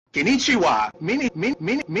Konnichiwa,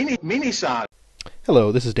 mini-san.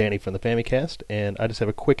 Hello, this is Danny from the Famicast, and I just have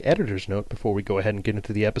a quick editor's note before we go ahead and get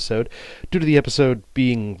into the episode. Due to the episode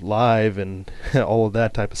being live and all of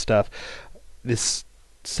that type of stuff, this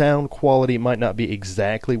sound quality might not be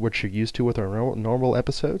exactly what you're used to with our normal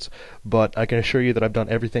episodes, but I can assure you that I've done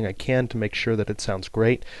everything I can to make sure that it sounds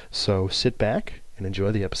great, so sit back and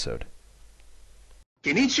enjoy the episode.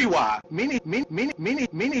 Konnichiwa,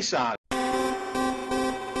 mini-san.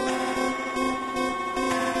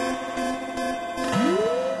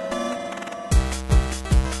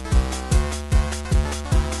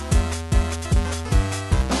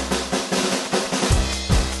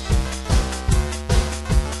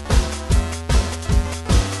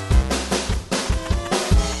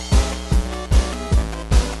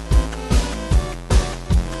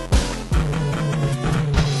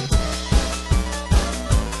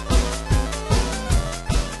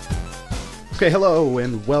 Okay, hello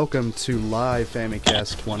and welcome to Live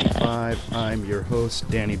Famicast 25. I'm your host,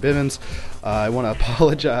 Danny Bivens. I want to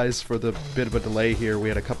apologize for the bit of a delay here. We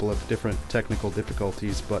had a couple of different technical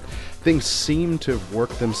difficulties, but things seem to have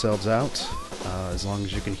worked themselves out. As long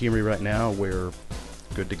as you can hear me right now, we're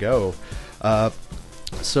good to go.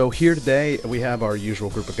 So here today, we have our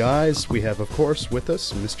usual group of guys. We have, of course, with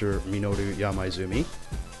us, Mr. Minoru Yamaizumi.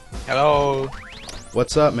 Hello.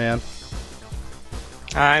 What's up, man?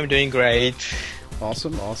 I'm doing great.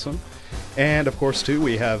 Awesome. And, of course, too,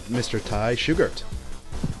 we have Mr. Ty Shugart.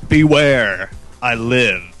 Beware, I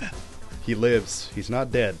live. He lives. He's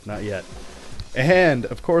not dead. Not yet. And,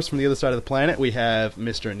 of course, from the other side of the planet, we have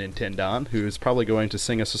Mr. Nintendon, who's probably going to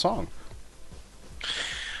sing us a song.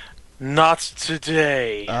 Not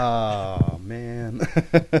today. Oh, man.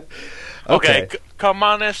 Okay, come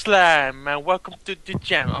on and slam, and welcome to the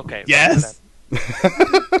jam. Okay. Yes!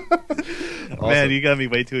 Awesome. Man, you got me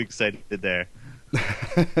way too excited there.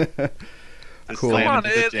 Cool. Come on,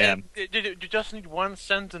 Into the jam. you just need one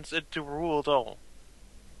sentence to rule it all.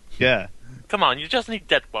 Yeah. Come on, you just need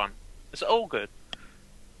that one. It's all good.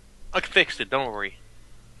 I fixed it, don't worry.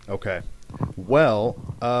 Okay.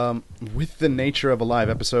 Well, with the nature of a live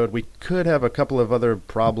episode, we could have a couple of other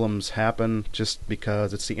problems happen just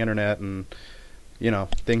because it's the internet and,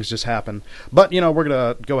 things just happen. But, we're going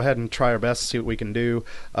to go ahead and try our best to see what we can do.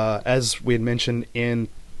 As we had mentioned in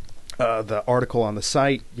the article on the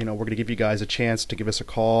site, we're going to give you guys a chance to give us a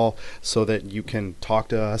call so that you can talk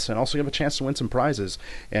to us and also have a chance to win some prizes.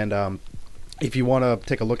 And if you want to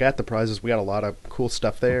take a look at the prizes, we got a lot of cool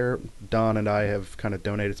stuff there. Don and I have kind of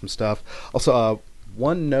donated some stuff. Also,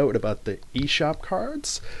 one note about the eShop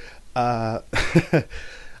cards.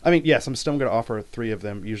 I mean, yes, I'm still going to offer 3 of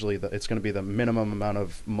them. Usually it's going to be the minimum amount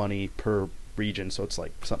of money per region, so it's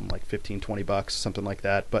like something like $15-20, something like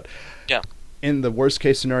that. But Yeah. in the worst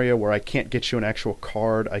case scenario where I can't get you an actual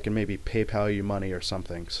card, I can maybe PayPal you money or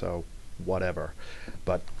something, so whatever.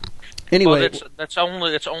 But anyway, Well, that's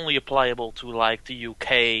only applicable to like the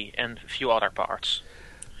UK and a few other parts.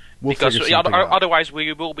 we'll Because figure something out. otherwise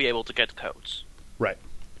we will be able to get codes. Right.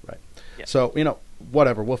 Yeah. So,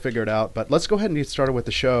 whatever, we'll figure it out. But let's go ahead and get started with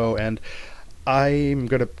the show. And I'm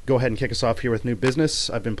going to go ahead and kick us off here with new business.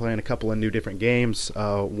 I've been playing a couple of new different games.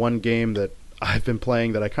 One game that I've been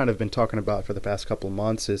playing that I kind of been talking about for the past couple of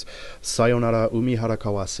months is Sayonara Umihara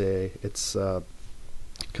Kawase. It's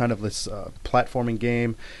kind of this platforming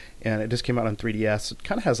game, and it just came out on 3DS. It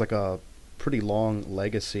kind of has like a pretty long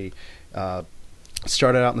legacy.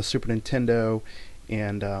 Started out on the Super Nintendo,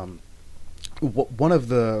 and one of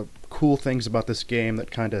the cool things about this game that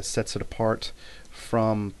kind of sets it apart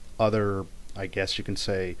from other, I guess you can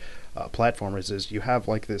say, platformers is you have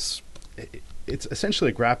like this, it's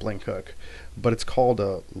essentially a grappling hook, but it's called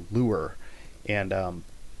a lure, and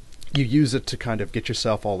you use it to kind of get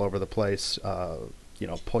yourself all over the place,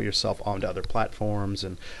 pull yourself onto other platforms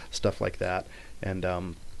and stuff like that.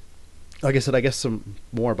 And like I said, I guess some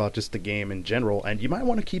more about just the game in general, and you might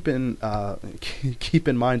want to keep in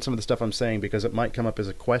mind some of the stuff I'm saying because it might come up as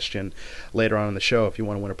a question later on in the show if you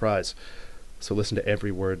want to win a prize. So listen to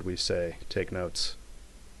every word we say. Take notes.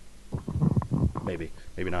 Maybe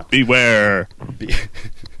not. Beware.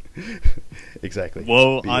 Exactly.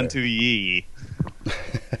 Woe Beware. unto ye.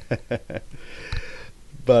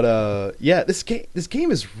 But yeah, this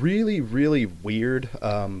game is really, really weird.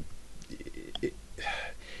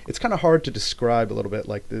 It's kind of hard to describe a little bit,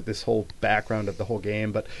 like this whole background of the whole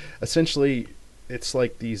game, but essentially it's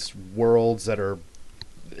like these worlds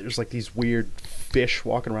there's like these weird fish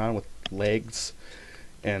walking around with legs,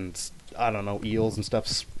 and I don't know, eels and stuff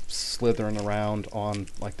slithering around on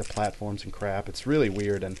like the platforms and crap. It's really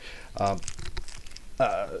weird, and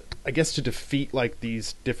I guess to defeat like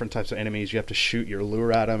these different types of enemies, you have to shoot your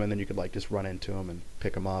lure at them, and then you could like just run into them and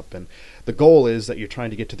pick them up. And the goal is that you're trying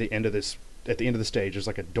to get to the end of this. At the end of the stage, there's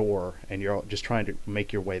like a door, and you're just trying to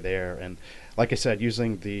make your way there. And like I said,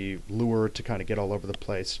 using the lure to kind of get all over the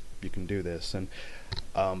place, you can do this. And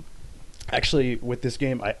actually, with this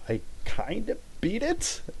game, I kind of beat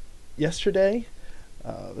it yesterday.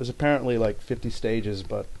 There's apparently like 50 stages,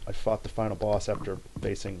 but I fought the final boss after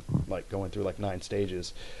going through like 9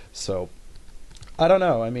 stages. So I don't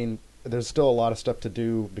know. I mean, there's still a lot of stuff to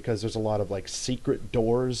do because there's a lot of like secret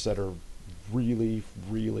doors that are really,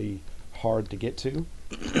 really hard to get to.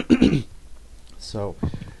 So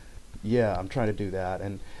yeah, I'm trying to do that.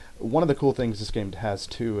 And one of the cool things this game has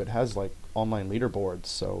too, it has like online leaderboards.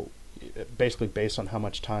 So basically based on how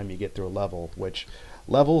much time you get through a level, which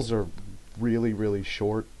levels are really, really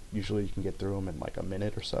short. Usually you can get through them in like a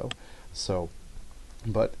minute or so.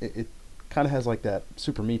 But it kind of has like that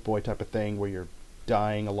Super Meat Boy type of thing where you're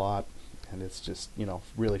dying a lot, and it's just,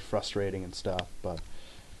 really frustrating and stuff. But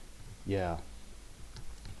yeah.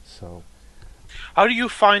 So How do you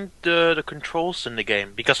find the controls in the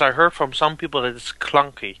game? Because I heard from some people that it's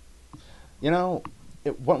clunky.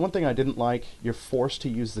 One thing I didn't like, you're forced to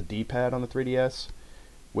use the D-pad on the 3DS,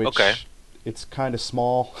 which it's kind of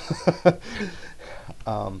small.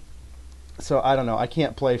 So I don't know. I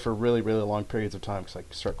can't play for really, really long periods of time because I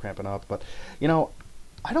start cramping up. But,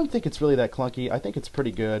 I don't think it's really that clunky. I think it's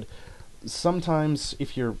pretty good. Sometimes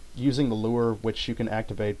if you're using the lure, which you can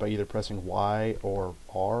activate by either pressing Y or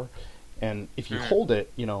R, and if you hold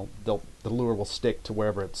it, the lure will stick to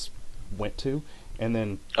wherever it's went to. And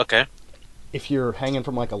then if you're hanging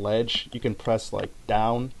from like a ledge, you can press like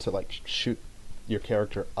down to like shoot your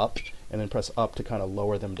character up, and then press up to kind of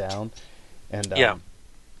lower them down. And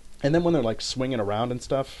and then when they're like swinging around and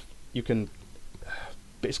stuff, you can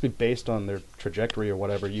basically, based on their trajectory or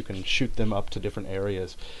whatever, you can shoot them up to different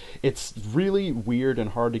areas. It's really weird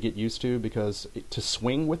and hard to get used to because to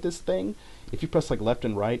swing with this thing, if you press like left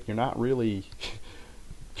and right, you're not really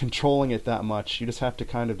controlling it that much. You just have to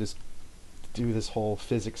kind of just do this whole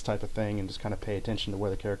physics type of thing and just kind of pay attention to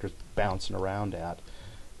where the character's bouncing around at.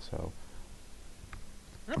 So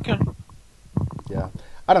yeah,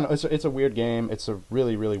 I don't know. It's a weird game. It's a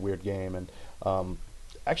really, really weird game. And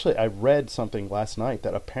actually, I read something last night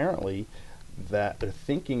that apparently that they're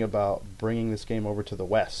thinking about bringing this game over to the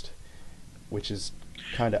West, which is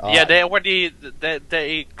kind of odd. Yeah, they already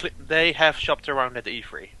they have shopped around at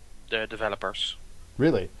E3, the developers.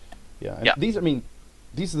 Really? Yeah. And these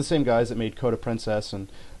are the same guys that made Coda Princess and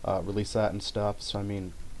released that and stuff. So I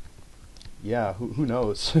mean, yeah, who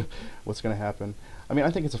knows what's going to happen? I mean,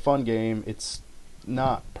 I think it's a fun game. It's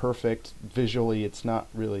not perfect visually. It's not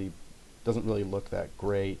really, doesn't really look that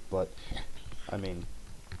great. But I mean,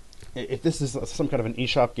 if this is some kind of an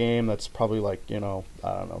eShop game that's probably like, I don't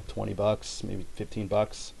know, $20, maybe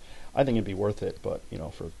 $15, I think it'd be worth it. But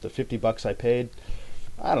for the $50 I paid,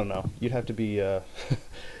 I don't know. You'd have to be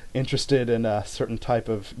interested in a certain type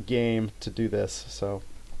of game to do this. So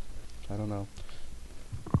I don't know.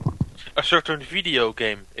 A certain video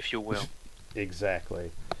game, if you will.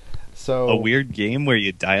 Exactly. So a weird game where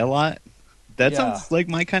you die a lot? That sounds like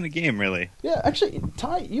my kind of game, really. Yeah, actually,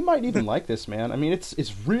 Ty, you might even like this, man. I mean,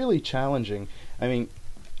 it's really challenging. I mean,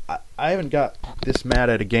 I haven't got this mad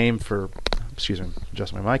at a game for... Excuse me,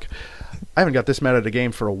 adjust my mic. I haven't got this mad at a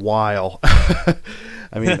game for a while. I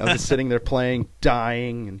mean, I'm just sitting there playing,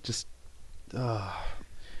 dying, and just... yeah.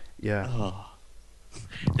 Oh.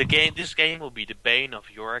 This game will be the bane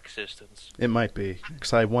of your existence. It might be,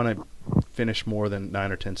 because I want to finish more than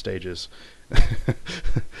 9 or 10 stages.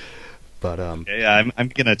 But yeah, I'm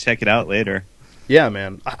gonna check it out later. Yeah,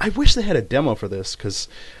 man. I wish they had a demo for this, because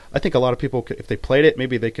I think a lot of people, if they played it,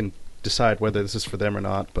 maybe they can decide whether this is for them or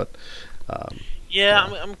not. But yeah,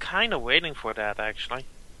 I'm kind of waiting for that, actually.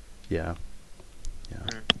 Yeah.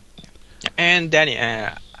 And Danny,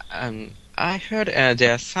 I heard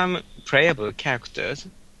there are some playable characters.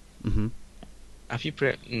 Mm-hmm. Have you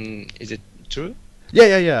played? Is it true?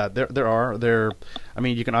 Yeah. There are. I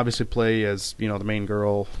mean, you can obviously play as the main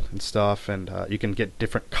girl and stuff, and you can get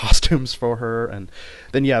different costumes for her, and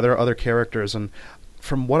then there are other characters, and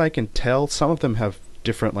from what I can tell, some of them have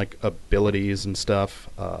different like abilities and stuff.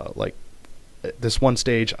 Like this one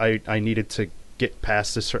stage, I needed to get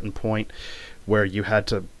past this certain point where you had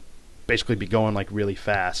to basically be going like really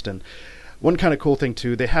fast, and one kind of cool thing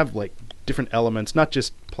too, they have like different elements, not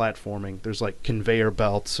just platforming. There's like conveyor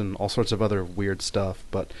belts and all sorts of other weird stuff,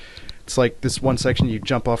 but it's like this one section, you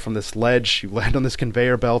jump off from this ledge, you land on this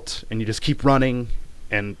conveyor belt, and you just keep running,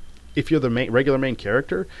 and if you're the regular main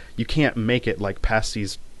character, you can't make it like past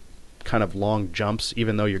these kind of long jumps,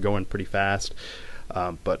 even though you're going pretty fast.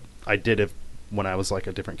 But I did it when I was like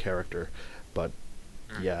a different character. But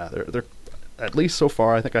yeah, they're at least so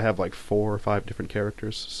far. I think I have like 4 or 5 different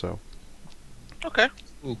characters. So Okay.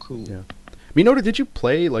 Oh, cool. yeah. Minoru, did you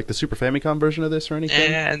play like the Super Famicom version of this or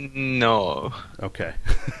anything? No. Okay.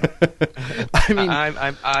 I mean,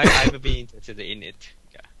 I've been interested in it.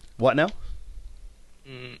 Yeah. what now?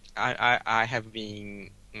 I have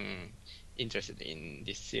been interested in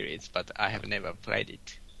this series, but I have never played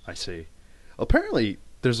it. I see. Apparently,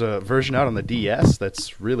 there's a version out on the DS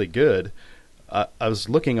that's really good. I was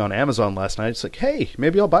looking on Amazon last night. It's like, hey,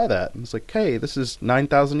 maybe I'll buy that. And it's like, hey, this is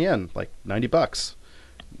 9,000 yen, like $90.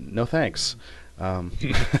 No thanks.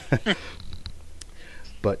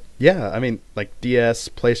 But yeah, I mean, like DS,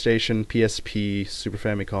 PlayStation, PSP, Super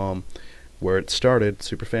Famicom, where it started,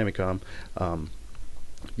 Super Famicom.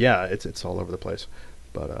 Yeah, it's all over the place.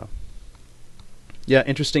 But yeah,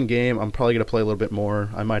 interesting game. I'm probably going to play a little bit more.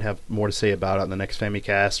 I might have more to say about it in the next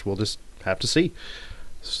Famicast. We'll just have to see.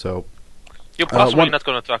 So You're possibly not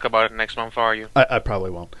going to talk about it next month, are you? I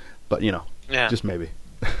probably won't. But, Yeah. just maybe.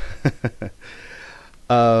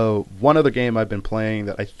 One other game I've been playing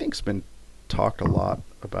that I think's been talked a lot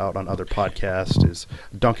about on other podcasts is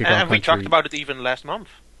Donkey Kong And Country. we talked about it even last month.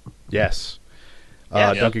 Yes.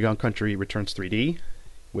 Yeah. Donkey Kong Country Returns 3D,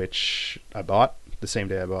 which I bought the same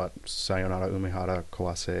day I bought Sayonara Umihara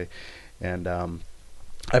Kawase, and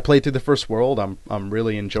I played through the first world. I'm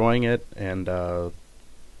really enjoying it, and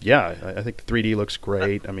yeah, I think the 3D looks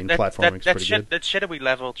great. I mean, platforming's pretty good. That shadowy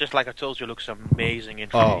level, just like I told you, looks amazing in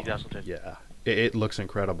 3D, doesn't it? Yeah, it looks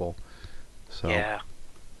incredible. So Yeah.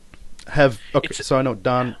 So I know,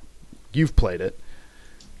 Don, you've played it.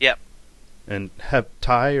 Yep. And have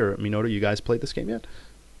Ty or Minoru, you guys played this game yet?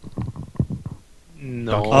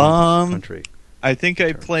 No. Donkey Kong Country. I think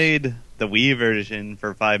I played the Wii version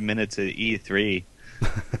for 5 minutes at E3.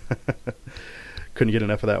 Couldn't get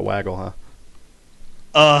enough of that waggle,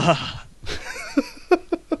 huh?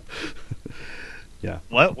 Yeah.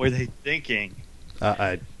 What were they thinking?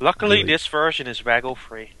 Luckily, really- this version is waggle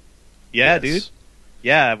free. Yeah, Yes. dude.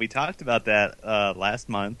 Yeah, we talked about that last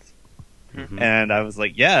month, Mhm. and I was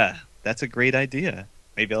like, "Yeah, that's a great idea.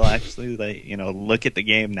 Maybe I'll actually look at the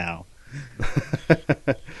game now."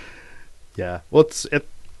 Yeah. Well,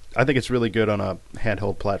 I think it's really good on a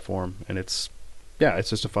handheld platform, and it's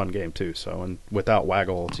just a fun game too. So, and without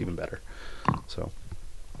waggle, it's even better. So,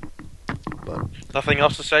 but Nothing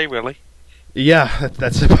else to say, really. yeah,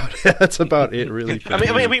 that's about it, really. for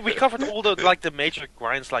me. We covered all the major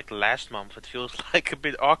grinds like last month. It feels like a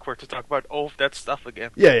bit awkward to talk about all of that stuff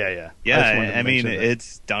again. Yeah. Yeah, just wanted to I mean, mention that.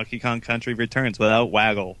 it's Donkey Kong Country Returns without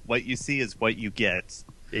waggle. What you see is what you get.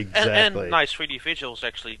 Exactly. And nice 3D visuals,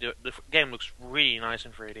 actually. The game looks really nice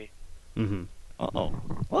in 3D. Mm-hmm. Oh,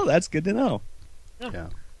 well, that's good to know. Yeah.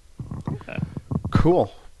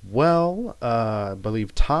 Cool. Well, I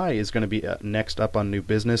believe Ty is going to be next up on New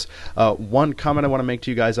Business. One comment I want to make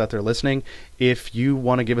to you guys out there listening: if you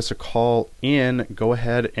want to give us a call in, go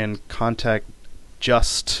ahead and contact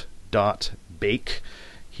just.bake.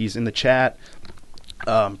 He's in the chat,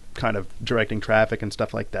 kind of directing traffic and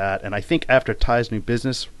stuff like that. And I think after Ty's New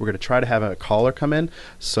Business, we're going to try to have a caller come in.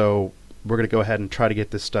 So we're going to go ahead and try to get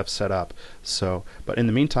this stuff set up. So, but in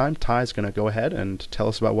the meantime, Ty's going to go ahead and tell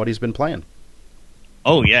us about what he's been playing.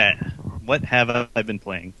 Oh yeah, what have I been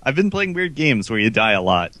playing? I've been playing weird games where you die a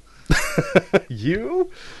lot. You?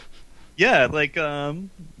 Yeah, like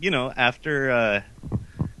after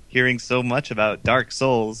hearing so much about Dark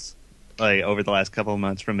Souls, like over the last couple of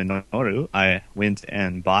months from Minoru, I went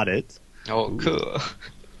and bought it. Oh, cool.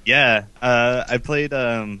 Yeah, I played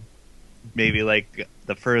maybe like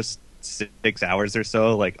the first 6 hours or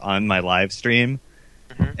so, like on my live stream,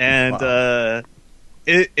 and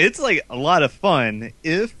it's like a lot of fun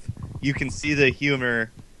if you can see the humor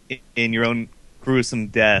in your own gruesome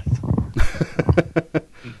death.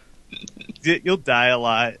 You'll die a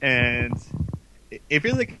lot, and if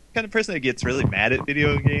you're the kind of person that gets really mad at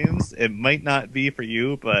video games, it might not be for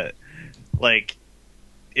you, but like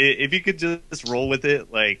if you could just roll with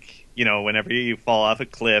it, like, whenever you fall off a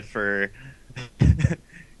cliff or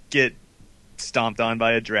get stomped on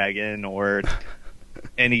by a dragon or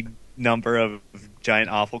any number of giant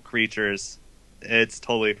awful creatures, it's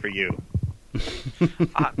totally for you.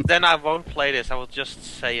 Then I won't play this. I will just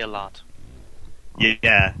say a lot.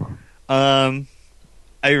 Yeah.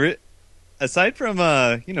 Aside from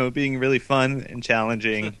being really fun and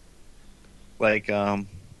challenging, like I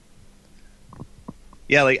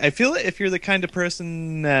feel that if you're the kind of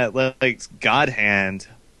person that likes God Hand,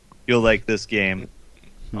 you'll like this game.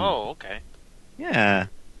 Oh, okay. Yeah.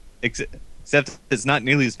 except it's not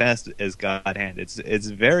nearly as fast as God Hand. It's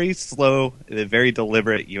very slow, very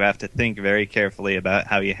deliberate. You have to think very carefully about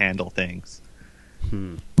how you handle things.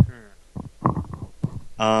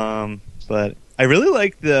 But I really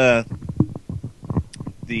like the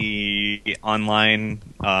online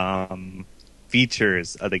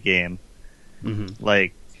features of the game.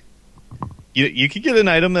 Like, you can get an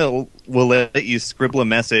item that will let you scribble a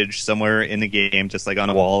message somewhere in the game, just like on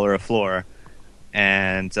a wall or a floor,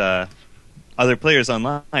 and other players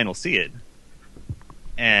online will see it.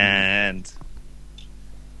 And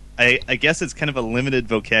I guess it's kind of a limited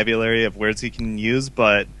vocabulary of words you can use,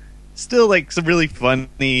 but still, like, some really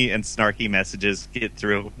funny and snarky messages get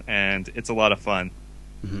through, and it's a lot of fun.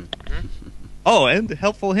 Oh, and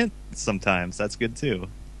helpful hints sometimes. That's good too.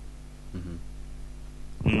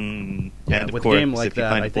 Yeah, and with course, a game like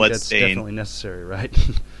that, I think that's stain, definitely necessary, right?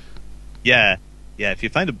 yeah. If you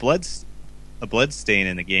find a blood stain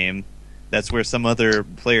in the game, that's where some other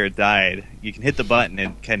player died. You can hit the button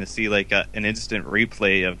and kind of see like an instant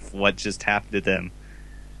replay of what just happened to them,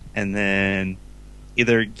 and then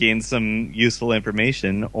either gain some useful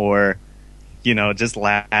information or, just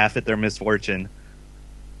laugh at their misfortune.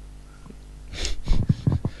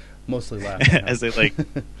 Mostly laughing. As they like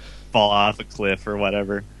fall off a cliff or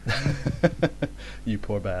whatever. You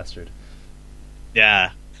poor bastard.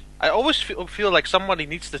 Yeah. I always feel like somebody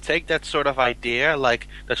needs to take that sort of idea, like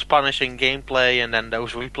this punishing gameplay and then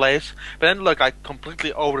those replays, but then look like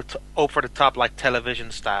completely over the top, like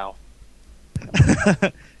television style.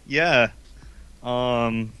 Yeah.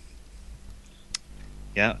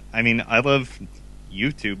 Yeah, I mean, I love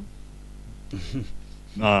YouTube.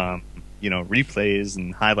 Replays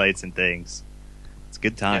and highlights and things. It's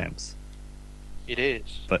good times. It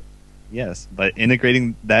is. But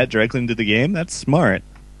integrating that directly into the game, that's smart.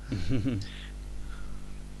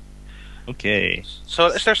 Okay. So,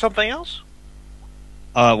 is there something else?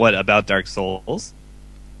 What about Dark Souls?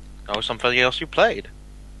 Oh, something else you played?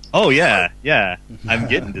 Oh yeah. I'm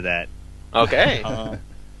getting to that. Okay.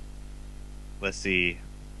 Let's see.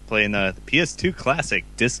 Playing the PS2 classic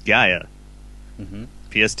Disgaea.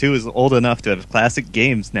 PS2 is old enough to have classic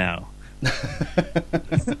games now.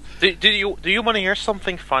 Do you want to hear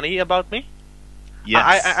something funny about me?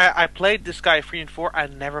 Yes. I played this guy 3 and 4. I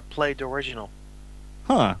never played the original.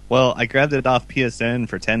 Huh. Well, I grabbed it off PSN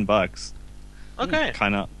for $10. Okay.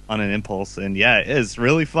 Kind of on an impulse, and yeah, it is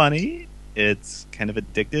really funny. It's kind of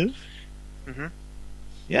addictive.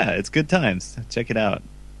 Yeah, it's good times. Check it out.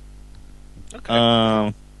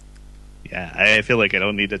 Okay. Yeah, I feel like I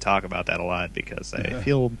don't need to talk about that a lot because I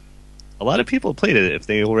feel a lot of people played it if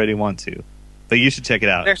they already want to. But you should check it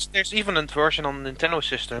out. There's even a version on the Nintendo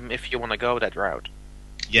system if you want to go that route.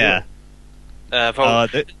 Yeah.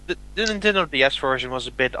 The Nintendo DS version was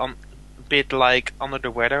a bit like under the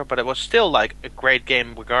weather, but it was still like a great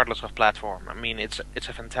game regardless of platform. I mean, it's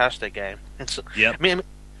a fantastic game. Yep.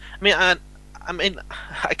 I mean,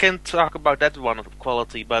 I can't talk about that one of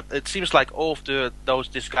quality, but it seems like all of those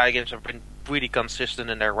Disgaea games have been really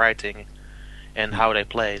consistent in their writing and how they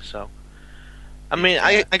play. So, I mean,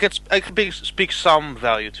 I could speak some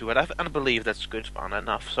value to it. I believe that's good fun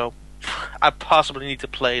enough. So, I possibly need to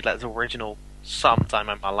play like the original sometime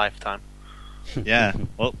in my lifetime. Yeah.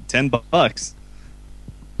 Well, $10.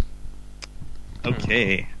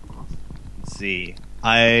 Okay. Let's see.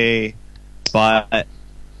 I bought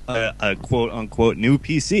a quote-unquote new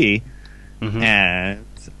PC, and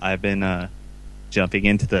I've been jumping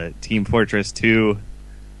into the Team Fortress 2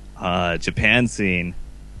 Japan scene.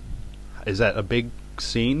 Is that a big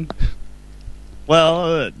scene?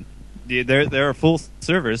 Well, there are full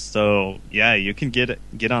servers, so yeah, you can get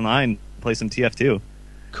online, play some TF2.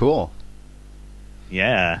 Cool.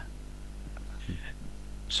 Yeah.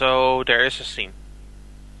 So there is a scene.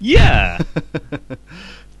 Yeah.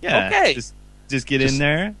 Yeah. Okay. Just get in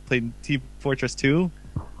there, play Team Fortress 2.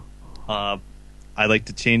 I like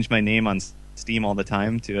to change my name on Steam all the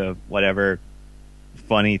time to whatever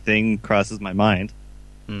funny thing crosses my mind.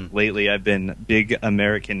 Lately, I've been Big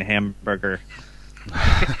American Hamburger.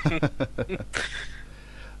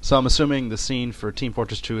 So I'm assuming the scene for Team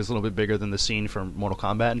Fortress 2 is a little bit bigger than the scene for Mortal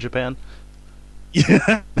Kombat in Japan?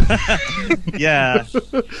 Yeah. Yeah.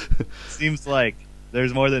 Seems like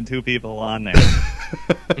there's more than 2 people on there.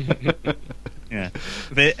 Yeah.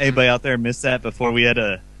 If anybody out there missed that before, we had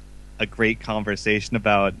a great conversation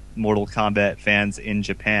about Mortal Kombat fans in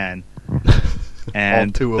Japan.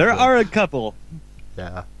 And there are a couple.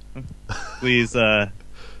 Yeah. Please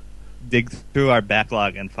dig through our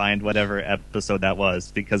backlog and find whatever episode that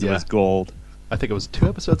was, because it was gold. I think it was 2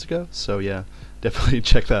 episodes ago, so yeah, definitely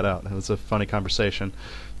check that out. It was a funny conversation.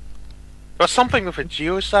 Was something with a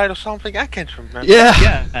geocide or something? I can't remember.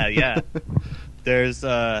 Yeah. Yeah. There's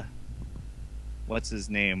what's his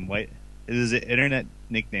name? His internet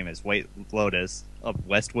nickname is White Lotus of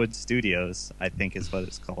Westwood Studios, I think is what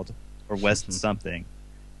it's called, or West something.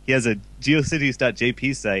 He has a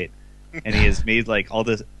geocities.jp site, and he has made like all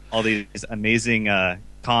these amazing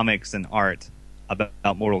comics and art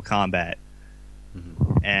about Mortal Kombat,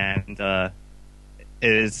 and it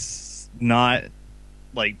is not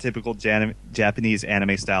like typical Japanese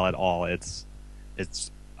anime style at all. It's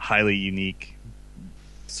highly unique,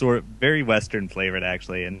 very Western flavored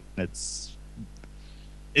actually, and it's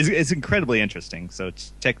incredibly interesting. So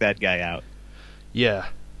check that guy out. Yeah,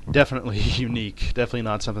 definitely unique. Definitely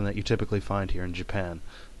not something that you typically find here in Japan.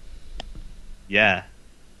 Yeah,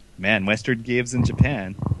 man, Western games in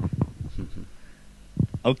Japan.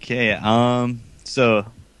 Okay, so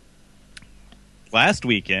last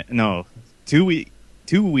weekend, no, 2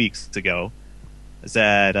 weeks ago, was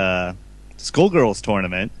at Skullgirls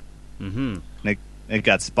tournament. Mm-hmm. It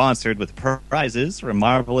got sponsored with prizes from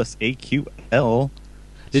Marvelous AQL.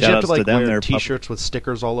 Did you have to like them, wear T-shirts with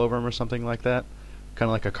stickers all over them or something like that? Kind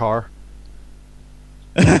of like a car.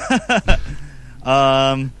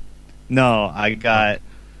 No, I got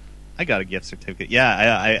a gift certificate.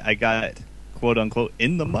 Yeah, I got quote unquote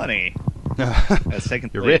in the money.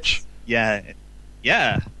 Second You're place. rich.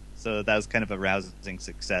 Yeah. So that was kind of a rousing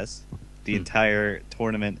success. The entire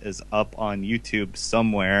tournament is up on YouTube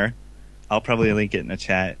somewhere. I'll probably link it in the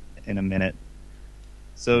chat in a minute.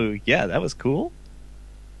 So yeah, that was cool.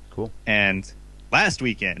 Cool. And last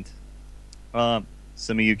weekend, some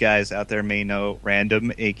of you guys out there may know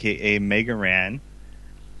Random, aka Mega Ran,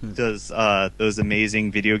 does those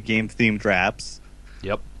amazing video game themed raps.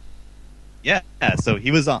 Yep. Yeah, so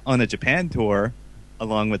he was on a Japan tour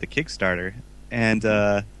along with a Kickstarter, and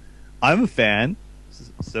I'm a fan,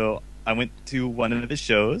 so I went to one of his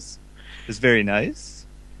shows. It was very nice.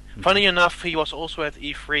 Funny enough, he was also at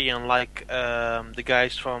E3, and like the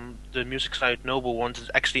guys from the music site Noble wanted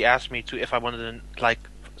actually asked me if I wanted to like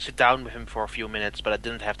sit down with him for a few minutes, but I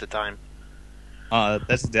didn't have the time.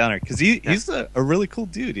 That's a downer, because he's a really cool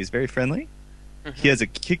dude. He's very friendly. Mm-hmm. He has a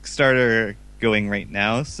Kickstarter going right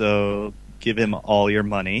now, so give him all your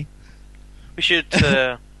money. We should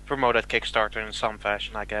promote that Kickstarter in some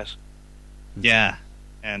fashion, I guess. Yeah.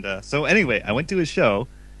 And so anyway, I went to his show,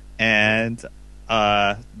 and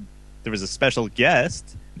there was a special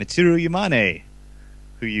guest, Mitsuru Yamane,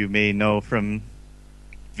 who you may know from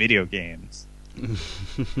video games.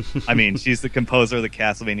 I mean, she's the composer of the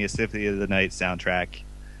Castlevania Symphony of the Night soundtrack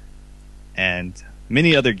and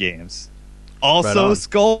many other games. Also, Right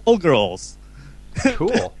Skullgirls.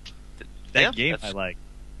 Cool. That game I like.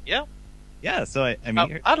 Yeah. Yeah, so I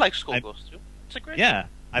mean, I like Skullgirls too. It's a great game. yeah,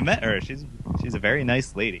 I met her. She's a very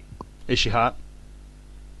nice lady. Is she hot?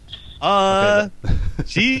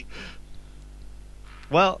 She's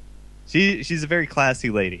a very classy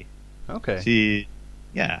lady. Okay.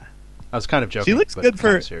 Yeah. I was kind of joking. She looks but good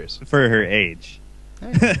kind of serious. for her age.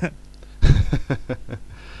 Hey.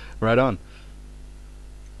 Right on.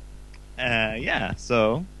 Yeah,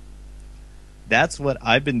 so that's what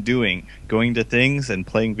I've been doing, going to things and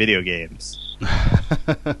playing video games.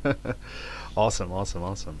 Awesome.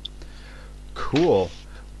 Cool.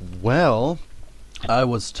 Well, I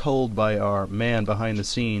was told by our man behind the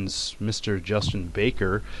scenes, Mr. Justin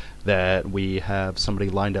Baker, that we have somebody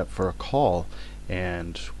lined up for a call,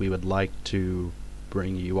 and we would like to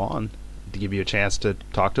bring you on to give you a chance to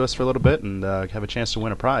talk to us for a little bit and have a chance to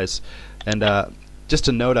win a prize. And just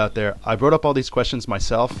a note out there, I wrote up all these questions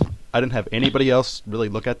myself. I didn't have anybody else really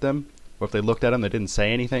look at them, or if they looked at them, they didn't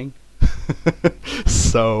say anything.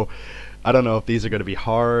 So I don't know if these are going to be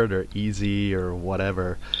hard or easy or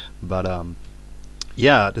whatever, but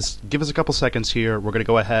yeah, just give us a couple seconds here. We're going to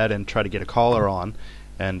go ahead and try to get a caller on,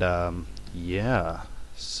 and yeah,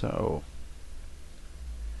 so,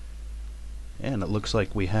 and it looks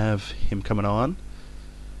like we have him coming on.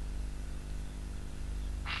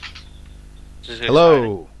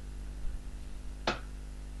 Hello.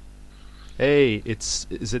 Hey,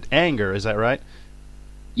 is it Anger? Is that right?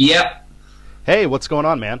 Yep. Hey, what's going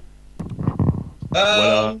on, man?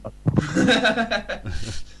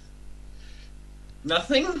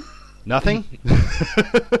 Nothing. Nothing?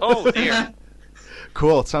 Oh dear.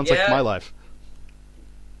 Cool. It sounds like Yeah. my life.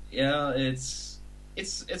 Yeah, it's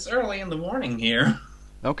early in the morning here.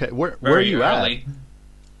 Okay, where are Very you early.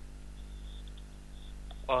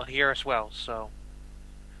 Well, here as well, so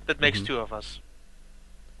that makes two of us.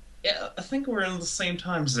 Yeah, I think we're in the same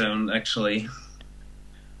time zone, actually.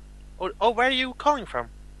 Oh, where are you calling from?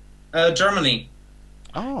 Germany.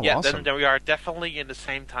 Oh, Yeah, awesome. then we are definitely in the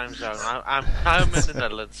same time zone. I'm in the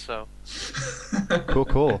Netherlands, so.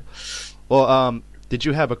 Cool. Well, did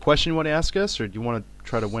you have a question you want to ask us, or do you want to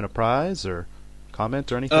try to win a prize, or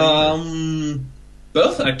comment or anything?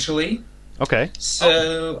 Both actually. Okay.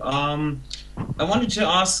 So, I wanted to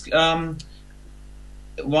ask,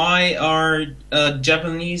 why are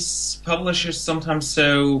Japanese publishers sometimes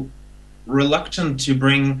so reluctant to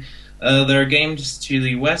bring their games to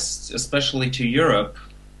the West, especially to Europe?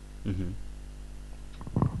 Mm-hmm.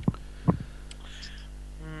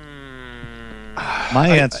 My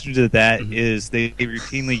answer to that is they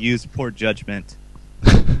routinely use poor judgment.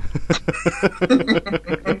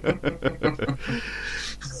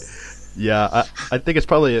 Yeah, I think it's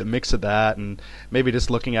probably a mix of that, and maybe just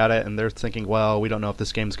looking at it and they're thinking, well, we don't know if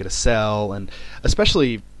this game's going to sell, and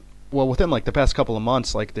especially, well, within like the past couple of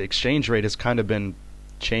months, like the exchange rate has kind of been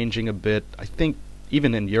changing a bit. I think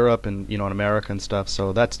even in Europe and in America and stuff,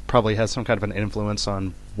 so that probably has some kind of an influence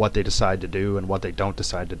on what they decide to do and what they don't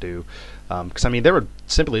decide to do. Because I mean, they were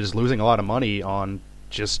simply just losing a lot of money on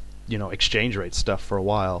just exchange rate stuff for a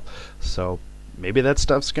while. So maybe that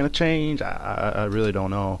stuff's going to change. I really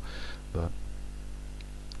don't know. But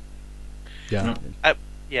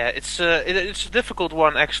yeah, it's a difficult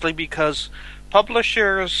one actually, because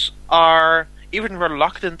publishers are even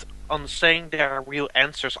reluctant on saying there are real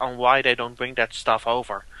answers on why they don't bring that stuff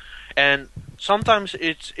over, and sometimes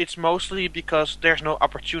it's mostly because there's no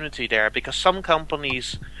opportunity there, because some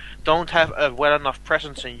companies don't have a well enough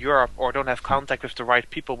presence in Europe or don't have contact with the right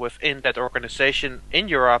people within that organization in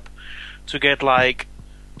Europe to get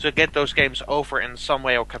those games over in some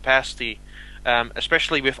way or capacity.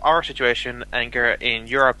 Especially with our situation, Anger, in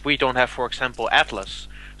Europe, we don't have, for example, Atlas.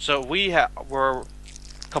 So we were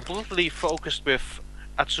completely focused with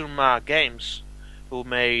Atsuma Games, who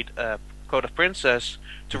made Code of Princess,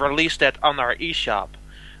 to release that on our eShop.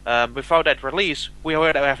 Without that release, we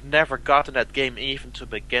would have never gotten that game even to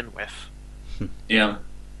begin with. Yeah.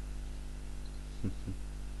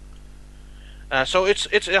 So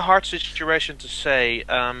it's a hard situation to say.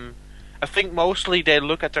 I think mostly they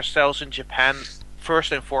look at themselves in Japan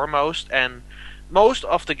first and foremost, and most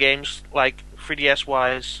of the games, like 3DS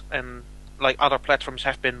wise and like other platforms,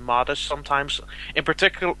 have been modest sometimes. In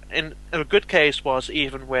particular, in a good case was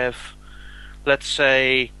even with, let's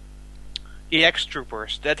say, EX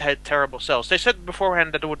Troopers, that had terrible sales. They said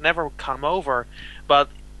beforehand that it would never come over, but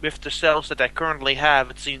with the sales that they currently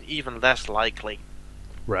have, it seemed even less likely.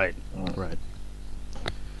 Right.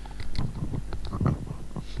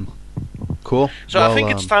 Cool. So well, I think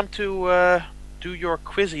it's time to do your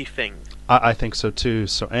quizzy thing. I think so too.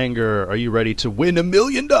 So, Anger, are you ready to win $1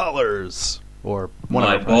 million? Or one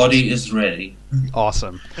My of our prizes? body is ready.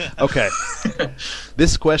 Awesome. Okay.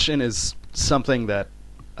 This question is something that,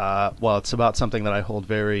 it's about something that I hold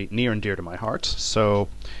very near and dear to my heart. So,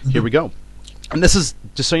 here we go. And this is,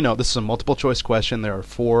 just so you know, this is a multiple choice question. There are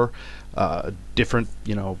 4 different,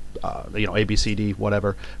 A, B, C, D,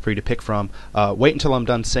 whatever, for you to pick from. Wait until I'm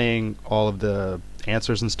done saying all of the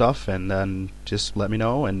answers and stuff, and then just let me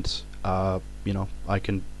know, and, I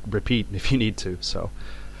can repeat if you need to. So,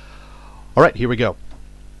 all right, here we go.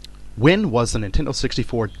 When was the Nintendo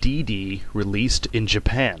 64 DD released in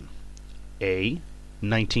Japan? A,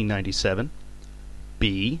 1997,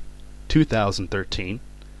 B, 2013,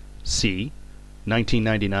 C,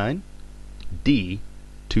 1999, D,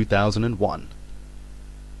 2001.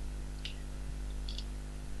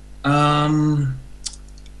 I'm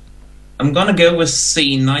gonna go with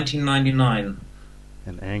C, 1999.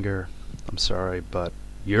 And Anger, I'm sorry, but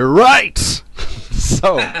you're right!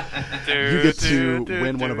 So, you get to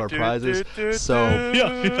win one of our prizes. So,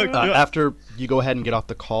 after you go ahead and get off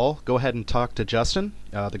the call, go ahead and talk to Justin,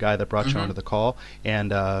 the guy that brought you onto the call,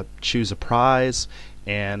 and choose a prize.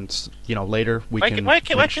 And later we can. Why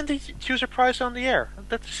can't they choose a prize on the air?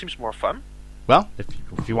 That seems more fun. Well,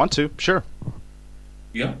 if you want to, sure.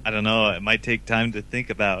 Yeah. I don't know. It might take time to think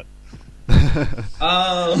about.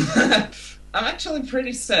 I'm actually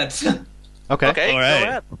pretty set. Okay. All right. Go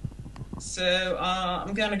ahead. So,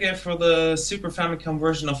 I'm gonna go for the Super Famicom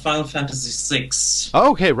version of Final Fantasy VI.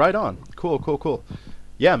 Oh, okay, right on. Cool.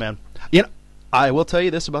 Yeah, man. I will tell you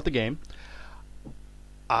this about the game.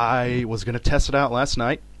 I was going to test it out last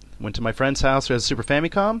night. Went to my friend's house who has a Super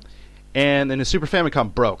Famicom, and then his Super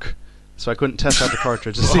Famicom broke. So I couldn't test out the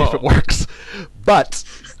cartridge to see if it works. But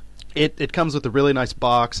it comes with a really nice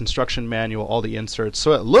box, instruction manual, all the inserts,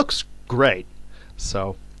 so it looks great.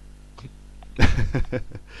 So,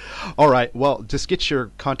 all right, well, just get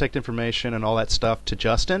your contact information and all that stuff to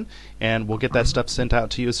Justin, and we'll get that stuff sent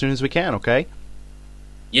out to you as soon as we can, okay?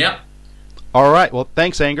 Yeah. All right, well,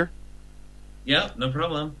 thanks, Anger. Yeah, no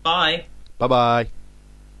problem. Bye. Bye-bye.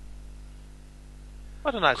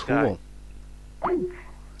 What a nice guy. Cool.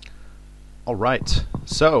 All right.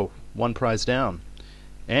 So, one prize down.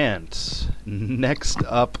 And next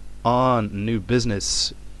up on new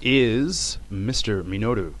business is Mr.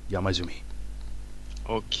 Minoru Yamazumi.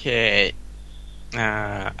 Okay.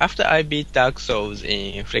 After I beat Dark Souls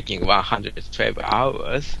in freaking 112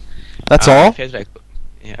 hours, That's I all? felt like,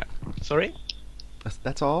 yeah. Sorry?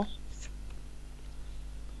 That's all?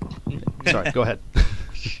 Sorry, go ahead.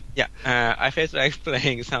 Yeah, I felt like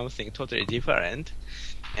playing something totally different.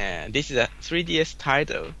 And this is a 3DS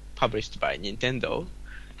title published by Nintendo.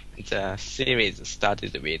 The series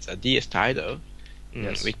started with a DS title,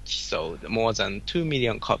 Yes. which sold more than 2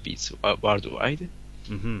 million copies worldwide.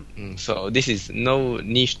 Mm-hmm. So this is no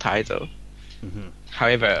niche title. Mm-hmm.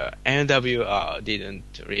 However, NWR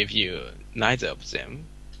didn't review neither of them.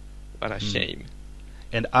 What a shame.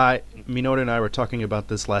 And Minoru and I were talking about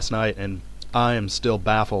this last night, and I am still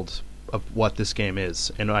baffled of what this game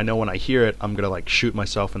is. And I know when I hear it, I'm gonna like shoot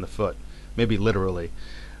myself in the foot, maybe literally.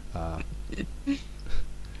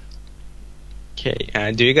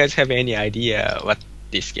 Okay, do you guys have any idea what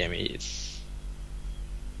this game is?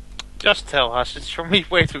 Just tell us. It's for me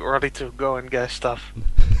way too early to go and guess stuff.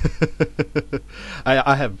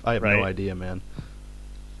 I have no Right. idea, man.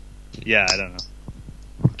 Yeah, I don't know.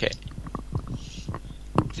 Okay.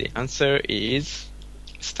 The answer is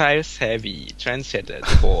Style Saavy, translated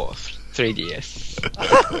for 3DS.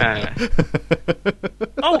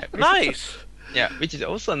 Oh, nice. Yeah, which is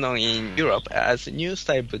also known in Europe as New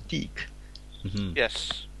Style Boutique. Mhm.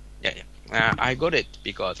 Yes. Yeah. I got it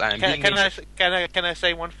because I'm being Can I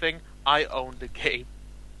say one thing? I own the game.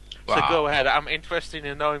 So Wow. go ahead. I'm interested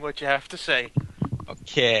in knowing what you have to say.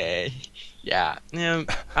 Okay. Yeah.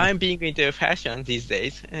 I'm being into fashion these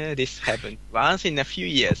days. This happened once in a few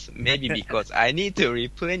years, maybe because I need to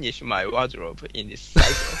replenish my wardrobe in this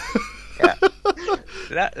cycle. Yeah.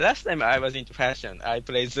 Last time I was into fashion, I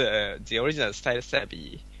played the original Style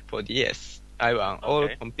Saavy for DS. I won all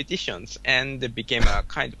Okay. competitions and became a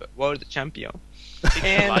kind of a world champion. Did you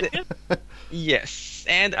And like it? yes,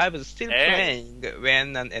 and I was still Hey. playing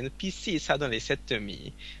when an NPC suddenly said to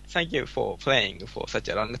me, "Thank you for playing for such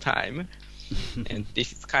a long time." And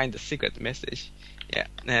this is kind of secret message.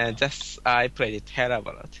 Yeah, just I played it hell of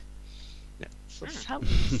a lot. Yeah. So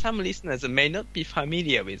some listeners may not be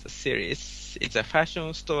familiar with the series. It's a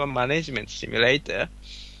fashion store management simulator.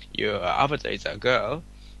 Your avatar is a girl.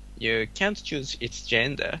 You can't choose its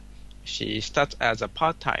gender. She starts as a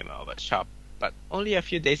part-timer of a shop, but only a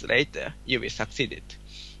few days later you will succeed,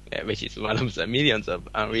 which is one of the millions of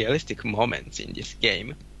unrealistic moments in this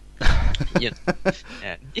game. You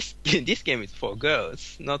know, this game is for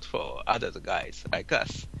girls, not for adult guys like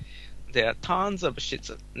us. There are tons of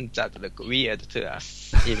shit that look weird to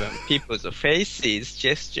us. Even people's faces,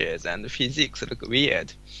 gestures, and physiques look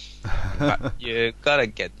weird. But you gotta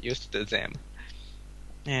get used to them.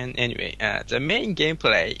 And anyway, the main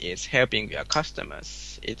gameplay is helping your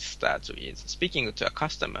customers. It starts with speaking to a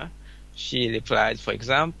customer. She replied, for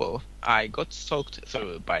example, "I got soaked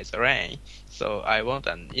through by the rain, so I want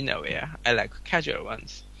an innerwear. I like casual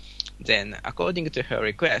ones." Then, according to her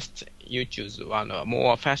request, you choose one or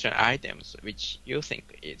more fashion items which you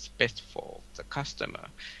think is best for the customer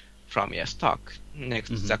from your stock.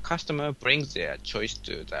 Next, the customer brings their choice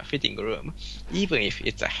to the fitting room, even if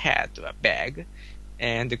it's a hat or a bag,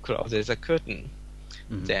 and closes the curtain.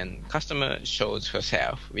 Then customer shows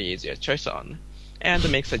herself with your choice on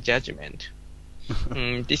and makes a judgment.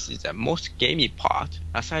 This is the most gamey part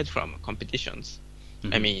aside from competitions.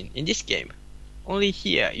 I mean, in this game, only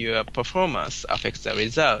here your performance affects the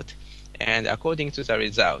result, and according to the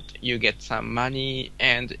result, you get some money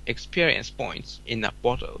and experience points in a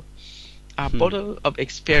bottle. A bottle of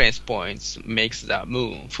experience points makes the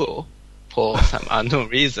moon full for some unknown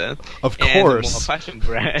reason. Of And course. more fashion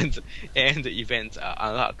brands and events are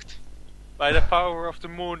unlocked. By the power of the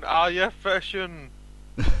moon, I have fashion.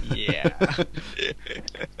 Yeah.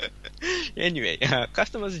 Anyway,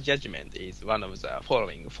 customer's judgment is one of the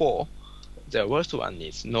following four. The worst one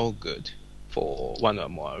is no good for one or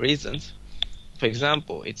more reasons. For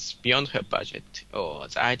example, it's beyond her budget, or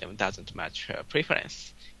the item doesn't match her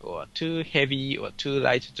preference, or too heavy or too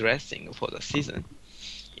light dressing for the season.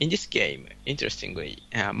 In this game, interestingly,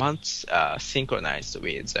 months are synchronized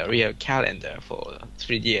with the real calendar for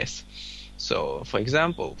 3DS. So, for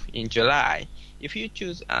example, in July, if you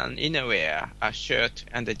choose an innerwear, a shirt,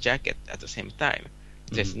 and a jacket at the same time,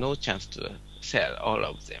 there's no chance to sell all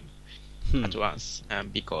of them at once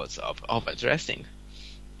because of overdressing.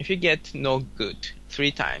 If you get no good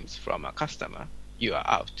 3 times from a customer, you are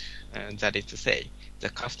out. That is to say, the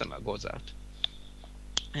customer goes out.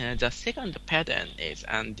 The second pattern is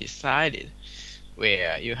undecided,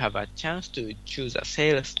 where you have a chance to choose a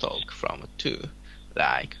sales talk from two,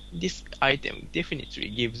 like this item definitely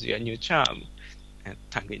gives you a new charm,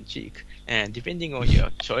 tongue in cheek, and depending on your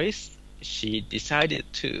choice, she decided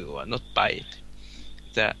to or not buy it.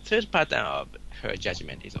 The third pattern of her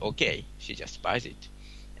judgment is okay, she just buys it.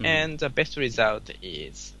 And the best result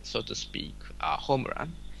is, so to speak, a home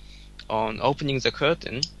run. On opening the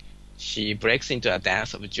curtain, she breaks into a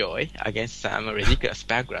dance of joy against some ridiculous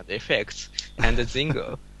background effects and a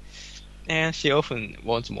zingo. And she often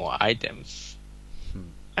wants more items.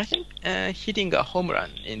 I think hitting a home run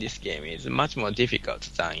in this game is much more difficult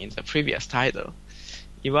than in the previous title.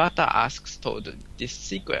 Iwata asks Toad, this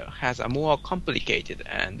sequel has a more complicated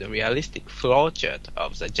and realistic flowchart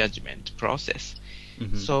of the judgment process.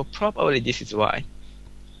 So probably this is why.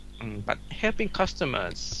 But helping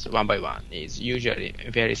customers one by one is usually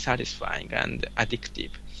very satisfying and addictive.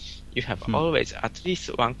 You have always at least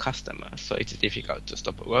one customer, so it's difficult to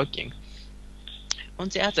stop working. On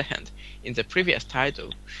the other hand, in the previous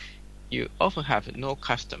title, you often have no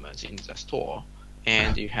customers in the store,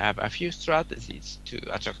 and you have a few strategies to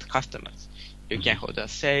attract customers. You can hold a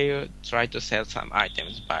sale, try to sell some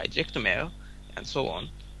items by direct mail, and so on.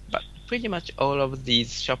 But pretty much all of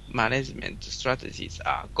these shop management strategies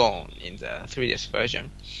are gone in the 3DS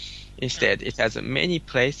version. Instead, it has many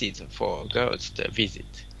places for girls to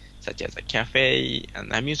visit, such as a cafe,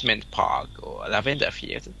 an amusement park, or a lavender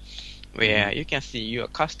field, where you can see your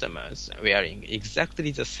customers wearing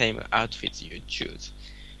exactly the same outfits you choose,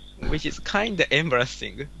 which is kinda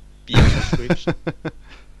embarrassing beyond description.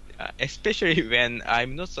 Especially when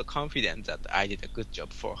I'm not so confident that I did a good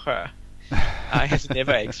job for her. I have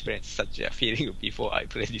never experienced such a feeling before I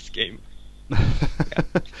play this game.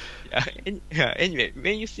 Anyway,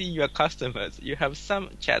 when you see your customers, you have some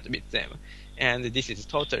chat with them, and this is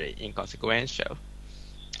totally inconsequential.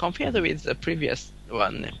 Compared with the previous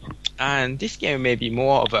one, and this game may be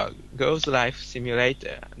more of a girl's life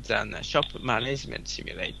simulator than a shop management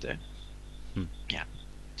simulator.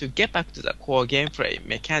 To get back to the core gameplay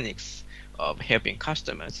mechanics of helping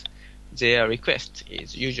customers, their request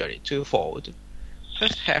is usually twofold.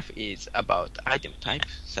 First half is about item type,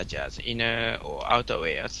 such as inner or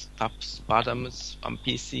outerwears, tops, bottoms, one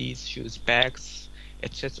pieces, shoes, bags,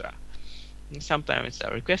 etc. Sometimes the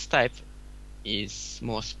request type is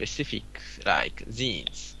more specific, like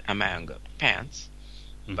jeans among pants,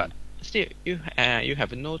 but still you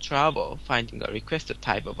have no trouble finding a requested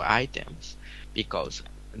type of items because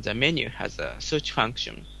the menu has a search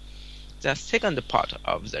function. The second part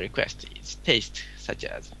of the request is taste, such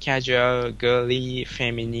as casual, girly,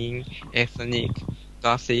 feminine, ethnic,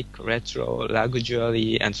 gothic, retro,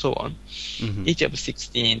 luxury, and so on. Each of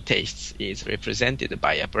 16 tastes is represented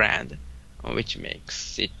by a brand, which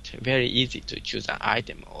makes it very easy to choose an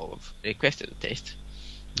item of requested taste.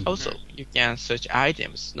 Also, you can search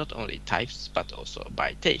items not only types but also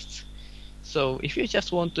by tastes. So if you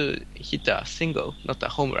just want to hit a single, not a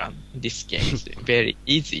home run, this game is very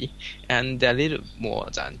easy and a little more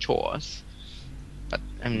than chores. But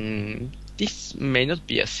this may not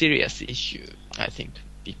be a serious issue, I think,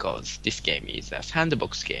 because this game is a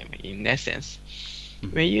sandbox game in essence.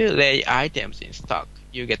 When you lay items in stock,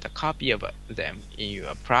 you get a copy of them in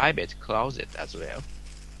your private closet as well,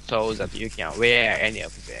 so that you can wear any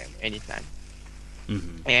of them anytime.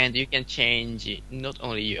 And you can change not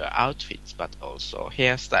only your outfits but also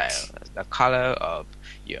hairstyle, the color of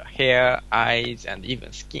your hair, eyes, and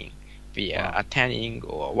even skin via a tanning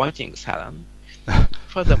or whitening salon.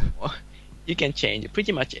 Furthermore, you can change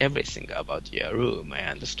pretty much everything about your room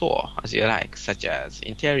and store as you like, such as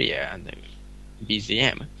interior and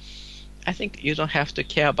BGM. I think you don't have to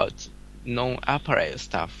care about non-apparel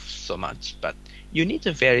stuff so much, but you need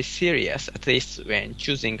to be very serious, at least when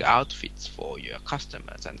choosing outfits for your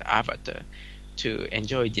customers and avatar, to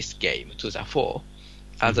enjoy this game to the full.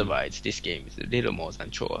 Otherwise, this game is a little more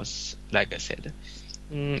than chores, like I said.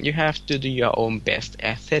 You have to do your own best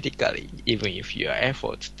aesthetically, even if your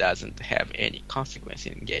effort doesn't have any consequence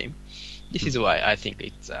in the game. This is why I think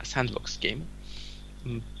it's a sandbox game.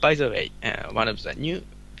 By the way, one of the new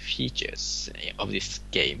features of this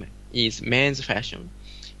game is men's fashion.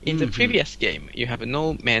 In the previous game, you have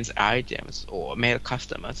no men's items or male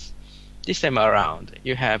customers. This time around,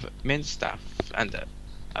 you have men's stuff and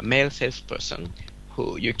a male salesperson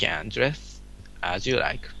who you can dress as you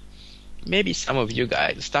like. Maybe some of you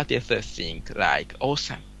guys started to think like,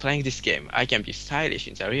 awesome, playing this game, I can be stylish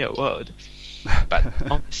in the real world. But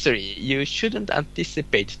honestly, you shouldn't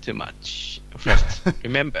anticipate too much. First,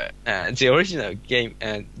 remember the original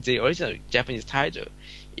Japanese title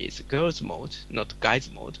is Girls Mode, not Guys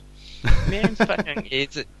Mode. Men's fashion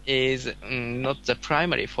is not the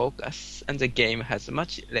primary focus, and the game has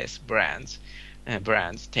much less brands,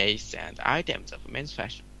 tastes, and items of men's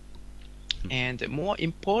fashion. And more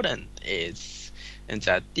important is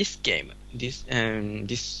that this game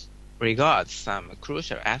disregards some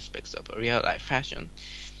crucial aspects of real life fashion.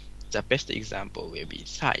 The best example will be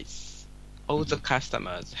size. All the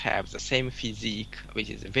customers have the same physique, which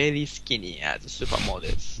is very skinny as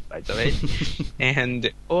supermodels, by the way,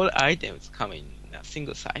 and all items come in a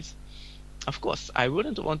single size. Of course, I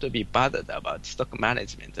wouldn't want to be bothered about stock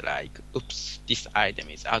management like, oops, this item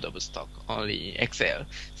is out of stock, only XL,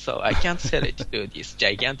 so I can't sell it to this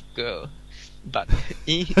gigantic girl. But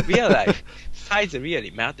in real life, size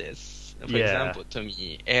really matters. For example, to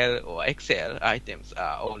me, L or XL items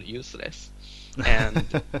are all useless. And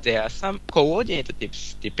there are some coordinated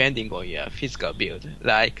tips depending on your physical build,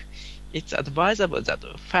 like it's advisable that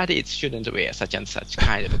fatties shouldn't wear such and such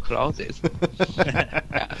kind of clothes.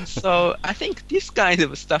 So I think this kind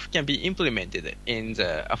of stuff can be implemented in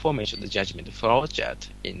the aforementioned judgment flowchart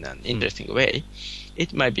in an interesting way.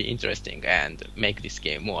 It might be interesting and make this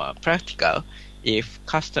game more practical if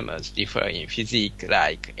customers differ in physique,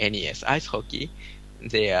 like NES ice hockey.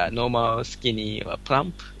 They are normal, skinny, or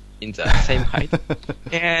plump in the same height.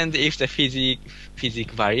 And if the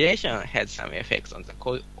physique variation has some effects on the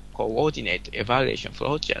coordinate evaluation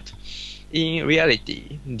flowchart. In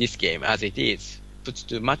reality, this game, as it is, puts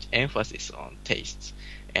too much emphasis on tastes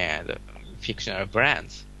and fictional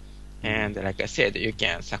brands. And like I said, you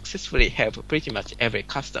can successfully help pretty much every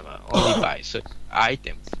customer only buy certain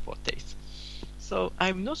items for taste. So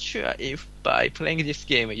I'm not sure if by playing this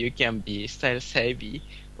game you can be style savvy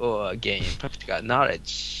or gain practical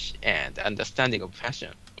knowledge and understanding of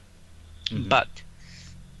fashion. But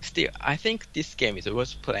still, I think this game is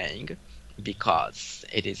worth playing because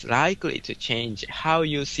it is likely to change how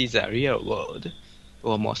you see the real world,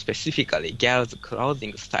 or more specifically, girls'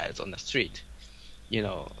 clothing styles on the street. You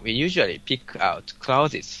know, we usually pick out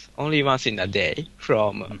clothes only once in a day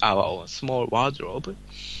from our own small wardrobe.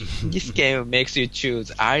 This game makes you choose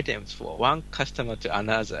items for one customer to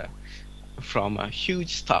another from a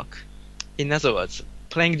huge stock. In other words,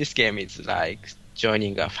 playing this game is like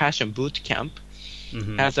joining a fashion boot camp.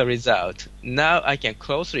 As a result, now I can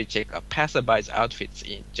closely check a passerby's outfits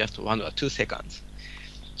in just 1 or 2 seconds.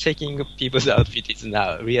 Checking people's outfits is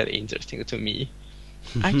now really interesting to me.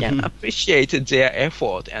 I can appreciate their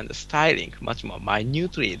effort and styling much more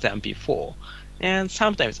minutely than before, and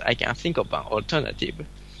sometimes I can think of an alternative.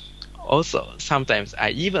 Also, sometimes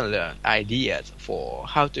I even learn ideas for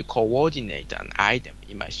how to coordinate an item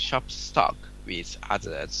in my shop stock with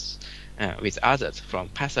others from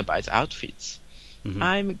passerby's outfits.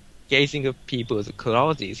 I'm gazing at people's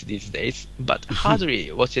clothes these days, but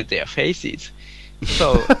hardly watch their faces.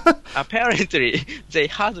 So apparently, they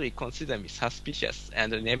hardly consider me suspicious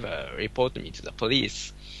and never report me to the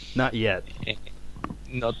police. Not yet.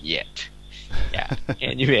 Not yet. Yeah.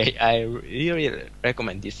 Anyway, I really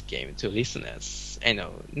recommend this game to listeners. You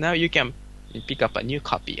know, now you can pick up a new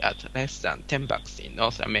copy at less than $10 in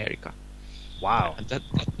North America. Wow.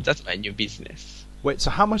 That's my new business. Wait,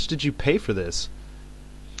 so how much did you pay for this?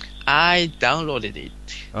 I downloaded it.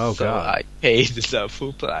 Oh, so God. I paid the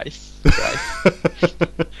full price.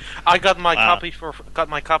 I got my copy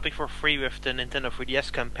for free with the Nintendo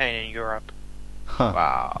 3DS campaign in Europe. Huh.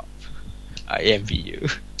 Wow. I envy you.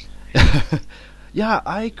 Yeah,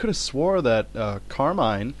 I could have swore that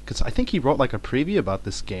Carmine, because I think he wrote like a preview about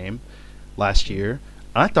this game last year.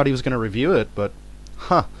 I thought he was going to review it, but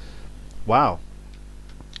wow.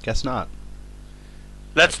 Guess not.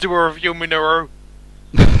 Let's do a review, Minoru.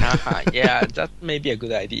 Yeah, that may be a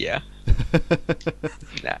good idea.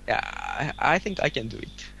 Yeah, I think I can do it.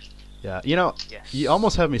 Yeah, you know, Yes. you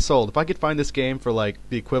almost have me sold. If I could find this game for like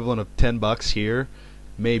the equivalent of $10 here,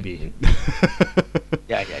 maybe.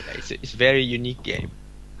 Yeah. It's a very unique game.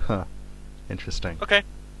 Huh. Interesting. Okay.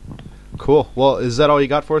 Cool. Well, is that all you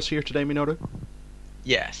got for us here today, Minoru?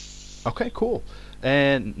 Yes. Okay, cool.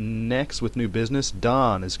 And next, with new business,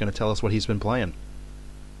 Don is going to tell us what he's been playing.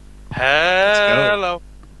 Hello.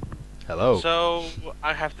 Hello. So,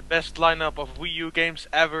 I have the best lineup of Wii U games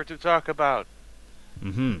ever to talk about.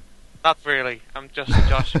 Not really. I'm just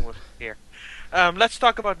joshing with here. Let's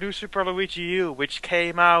talk about new Super Luigi U, which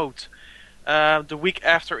came out the week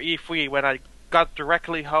after E3 when I got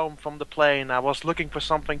directly home from the plane. I was looking for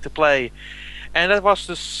something to play, and that was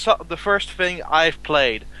the first thing I've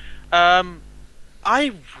played.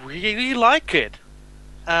 I really like it.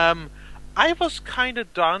 I was kind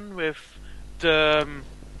of done the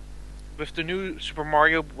with the new Super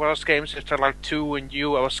Mario Bros. Games after like 2 and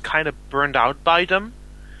U. I was kind of burned out by them,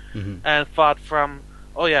 and thought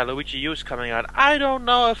oh yeah, Luigi U is coming out. I don't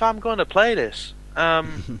know if I'm going to play this.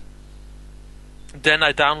 Then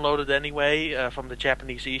I downloaded anyway from the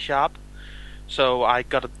Japanese eShop, so I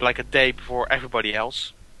got it like a day before everybody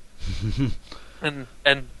else, and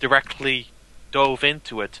directly dove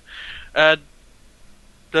into it.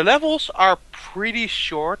 The levels are pretty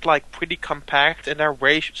short, like pretty compact, and they're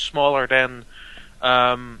way smaller than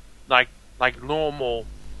like normal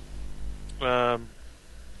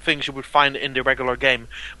things you would find in the regular game.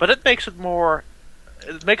 But it makes it more.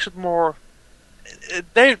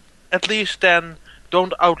 They at least then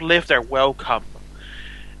don't outlive their welcome.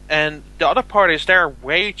 And the other part is they're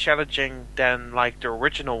way challenging than like the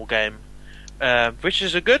original game, which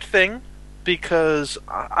is a good thing because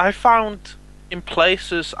I found in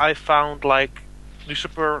places like New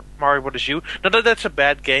Super Mario Bros. U. Not that that's a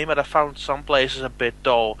bad game, but I found some places a bit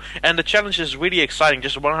dull. And the challenge is really exciting.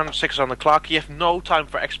 Just 100 seconds on the clock. You have no time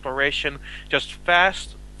for exploration. Just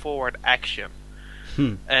fast forward action.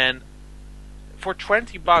 And for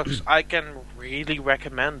 $20, I can really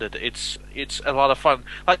recommend it. It's a lot of fun.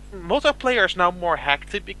 Like multiplayer is now more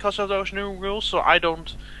hectic because of those new rules, so I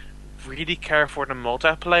don't really care for the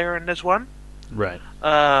multiplayer in this one. Right.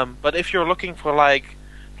 But if you're looking for like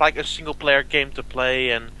a single player game to play,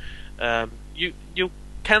 and you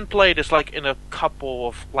can play this like in a couple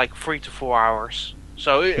of like 3 to 4 hours.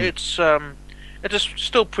 So it is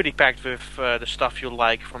still pretty packed with the stuff you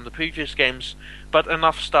like from the previous games, but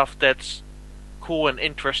enough stuff that's cool and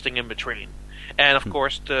interesting in between. And of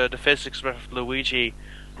course the physics with Luigi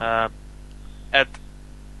add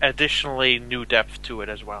additionally new depth to it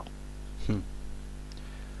as well.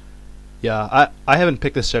 Yeah, I haven't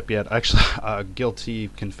picked this up yet. Actually, guilty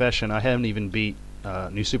confession, I haven't even beat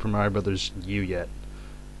New Super Mario Bros. U yet,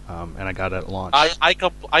 and I got it at launch.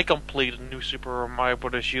 I completed New Super Mario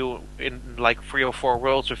Bros. U in like 3 or 4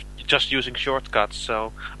 worlds with just using shortcuts,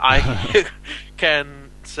 so I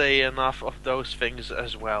can say enough of those things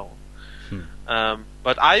as well.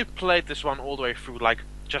 But I played this one all the way through, like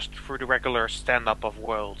just through the regular stand-up of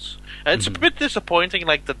worlds. And it's a bit disappointing,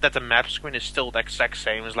 like that the map screen is still the exact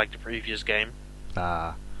same as like the previous game.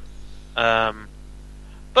 But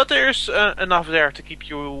there's enough there to keep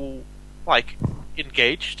you like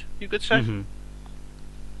engaged, you could say.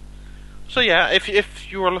 So yeah, if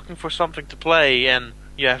you are looking for something to play and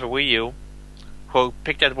you have a Wii U, well,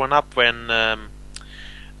 pick that one up when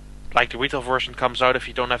like the retail version comes out if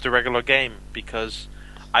you don't have the regular game, because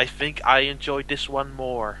I think I enjoyed this one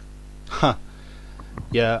more.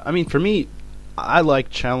 Yeah, I mean, for me, I like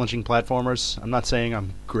challenging platformers. I'm not saying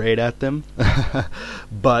I'm great at them,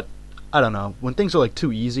 but I don't know. When things are like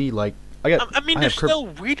too easy, like I mean, they're still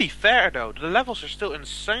really fair though. The levels are still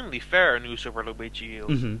insanely fair in New Super Luigi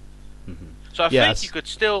U. So I think you could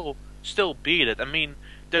still beat it. I mean,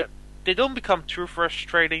 they don't become too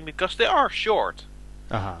frustrating because they are short.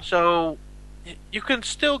 So you can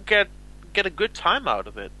still get a good time out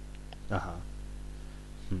of it.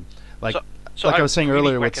 Like so I was saying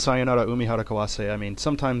earlier with Sayonara Umihara Kawase, I mean,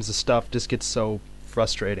 sometimes the stuff just gets so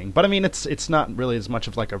frustrating. But I mean, it's not really as much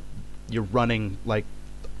of like you're running like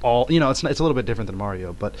all, it's a little bit different than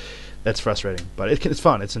Mario, but that's frustrating. But it's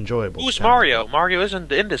fun, it's enjoyable. Who's Mario? Mario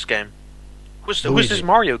isn't in this game. Who's this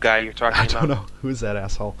Mario guy you're talking about? I don't know. Who's that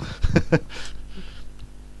asshole?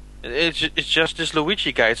 It's just this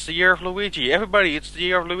Luigi guy. It's the year of Luigi. Everybody, it's the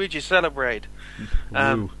year of Luigi. Celebrate.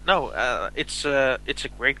 It's a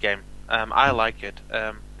great game. I like it.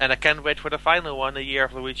 And I can't wait for the final one, the year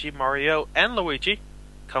of Luigi. Mario and Luigi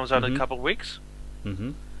comes out in a couple of weeks.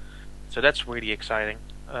 So that's really exciting.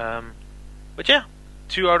 But yeah,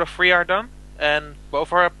 2 out of 3 are done, and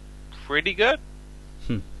both are pretty good.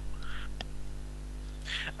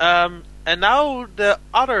 And now the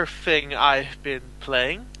other thing I've been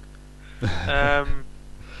playing.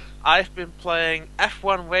 I've been playing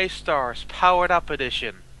F1 Waystars Powered Up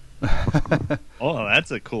Edition. Oh,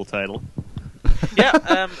 that's a cool title.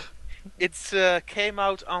 Yeah, it's came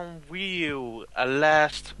out on Wii U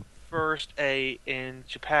last Thursday in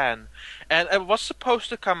Japan, and it was supposed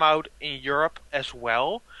to come out in Europe as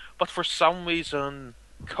well, but for some reason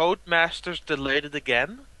Codemasters delayed it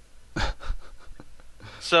again.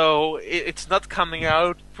 So it's not coming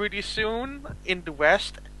out pretty soon in the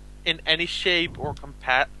West in any shape or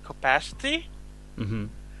capacity,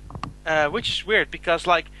 which is weird because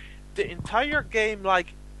like the entire game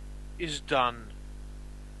like is done.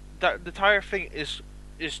 The entire thing is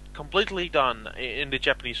completely done in the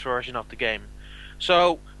Japanese version of the game.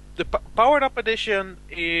 So the powered up edition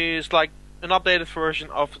is like an updated version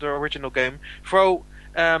of the original game. Though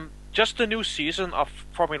just the new season of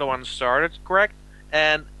Formula One started, correct?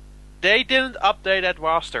 And they didn't update that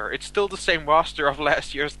roster. It's still the same roster of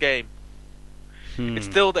last year's game. It's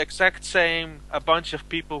still the exact same, a bunch of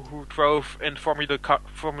people who drove in Formula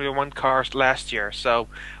 1 cars last year. So,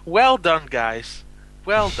 well done, guys.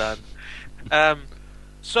 Well done.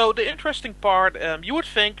 So the interesting part, you would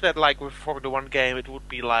think that like with Formula 1 game, it would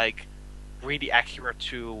be like really accurate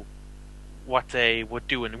to what they would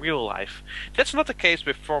do in real life. That's not the case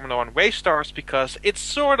with Formula 1 Race Stars, because it's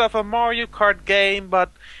sort of a Mario Kart game,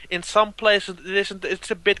 but in some places it isn't.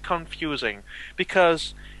 It's a bit confusing,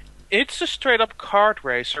 because it's a straight up kart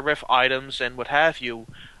racer with items and what have you,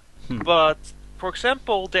 but for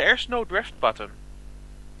example, there's no drift button.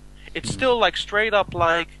 It's still like straight up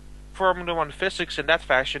like Formula 1 physics in that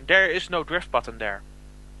fashion. There is no drift button there.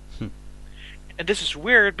 And this is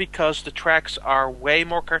weird because the tracks are way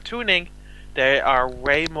more cartooning, they are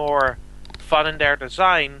way more fun in their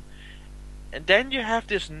design, and then you have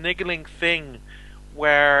this niggling thing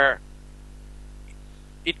where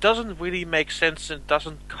it doesn't really make sense and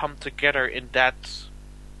doesn't come together in that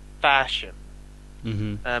fashion.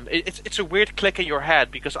 It's a weird click in your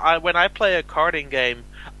head, because when I play a karting game,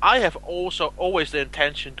 I have also always the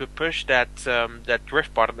intention to push that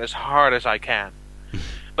drift button as hard as I can.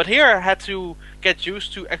 But here I had to get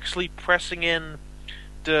used to actually pressing in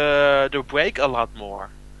the brake a lot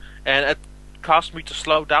more, and it caused me to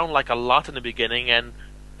slow down like a lot in the beginning, and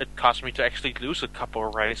it caused me to actually lose a couple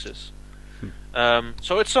of races.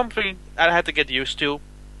 So it's something I had to get used to.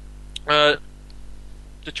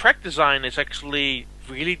 The track design is actually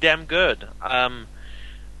really damn good.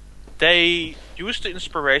 They used the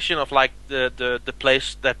inspiration of like the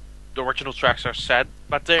place that the original tracks are set,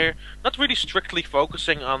 but they're not really strictly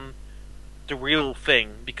focusing on the real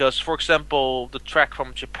thing. Because, for example, the track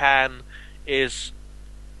from Japan is,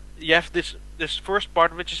 you have this first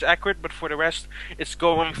part which is accurate, but for the rest, it's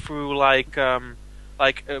going through like a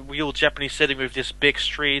real Japanese city with these big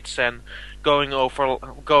streets and going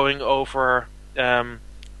over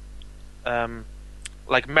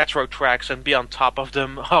like metro tracks and be on top of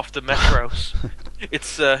them off the metros.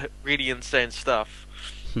 It's really insane stuff.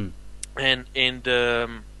 And in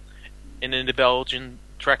the Belgian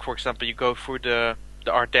track, for example, you go through the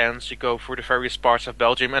Ardennes, you go through the various parts of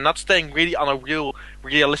Belgium, and not staying really on a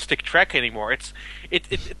realistic track anymore. It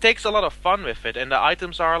takes a lot of fun with it, and the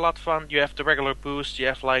items are a lot of fun. You have the regular boost, you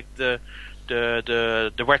have like the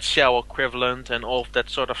red shell equivalent, and all of that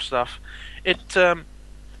sort of stuff. And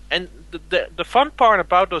the fun part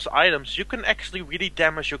about those items, you can actually really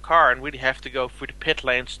damage your car and really have to go through the pit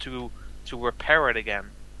lanes to repair it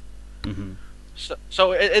again.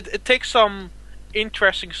 So it takes some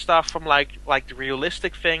interesting stuff from like the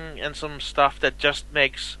realistic thing and some stuff that just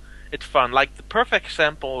makes it fun. Like the perfect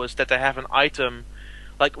example is that they have an item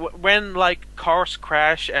like when like cars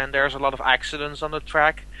crash and there's a lot of accidents on the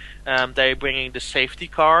track. They're bringing the safety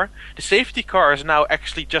car. The safety car is now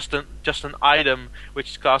actually just an item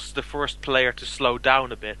which causes the first player to slow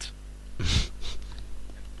down a bit.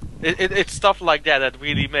 It's stuff like that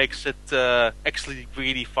really makes it actually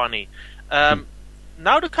really funny.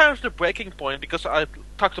 Now the breaking point, because I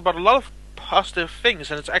talked about a lot of positive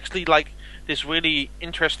things, and it's actually like this really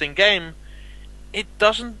interesting game. It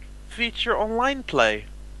doesn't feature online play.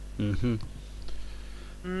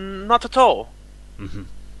 Not at all.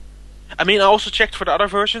 I mean, I also checked for the other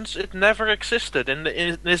versions. It never existed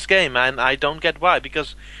in this game, and I don't get why.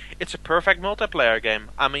 Because it's a perfect multiplayer game.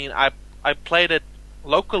 I mean, I played it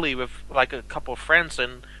locally with like a couple of friends,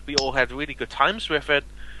 and we all had really good times with it.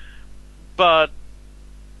 But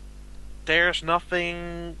there's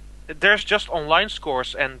nothing. There's just online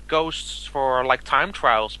scores and ghosts for like time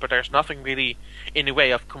trials, but there's nothing really in the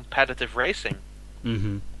way of competitive racing.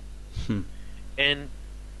 And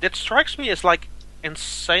that strikes me as like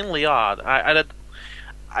insanely odd. I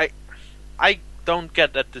don't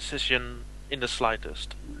get that decision in the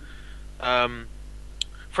slightest.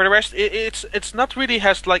 For the rest, it's not really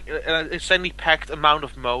has like an insanely packed amount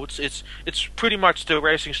of modes. It's pretty much the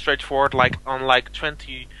racing straightforward, like on like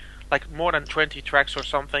 20, like more than 20 tracks or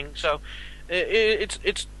something. So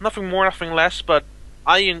it's nothing more, nothing less. But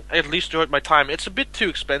I at least enjoyed my time. It's a bit too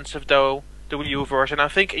expensive though, the Wii U version. I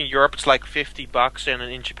think in Europe it's like $50, and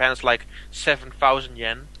in Japan it's like 7,000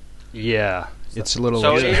 yen. Yeah, it's a little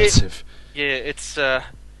So expensive. It's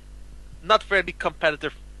not very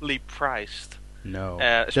competitively priced. No,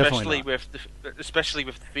 especially definitely not. especially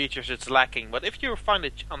with the features it's lacking. But if you find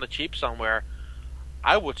it on the cheap somewhere,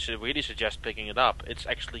 I would really suggest picking it up. It's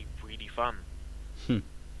actually really fun.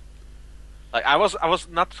 Like I was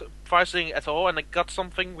not surprising at all, and I got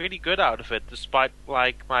something really good out of it, despite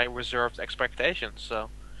like my reserved expectations. So,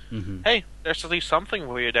 hey, there's at least something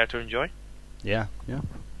for you there to enjoy. Yeah, yeah.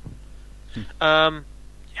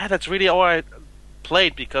 Yeah, that's really all I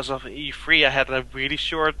played because of E3. I had a really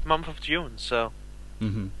short month of June, so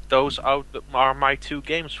those are my 2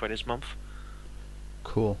 games for this month.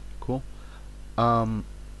 Cool.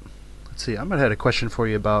 Let's see. I might have had a question for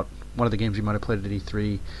you about one of the games you might have played at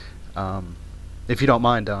E3, if you don't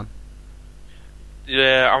mind, Don.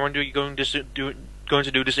 Yeah, are we going to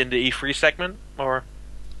do this in the E3 segment, or?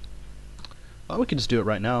 Well, we can just do it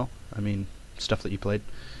right now. I mean, stuff that you played.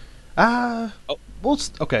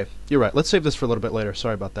 Okay, you're right. Let's save this for a little bit later.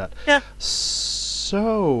 Sorry about that. Yeah.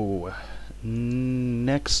 So,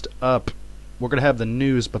 next up, we're going to have the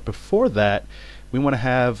news, but before that, we want to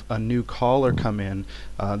have a new caller come in.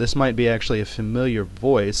 This might be actually a familiar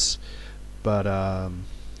voice, but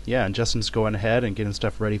yeah, and Justin's going ahead and getting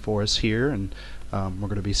stuff ready for us here, and we're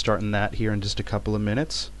going to be starting that here in just a couple of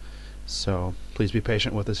minutes. So, please be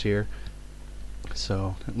patient with us here.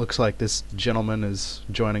 So, it looks like this gentleman is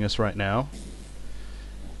joining us right now.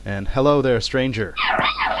 And hello there, stranger.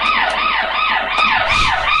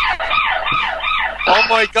 Oh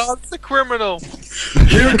my god, it's a criminal!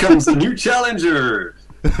 Here comes the new challenger!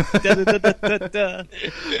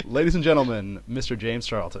 Ladies and gentlemen, Mr. James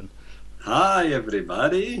Charlton. Hi,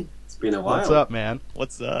 everybody. It's been a while. What's up, man?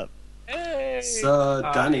 What's up? Hey! So,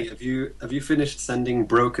 Danny, have you finished sending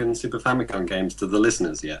broken Super Famicom games to the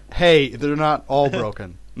listeners yet? Hey, they're not all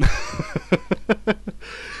broken.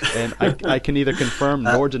 And I can neither confirm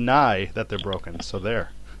nor deny that they're broken, so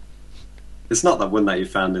there. It's not that one that you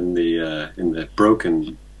found in the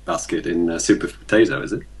broken basket in Super Potato,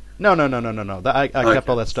 is it? No. I kept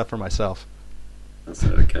all that stuff for myself. That's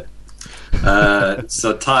okay.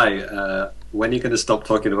 So, Ty, when are you going to stop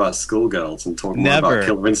talking about schoolgirls and talk more about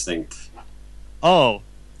Killer Instinct? Oh,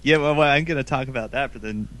 yeah, well, I'm going to talk about that for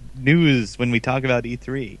the news when we talk about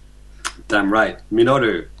E3. Damn right.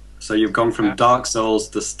 Minoru, so you've gone from Dark Souls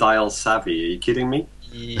to Style Saavy. Are you kidding me?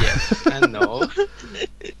 Yes, I know.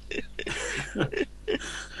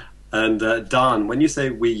 And Don, when you say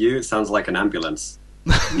Wii U, it sounds like an ambulance.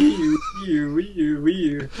 Wii U, Wii U, Wii U, Wii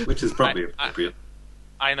U, which is probably appropriate.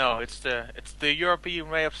 I know, it's the European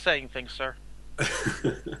way of saying things, sir.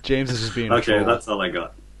 James is just being okay. trolled. That's all I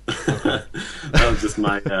got. That was just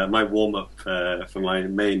my warm up for my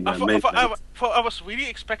main. I was really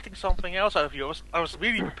expecting something else out of you. I was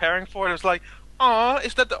really preparing for it. I was like, "Aw,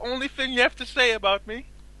 is that the only thing you have to say about me?"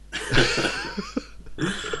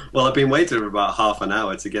 Well, I've been waiting for about half an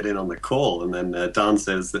hour to get in on the call, and then Dan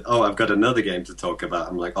says that, "Oh, I've got another game to talk about."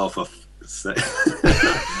 I'm like, "Oh, for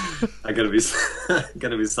I gotta be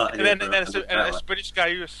sat here." And then this British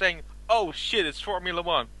guy who was saying, "Oh shit, it's Formula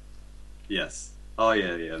 1." Yes. Oh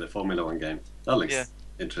yeah, the Formula 1 game. That looks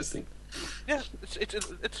interesting. Yeah,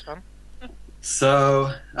 it's fun.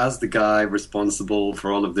 So, as the guy responsible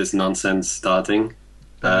for all of this nonsense starting,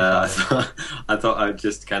 I thought I'd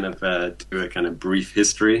just kind of do a kind of brief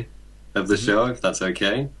history of the show, if that's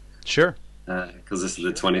okay. Sure. Because this is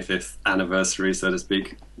the 25th anniversary, so to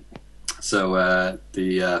speak. So,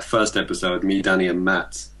 the first episode, me, Danny, and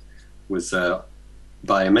Matt, was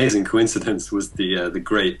by amazing coincidence, was the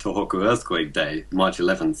Great Tohoku Earthquake Day, March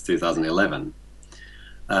 11th, 2011.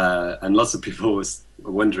 And lots of people were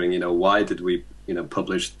wondering, why did we,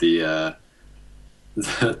 publish the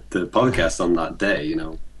podcast on that day?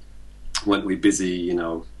 Weren't we busy,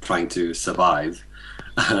 trying to survive?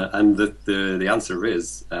 And the answer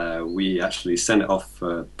is, we actually sent it off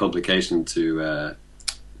for publication to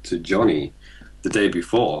Johnny the day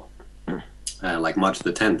before. Like March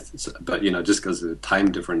the 10th, but just because of the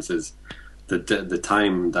time differences, the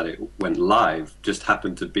time that it went live just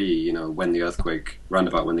happened to be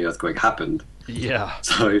roundabout when the earthquake happened. Yeah.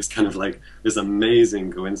 So it's kind of like this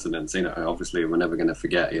amazing coincidence. Obviously we're never going to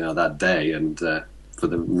forget that day, and for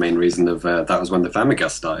the main reason of that was when the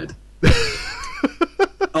Famicast started.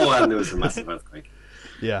 Oh, and there was a massive earthquake.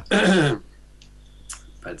 Yeah.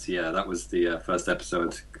 But yeah, that was the first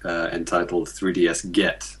episode entitled 3DS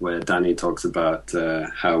Get, where Danny talks about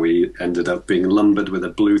how he ended up being lumbered with a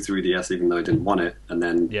blue 3DS even though he didn't want it. And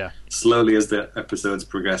then slowly as the episodes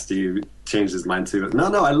progressed, he changed his mind to,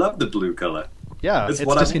 no, I love the blue color. Yeah, it's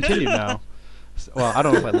discontinued now. Well, I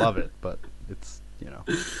don't know if I love it, but it's,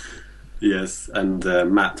 Yes, and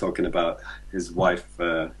Matt talking about his wife,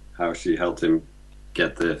 how she helped him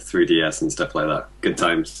get the 3DS and stuff like that. Good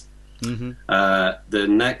times. Mm-hmm. The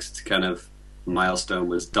next kind of milestone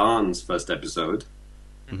was Dawn's first episode,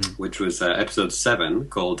 which was episode 7,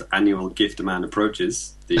 called Annual Gift Man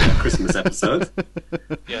Approaches, the Christmas episode.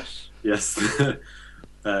 Yes. Yes.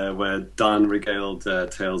 Where Dan regaled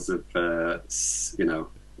tales of, you know,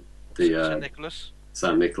 the St. Nicholas.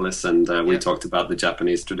 St. Nicholas, and we talked about the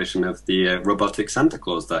Japanese tradition of the robotic Santa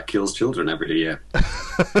Claus that kills children every year.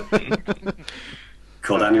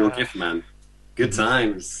 Called Annual Gift Man. Good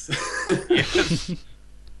times. Yes.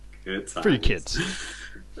 Good times. For your kids.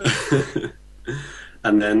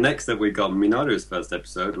 And then next up we got Minoru's first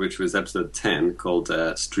episode, which was episode 10, called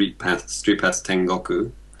Street Pass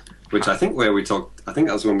Tengoku, which I think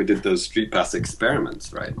that was when we did those Street Pass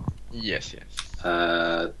experiments, right? Yes.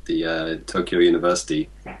 The Tokyo University,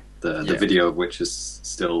 the video of which is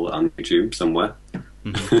still on YouTube somewhere,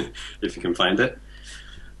 if you can find it.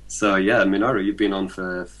 So yeah, Minoru, you've been on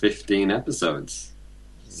for 15 episodes,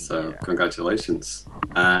 so congratulations.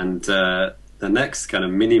 And the next kind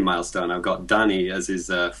of mini milestone, I've got Danny as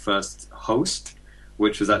his first host,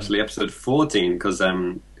 which was actually episode 14, because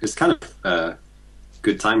it's kind of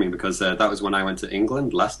good timing, because that was when I went to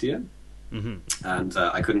England last year. And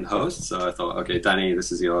I couldn't host, so I thought, okay, Danny,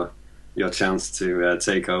 this is your chance to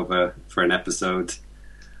take over for an episode,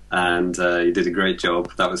 and you did a great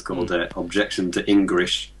job. That was called Objection to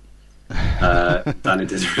English. Danny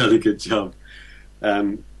did a really good job.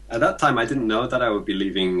 At that time, I didn't know that I would be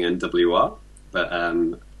leaving NWR, but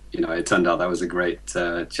you know, it turned out that was a great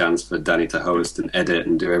chance for Danny to host and edit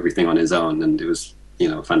and do everything on his own, and it was, you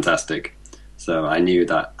know, fantastic. So I knew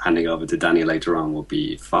that handing over to Danny later on would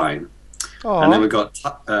be fine. Aww. And then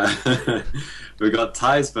we got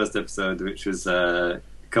Ty's first episode, which was a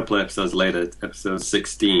couple of episodes later, episode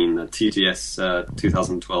 16, TGS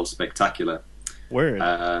 2012 Spectacular.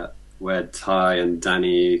 Word. Where Ty and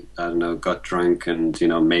Danny, I don't know, got drunk and, you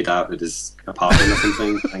know, made out at his apartment or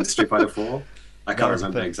something, playing Street Fighter 4. I can't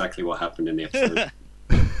remember exactly what happened in the episode.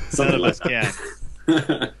 Something like that.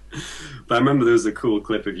 But I remember there was a cool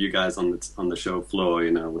clip of you guys on the show floor, you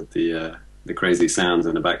know, with the crazy sounds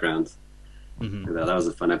in the background. That was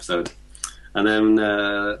a fun episode. And then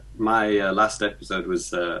my last episode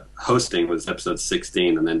was hosting was episode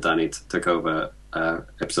 16, and then Danny took over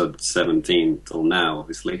episode 17 till now,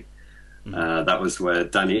 obviously. That was where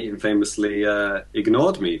Danny famously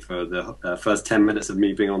ignored me for the first 10 minutes of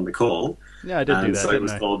me being on the call. Yeah, I did do that. So it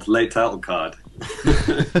was called Late Title Card.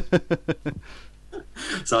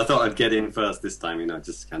 So I thought I'd get in first this time, you know,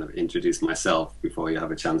 just kind of introduce myself before you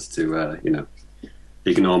have a chance to, you know,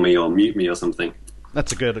 ignore me or mute me or something.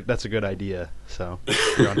 That's a good idea. So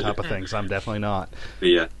you're on top of things. I'm definitely not.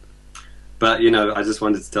 But you know, I just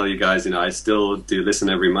wanted to tell you guys, you know, I still do listen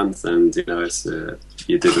every month, and you know, it's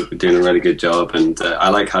you're doing a really good job, and I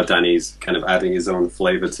like how Danny's kind of adding his own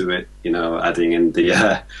flavour to it. You know, adding in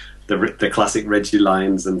the classic Reggie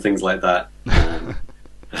lines and things like that.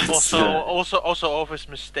 Also of his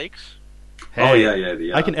mistakes.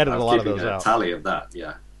 Hey, I can edit a lot of those out. Tally of that,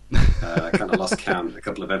 yeah. I kind of lost count a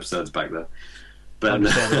couple of episodes back there, but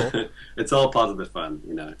it's all part of the fun,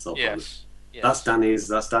 you know. It's all part of it. Yes. That's Danny's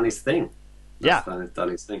thing. That's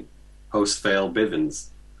Danny's thing. Host fail Bivens.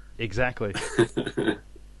 Exactly.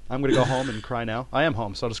 I'm going to go home and cry now. I am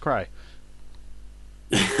home, so I'll just cry.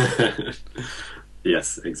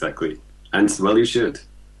 Yes, exactly. And well, you should.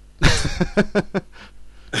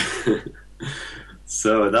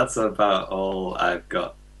 So that's about all I've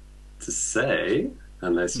got to say,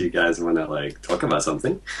 unless you guys want to like talk about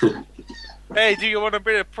something. Hey, do you want a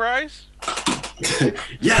bit of prize?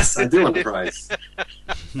 Yes, I do want a prize.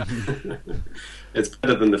 It's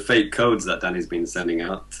better than the fake codes that Danny's been sending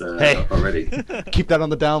out already. Keep that on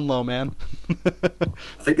the down low, man.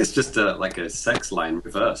 I think it's just like a sex line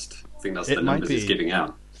reversed. I think that's the numbers he's giving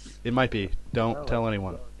out. It might be. Don't tell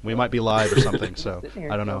anyone. We might be live or something, so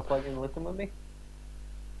I don't know. Plug in and listen with me.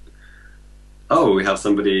 Oh, we have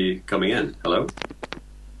somebody coming in. Hello?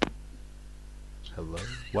 Hello?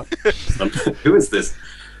 What? Who is this?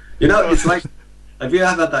 You know, it's like, have you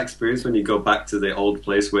ever had that experience when you go back to the old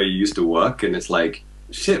place where you used to work and it's like,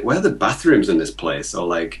 shit, where are the bathrooms in this place? Or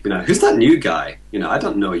like, you know, who's that new guy? You know, I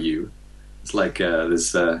don't know you. It's like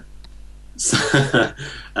there's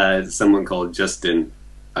someone called Justin.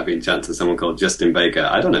 I've been chatting to someone called Justin Baker.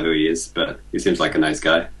 I don't know who he is, but he seems like a nice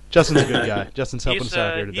guy. Justin's a good guy. Justin's helping us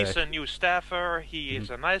out here today. He's a new staffer, he is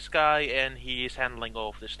a nice guy, and he is handling all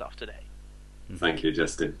of this stuff today. Thank you,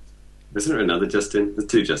 Justin. Isn't there another Justin? There's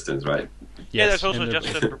two Justins, right? Yes. Yeah, there's also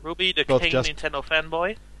Justin Ruby, the King Nintendo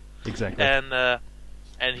fanboy. Exactly.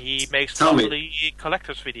 And he makes lovely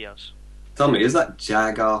collector's videos. Tell me, is that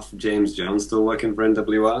Jag-off James Jones still working for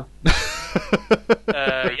NWR?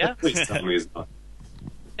 Yeah. Please tell me he's not.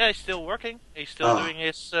 Yeah, he's still working. He's still doing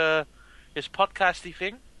his his podcasty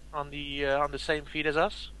thing on the same feed as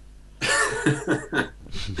us.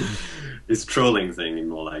 His trolling thing,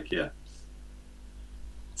 more like, yeah.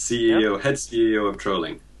 CEO, head CEO of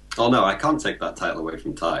trolling. Oh no, I can't take that title away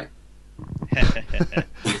from Ty.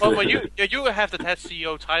 Well, but you have the head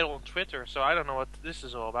CEO title on Twitter, so I don't know what this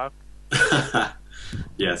is all about.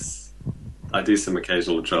 Yes, I do some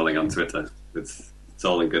occasional trolling on Twitter. It's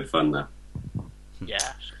all in good fun though.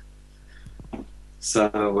 Yeah.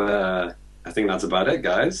 So I think that's about it,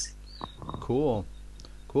 guys. Cool.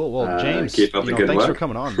 Well, James, keep up the good thanks work. for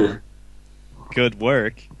coming on, man. Good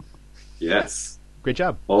work. Yes, Great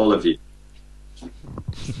job. all of you.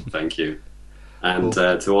 Thank you. And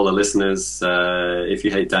Cool. to all the listeners, if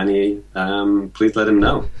you hate Danny, please let him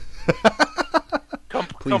know. Please let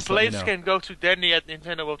me Complaints know. can go to Danny at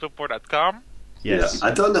nintendoautoreport.com. Yes. Yeah,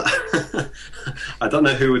 I don't know. I don't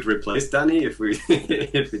know who would replace Danny if we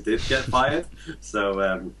if he did get fired.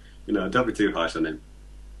 So don't be too harsh on him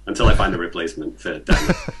until I find a replacement for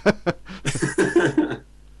Danny.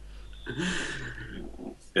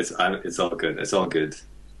 It's all good. It's all good.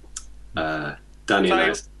 Danny and I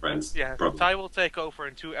are friends. Yeah, probably. Ty will take over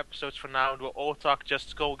in 2 episodes from now, and we'll all talk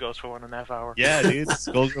just Skullgirls for 1.5 hours. Yeah, dude.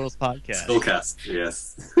 Skullgirls podcast. Skullcast,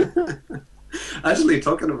 yes. Actually,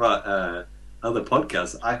 talking about other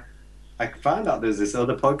podcasts, I found out there's this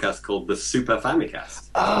other podcast called the Super Famicast.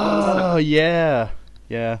 Oh, yeah.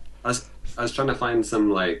 I was trying to find some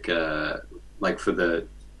like for the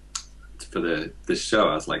show.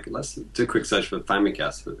 I was like, let's do a quick search for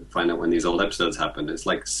Famicast, find out when these old episodes happened. It's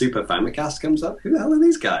like Super Famicast comes up. Who the hell are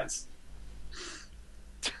these guys?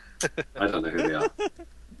 I don't know who they are.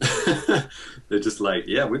 They're just like,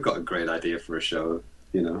 yeah, we've got a great idea for a show,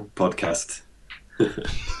 podcast.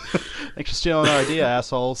 Thanks for stealing our idea,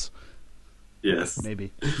 assholes. Yes.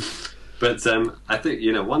 Maybe. But I think,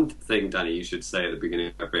 one thing, Danny, you should say at the beginning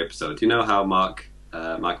of every episode. You know how Mark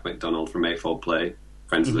McDonald from Eightfold Play,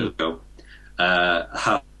 friends of the show,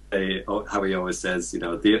 how he always says,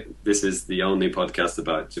 this is the only podcast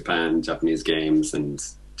about Japan, Japanese games, and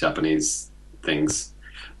Japanese things.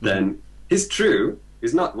 Then it's true.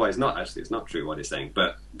 It's not true what he's saying.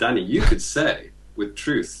 But Danny, you could say with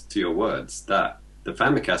truth to your words that the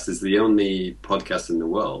Famicast is the only podcast in the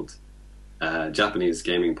world, Japanese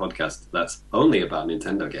gaming podcast, that's only about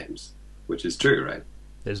Nintendo games, which is true, right?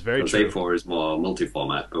 It's very Because true. A4 is more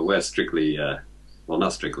multi-format, but we're strictly,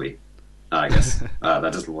 not strictly, I guess. That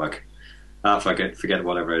doesn't work. Forget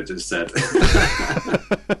whatever I just said.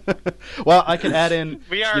 Well, I can add in,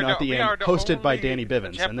 We are at the we end, are the hosted by only Danny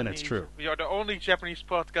Bivens, and then it's Japanese- true. We are the only Japanese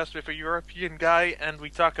podcast with a European guy, and we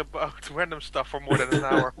talk about random stuff for more than an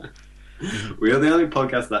hour. We are the only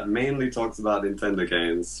podcast that mainly talks about Nintendo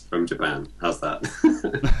games from Japan. How's that?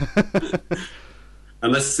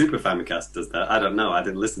 Unless Super Famicast does that. I don't know. I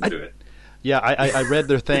didn't listen to it. Yeah, I read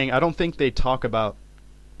their thing. I don't think they talk about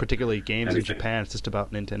particularly games in Anything. Japan. It's just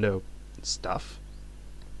about Nintendo stuff.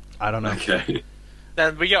 I don't know. Okay.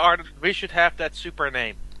 Then we should have that super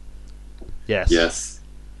name. Yes. Yes.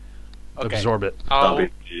 Okay. Absorb it. That'll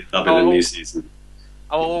be the new season.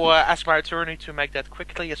 I will ask my attorney to make that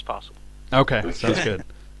quickly as possible. Okay, sounds good.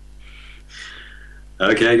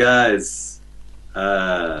 Okay, guys.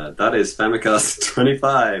 That is Famicast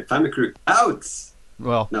 25. Famicrew out!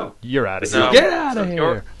 Well, No. you're out of No. here. Get out of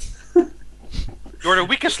You're- here. You're the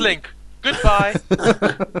weakest link. Goodbye.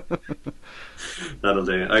 That'll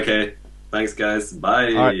do. Okay. Thanks, guys.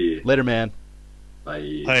 Bye. All right, later, man.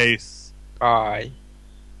 Bye. Peace. Bye.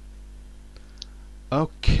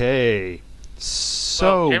 Okay. So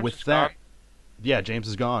Well, James with is that, gone. yeah, James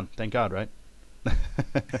is gone. Thank God, right?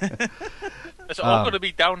 It's all Um, going to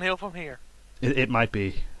be downhill from here. It might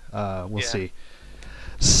be. We'll Yeah. see.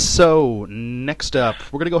 So, next up,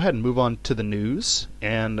 we're going to go ahead and move on to the news.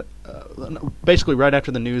 And basically, right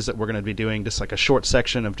after the news, that we're going to be doing just like a short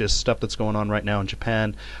section of just stuff that's going on right now in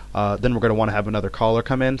Japan. Then we're going to want to have another caller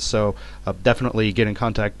come in. So, definitely get in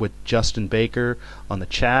contact with Justin Baker on the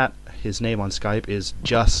chat. His name on Skype is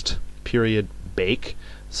just.bake.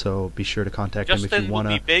 So, be sure to contact him if Justin you will want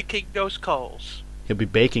be to. baking those calls. He'll be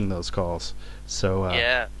baking those calls. So,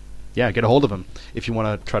 Yeah. yeah, get a hold of him if you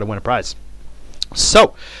want to try to win a prize.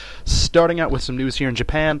 So, starting out with some news here in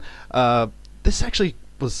Japan, this actually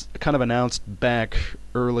was kind of announced back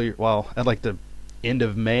earlier, well, at like the end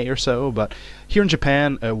of May or so, but here in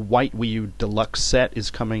Japan, a white Wii U deluxe set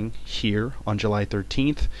is coming here on July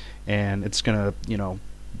 13th, and it's going to,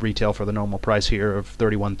 retail for the normal price here of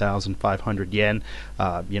 31,500 yen.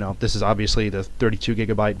 This is obviously the 32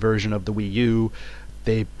 gigabyte version of the Wii U.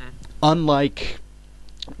 Unlike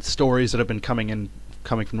stories that have been coming in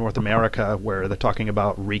coming from North America, where they're talking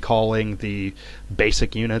about recalling the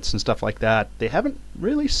basic units and stuff like that. They haven't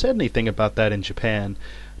really said anything about that in Japan.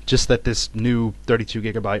 Just that this new 32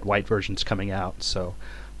 gigabyte white version's coming out. So,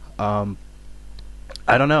 I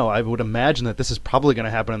don't know. I would imagine that this is probably going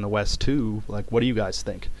to happen in the West too. Like, what do you guys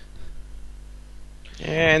think?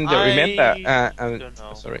 And remember,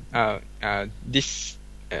 sorry, this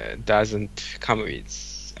doesn't come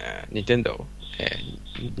with Nintendo.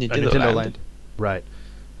 Nintendo Land. Right.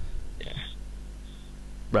 Yeah.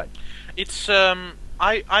 Right. It's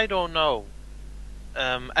I don't know.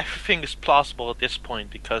 Everything is plausible at this point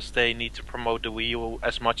because they need to promote the Wii U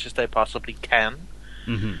as much as they possibly can.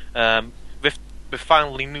 Mm-hmm. With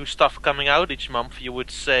finally new stuff coming out each month, you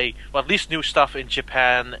would say, well, at least new stuff in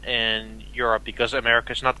Japan and Europe, because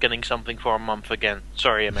America's not getting something for a month again.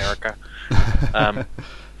 Sorry, America. I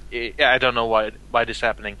don't know why this is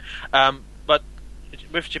happening. But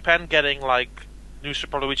with Japan getting like new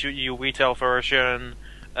Super Luigi U retail version,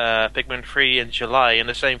 Pikmin 3 in July, and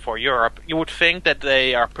the same for Europe, you would think that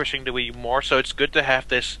they are pushing the Wii U more. So it's good to have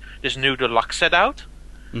this new deluxe set out.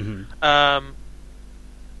 Mm-hmm.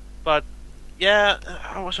 But yeah,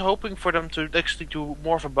 I was hoping for them to actually do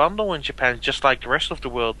more of a bundle in Japan, just like the rest of the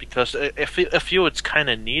world, because I feel it's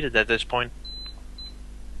kind of needed at this point.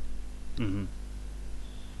 Mm-hmm.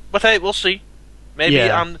 But hey, we'll see. Maybe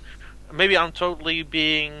Yeah. I'm totally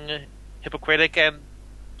being hypocritic, and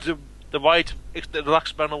the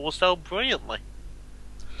deluxe bundle will sell brilliantly.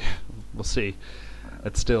 We'll see.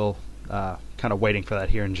 It's still kind of waiting for that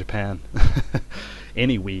here in Japan.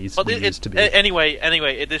 Any Wii's to be. Anyway,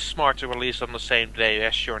 it is smart to release on the same day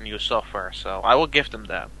as your new software, so I will give them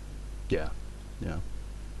that. Yeah.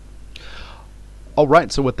 All right,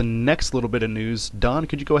 so with the next little bit of news, Don,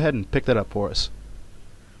 could you go ahead and pick that up for us?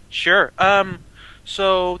 Sure.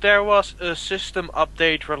 So there was a system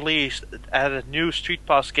update released at new Street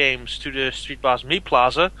Pass games to the Street Pass Me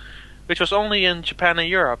Plaza, which was only in Japan and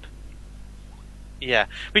Europe. Yeah,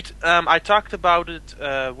 I talked about it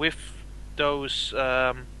with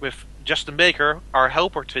Justin Baker, our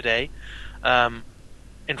helper today,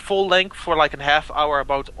 in full length for like a half hour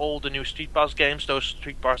about all the new Street Pass games. Those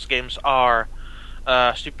Street Pass games are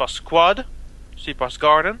Street Pass Squad, Street Pass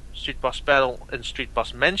Garden, Street Pass Battle, and Street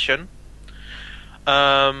Pass Mansion.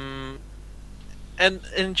 And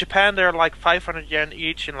in Japan they're like 500 yen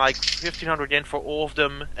each and like 1500 yen for all of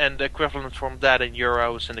them, and the equivalent from that in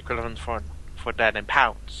euros and the equivalent for that in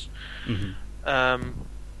pounds. Mm-hmm.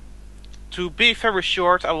 To be very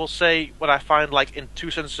short, I will say what I find like in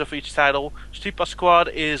 2 sentences of each title. Street Pass Squad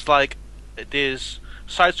is like this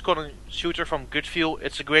side-scrolling shooter from Goodfeel.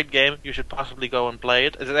 It's a great game. You should possibly go and play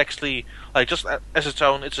it. It's actually like just as its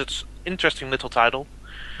own. It's interesting little title.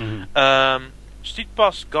 Mm-hmm. Street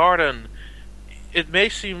Pass Garden. It may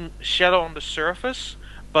seem shallow on the surface,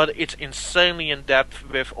 but it's insanely in depth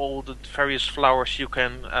with all the various flowers you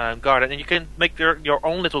can garden, and you can make your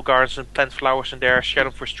own little gardens and plant flowers in there, share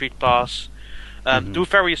them for Street Pass, do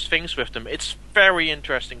various things with them. It's very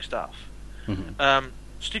interesting stuff. Mm-hmm.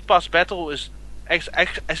 Street Pass Battle is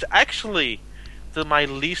actually my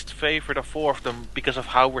least favorite of 4 of them because of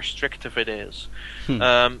how restrictive it is.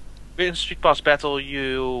 In Street Pass Battle,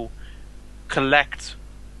 you collect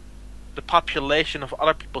the population of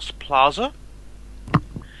other people's plaza,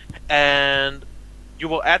 and you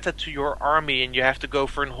will add that to your army, and you have to go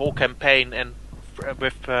for a whole campaign and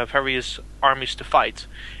with various armies to fight.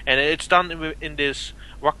 And it's done in this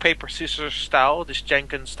rock paper scissors style, this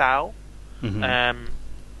Jenkin style. Mm-hmm.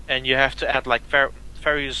 And you have to add like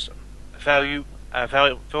various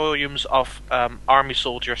volumes of army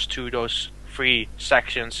soldiers to those 3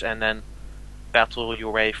 sections, and then battle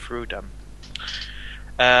your way through them.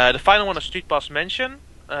 The final one is Street Pass Mansion,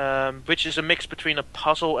 which is a mix between a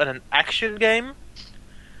puzzle and an action game.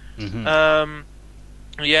 Mm-hmm.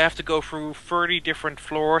 You have to go through 30 different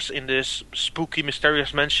floors in this spooky,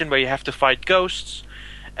 mysterious mansion where you have to fight ghosts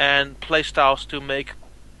and playstyles to make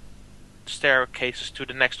staircases to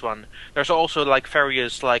the next one. There's also like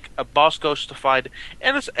various like a boss ghost to fight,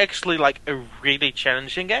 and it's actually like a really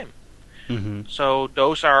challenging game. Mm-hmm. So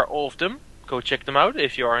those are all of them. Go check them out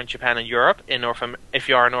if you are in Japan and Europe. If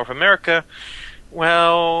you are in North America,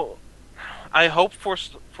 well, I hope for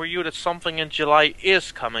you that something in July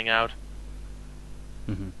is coming out.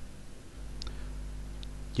 Mm-hmm.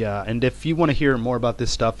 Yeah, and if you want to hear more about this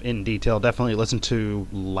stuff in detail, definitely listen to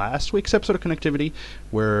last week's episode of Connectivity,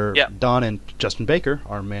 where Don and Justin Baker,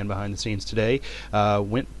 our man behind the scenes today,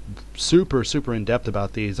 went super in depth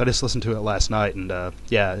about these. I just listened to it last night, and it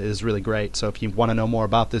is really great. So if you want to know more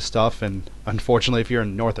about this stuff, and unfortunately if you're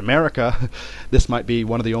in North America, this might be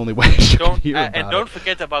one of the only ways you can hear about it. And don't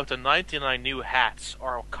forget about the 99 new hats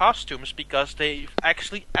or costumes, because they've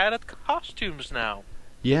actually added costumes now.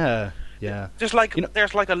 Yeah. There's like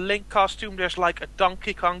a Link costume, there's like a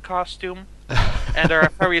Donkey Kong costume, and there are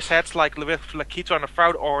various hats like with Lakito and the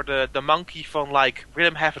Fraud, or the monkey from like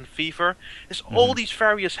Rhythm Heaven Fever. There's all these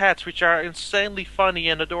various hats which are insanely funny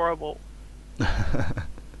and adorable.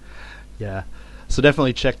 Yeah. So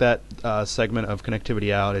definitely check that segment of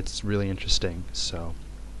Connectivity out. It's really interesting. So,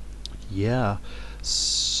 yeah.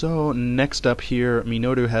 So next up here,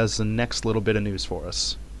 Minoru has the next little bit of news for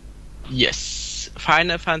us. Yes.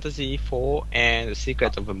 Final Fantasy IV and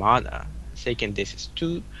Secret of Mana, Seiken Densetsu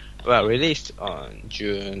 2 were released on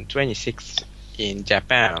June 26th in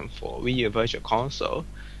Japan for Wii U Virtual Console,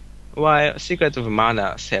 while Secret of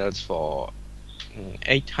Mana sells for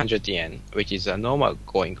 800 yen, which is a normal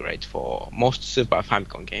going rate for most Super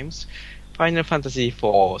Famicom games. Final Fantasy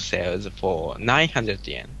IV sells for 900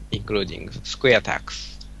 yen, including Square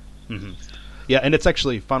tax. Mm-hmm. Yeah, and it's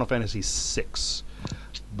actually Final Fantasy VI.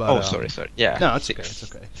 But, sorry. Yeah. No, it's okay. It's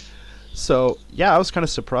okay. So, yeah, I was kind of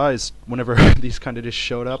surprised whenever these kind of just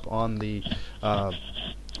showed up on the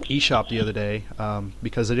eShop the other day,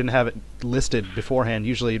 because I didn't have it listed beforehand.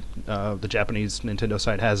 Usually, the Japanese Nintendo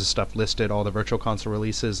site has this stuff listed, all the Virtual Console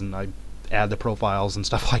releases, and I add the profiles and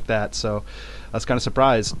stuff like that. So, I was kind of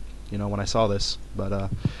surprised, when I saw this. But,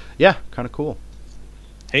 yeah, kind of cool.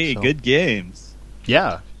 Hey, good games.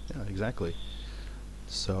 Yeah, exactly.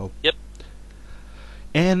 So. Yep.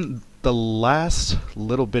 And the last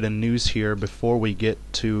little bit of news here before we get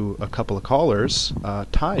to a couple of callers,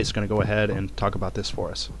 Ty is going to go ahead and talk about this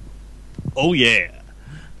for us. Oh yeah,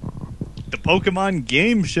 the Pokemon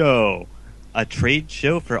Game Show, a trade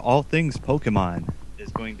show for all things Pokemon, is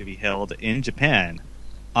going to be held in Japan,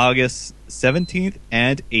 August 17th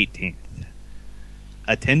and 18th.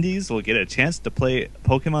 Attendees will get a chance to play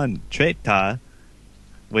Pokemon Treta,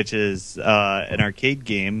 which is an arcade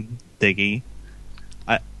game thingy.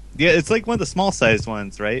 Yeah, it's like one of the small-sized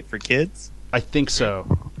ones, right, for kids? I think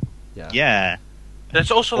so. Yeah.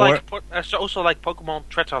 There's also like Pokemon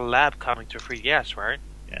Treta Lab coming to 3DS, right?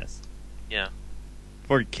 Yes. Yeah.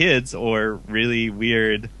 For kids or really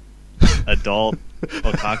weird adult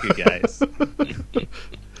otaku guys.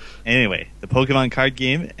 Anyway, the Pokemon card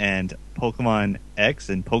game and Pokemon X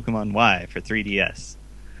and Pokemon Y for 3DS.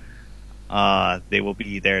 They will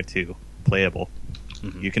be there too, playable.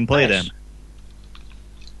 Mm-hmm. You can play them.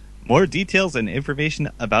 More details and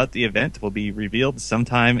information about the event will be revealed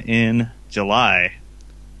sometime in July.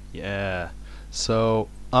 Yeah. So,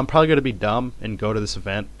 I'm probably going to be dumb and go to this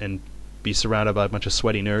event and be surrounded by a bunch of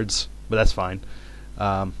sweaty nerds, but that's fine.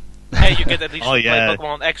 Hey, you get at least play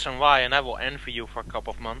Pokemon X and Y, and that will end for you for a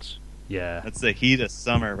couple of months. Yeah. That's the heat of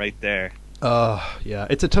summer right there. Yeah.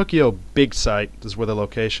 It's a Tokyo big site, is where the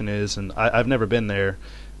location is, and I've never been there,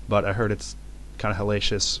 but I heard it's kind of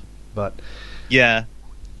hellacious. But yeah.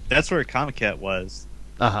 That's where Comic-Cat was.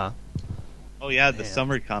 Uh-huh. Oh, yeah, the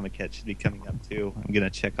summer Comic-Cat should be coming up, too. I'm going to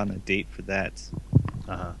check on the date for that.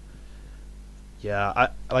 Uh-huh. Yeah,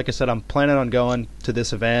 like I said, I'm planning on going to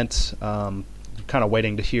this event. Kind of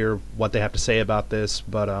waiting to hear what they have to say about this.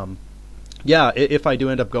 But, yeah, if I do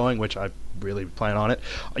end up going, which I really plan on it,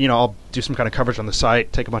 I'll do some kind of coverage on the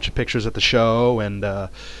site, take a bunch of pictures at the show, and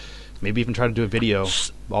maybe even try to do a video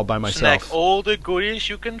all by myself. Snag all the goodies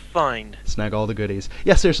you can find. Snag all the goodies.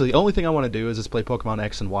 Yeah, seriously, the only thing I want to do is just play Pokemon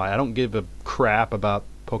X and Y. I don't give a crap about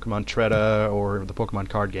Pokemon Treta or the Pokemon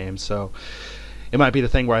card game, so it might be the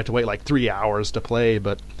thing where I have to wait like 3 hours to play,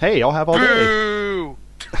 but hey, I'll have all day.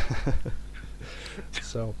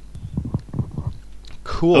 So,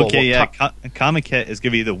 cool. Okay, Comic-Cat is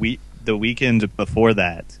going to be the weekend before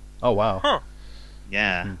that. Oh, wow. Huh.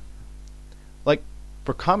 Yeah. Like,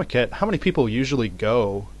 for Comic-Cat, how many people usually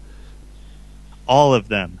go? All of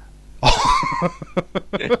them.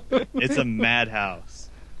 It's a madhouse.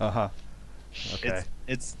 Uh-huh. Okay.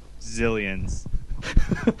 It's zillions.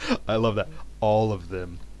 I love that. All of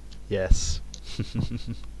them. Yes.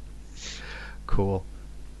 Cool.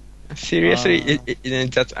 Seriously,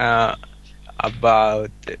 it's just about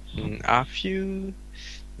a few...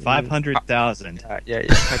 500,000. Yeah,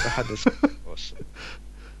 500,000 also.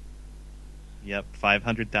 Yep,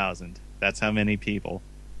 500,000. That's how many people.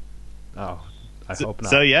 Oh, I hope not.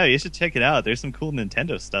 So yeah, you should check it out. There's some cool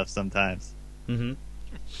Nintendo stuff sometimes. Mm-hmm.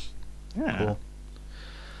 Yeah. Cool.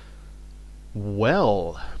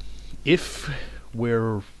 Well, if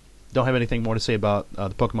we're don't have anything more to say about the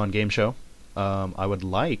Pokemon Game Show, I would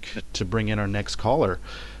like to bring in our next caller.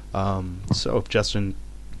 So, if Justin,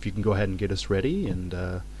 if you can go ahead and get us ready,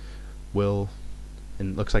 and we'll.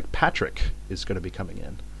 And it looks like Patrick is going to be coming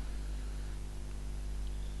in.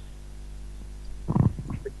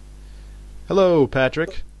 Hello,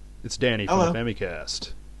 Patrick. It's Danny from the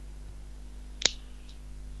Famicast.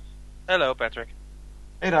 Hello, Patrick.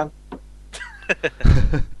 Hey, Don.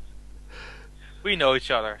 We know each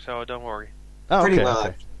other, so don't worry. Oh, Pretty okay, well.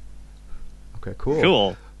 okay. Okay, cool.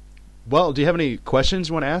 Cool. Well, do you have any questions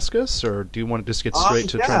you want to ask us, or do you want to just get straight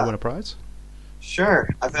to trying to win a prize? Sure.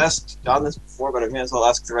 I've asked Don this before, but I may as well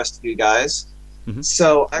ask the rest of you guys. Mhm.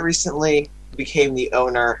 So, I recently became the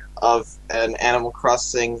owner of an Animal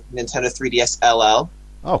Crossing Nintendo 3DS LL.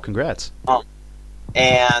 Oh, congrats.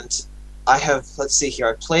 And I have, let's see here,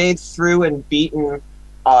 I've played through and beaten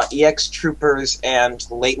EX Troopers and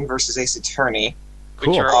Layton vs. Ace Attorney.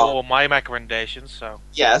 Cool. Which are all my recommendations, so...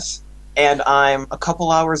 Yes. And I'm a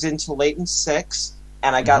couple hours into Layton 6,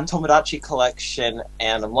 and I got Tomodachi Collection,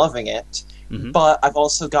 and I'm loving it. Mhm. But I've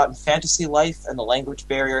also gotten Fantasy Life, and the language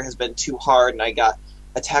barrier has been too hard, and I got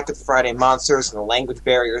Attack of the Friday Monsters, and the language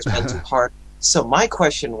barrier has been too hard. So my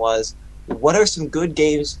question was, what are some good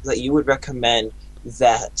games that you would recommend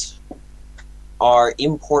that are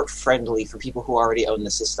import-friendly for people who already own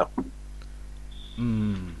the system?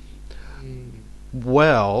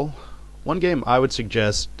 Well, one game I would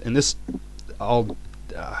suggest, and this,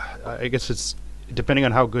 I guess it's depending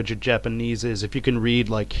on how good your Japanese is. If you can read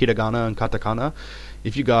like hiragana and katakana,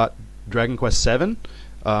 if you got Dragon Quest VII,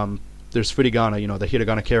 there's furigana, the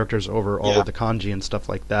hiragana characters over all of the kanji and stuff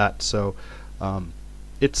like that. So,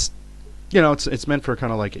 it's it's meant for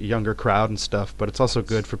kind of like a younger crowd and stuff, but it's also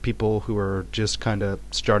good for people who are just kind of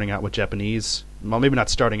starting out with Japanese. Well, maybe not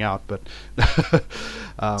starting out, but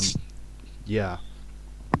yeah.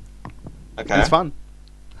 Okay. It's fun.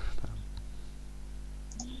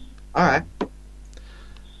 Alright.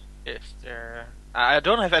 Is there... I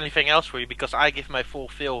don't have anything else for you because I give my full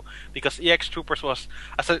fill. Because EX Troopers was...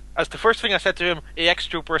 As the first thing I said to him, EX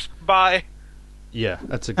Troopers, bye! Yeah,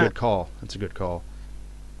 that's a good call. That's a good call.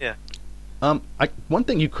 Yeah. One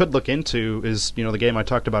thing you could look into is, the game I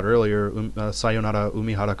talked about earlier, Sayonara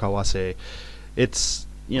Umihara Kawase. It's,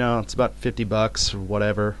 it's about $50 or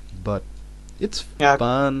whatever, but it's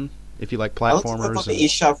fun if you like I looked platformers. up the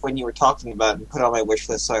eShop when you were talking about it and put it on my wish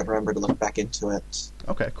list so I remember to look back into it.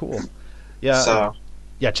 Okay, cool. Yeah, So,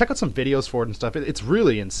 check out some videos for it and stuff. It's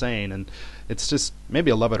really insane, and it's just maybe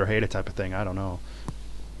a love it or hate it type of thing. I don't know.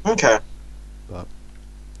 okay. But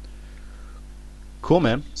cool,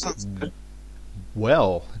 man. Sounds good.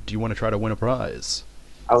 Well, do you want to try to win a prize?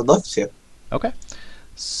 I would love to. Okay.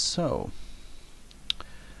 So,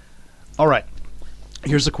 all right.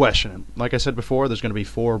 Here's the question. Like I said before, there's going to be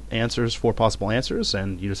four possible answers,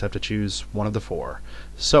 and you just have to choose one of the four.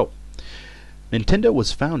 So, Nintendo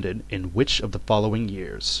was founded in which of the following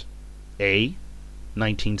years? A.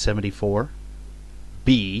 1974,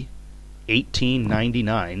 B.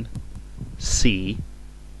 1899, C.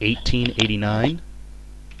 1889,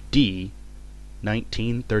 D.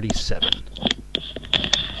 1937.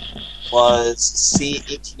 Was C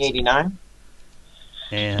 1889?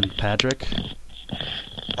 And Patrick?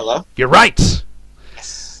 Hello? You're right!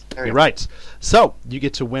 Yes. You're right. So, you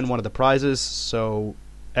get to win one of the prizes. So,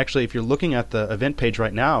 actually, if you're looking at the event page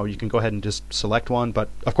right now, you can go ahead and just select one. But,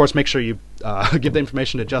 of course, make sure you give the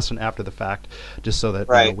information to Justin after the fact, just so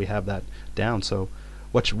that we have that down. So,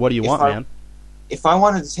 what do you want, man? If I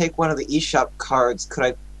wanted to take one of the eShop cards, could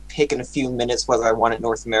I pick in a few minutes whether I want it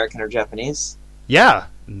North American or Japanese? Yeah.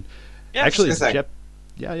 Yeah, Actually, just a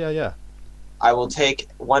yeah. I will take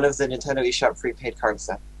one of the Nintendo eShop prepaid cards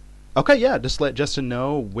then. Okay, yeah. Just let Justin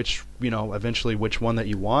know which, eventually which one that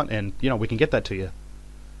you want, and we can get that to you.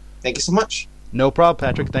 Thank you so much. No problem,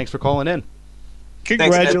 Patrick. Thanks for calling in.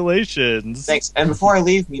 Congratulations. Thanks. And before I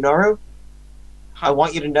leave, Minoru, I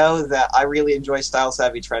want you to know that I really enjoy Style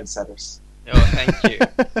Saavy Trendsetters. Oh, thank you.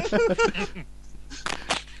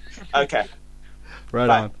 Okay. Right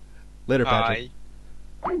Bye. on. Later, Patrick.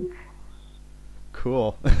 Bye.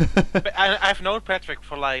 Cool. But I've known Patrick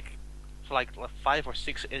for like 5 or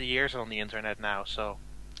 6 years on the internet now, so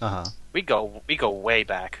Uh-huh. we go way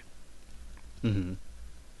back. Mm-hmm.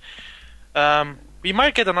 We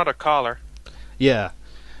might get another caller. Yeah.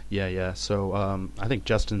 So, I think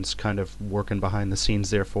Justin's kind of working behind the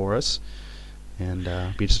scenes there for us. And,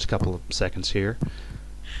 be just a couple of seconds here.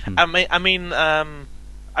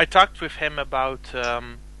 I talked with him about.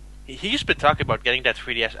 He's been talking about getting that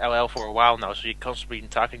 3DS LL for a while now, so he's constantly been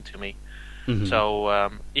talking to me.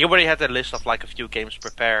 So he already had a list of like a few games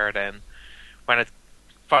prepared, and when it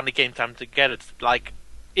finally came time to get it, like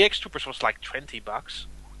EX Troopers was like $20.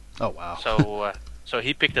 Oh wow. So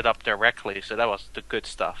he picked it up directly. So that was the good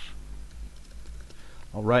stuff.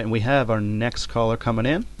 All right, and we have our next caller coming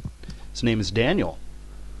in. His name is Daniel.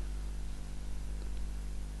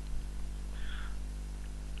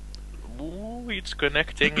 Ooh, it's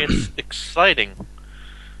connecting. It's exciting.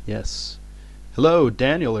 Yes. Hello,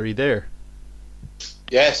 Daniel. Are you there?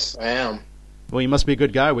 Yes, I am. Well, you must be a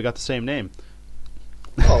good guy. We got the same name.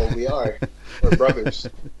 Oh, we are. We're brothers.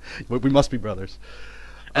 We must be brothers.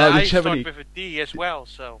 I did you have start any... with a D as well,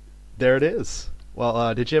 so... There it is.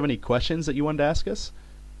 Well, did you have any questions that you wanted to ask us?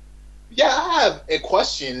 Yeah, I have a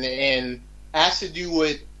question, and it has to do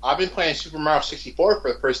with... I've been playing Super Mario 64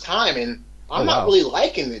 for the first time, and I'm not really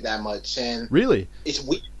liking it that much. And really? It's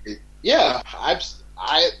weird. Yeah, I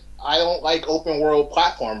don't like open world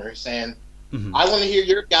platformers, and I want to hear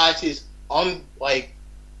your guys' on like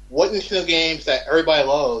what Nintendo games that everybody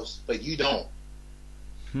loves but you don't.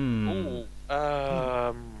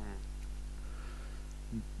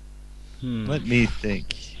 Let me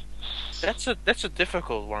think. That's a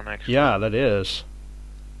difficult one, actually. Yeah, that is.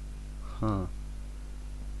 Huh.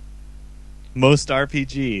 Most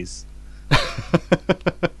RPGs.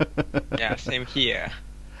 Yeah, same here.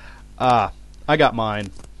 I got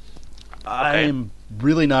mine. Okay. I'm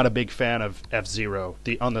really not a big fan of F-Zero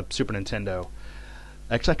on the Super Nintendo.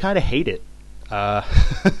 Actually, I kind of hate it.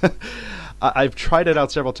 I've tried it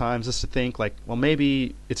out several times just to think, like, well,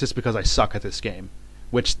 maybe it's just because I suck at this game,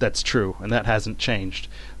 which that's true, and that hasn't changed.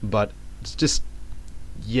 But it's just,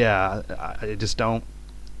 yeah, I just don't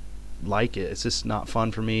like it. It's just not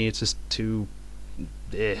fun for me. It's just too,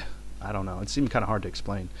 I don't know. It's even kind of hard to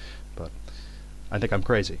explain, but I think I'm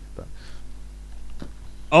crazy. But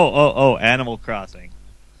Oh, Animal Crossing.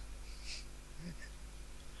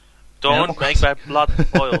 Don't make my blood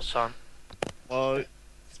boil, son. Well,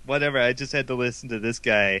 whatever. I just had to listen to this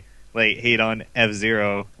guy like hate on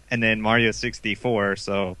F-Zero and then Mario 64,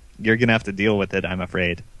 so you're gonna have to deal with it, I'm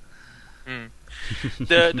afraid.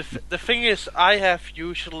 The thing is, I have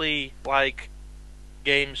usually like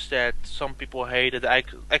games that some people hate that I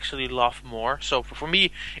actually love more. So for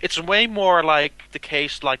me, it's way more like the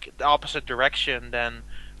case, like the opposite direction than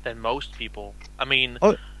most people. I mean,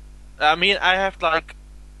 I have like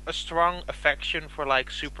a strong affection for like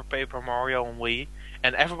Super Paper Mario and Wii,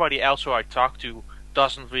 and everybody else who I talk to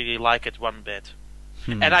doesn't really like it one bit.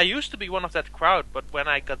 And I used to be one of that crowd, but when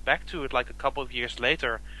I got back to it like a couple of years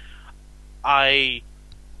later, I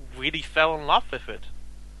really fell in love with it.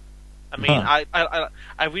 I mean, I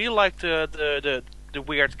really like the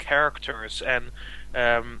weird characters and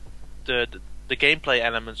the gameplay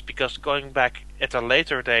elements, because going back at a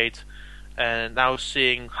later date and now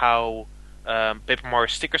seeing how Paper Mario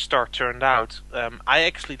Sticker Star turned out, I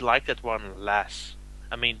actually like that one less.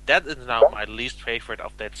 I mean, that is now my least favorite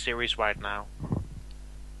of that series right now.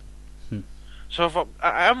 So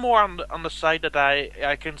I'm more on the side that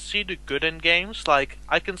I can see the good in games. Like,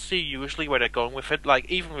 I can see usually where they're going with it. Like,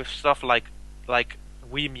 even with stuff like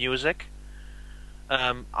Wii Music,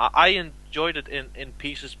 I enjoyed it in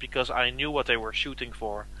pieces because I knew what they were shooting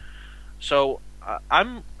for. So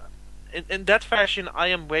I'm in that fashion. I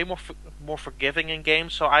am way more forgiving in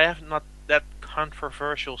games. So I have not that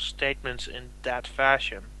controversial statements in that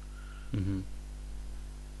fashion.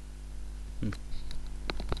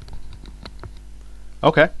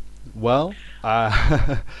 Okay. Well,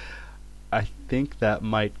 I think that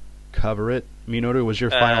might cover it. Minoru, was your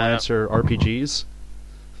final answer RPGs?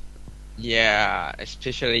 Yeah,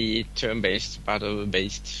 especially turn-based,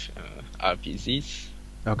 battle-based RPGs.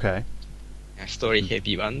 Okay.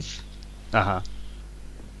 Story-heavy ones. Uh-huh.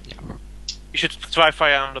 Yeah. You should try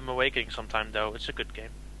Fire Emblem Awakening sometime, though. It's a good game.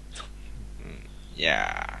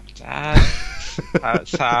 Yeah, that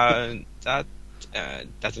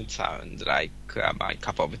doesn't sound like my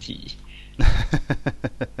cup of tea.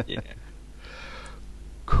 Yeah.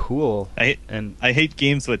 Cool. I hate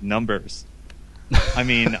games with numbers. I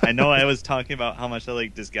mean, I know I was talking about how much I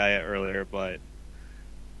like Disgaea earlier, but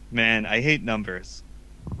man, I hate numbers.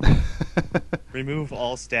 Remove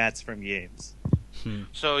all stats from games.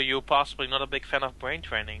 So you're possibly not a big fan of brain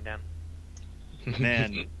training, then?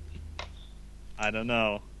 Man, I don't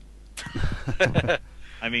know.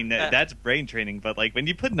 I mean, that's brain training, but like when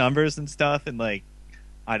you put numbers and stuff in, like,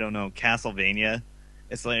 I don't know, Castlevania,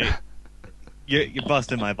 it's like you're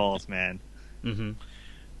busting my balls, man.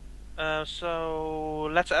 So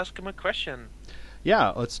let's ask him a question. Yeah,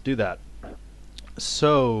 let's do that.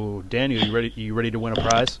 So, Daniel, you ready to win a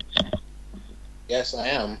prize? Yes, I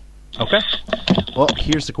am. Okay. Well,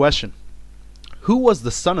 here's the question. Who was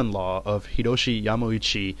the son-in-law of Hiroshi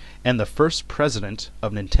Yamauchi and the first president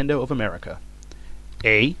of Nintendo of America?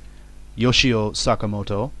 A. Yoshio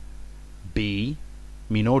Sakamoto. B.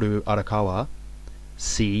 Minoru Arakawa.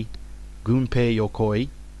 C. Gunpei Yokoi.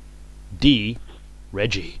 D.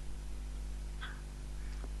 Reggie.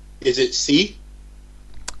 Is it C?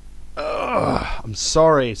 I'm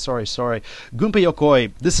sorry. Gunpei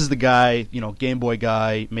Yokoi, this is the guy, Game Boy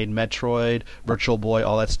guy, made Metroid, Virtual Boy,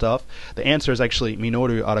 all that stuff. The answer is actually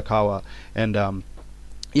Minoru Arakawa. And,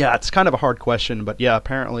 yeah, it's kind of a hard question, but yeah,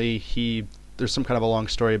 apparently there's some kind of a long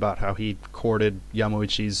story about how he courted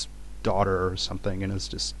Yamauchi's daughter or something, and it's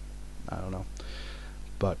just, I don't know.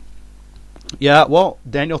 But, yeah, well,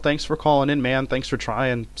 Daniel, thanks for calling in, man. Thanks for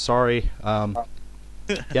trying. Sorry.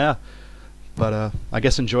 Yeah. But I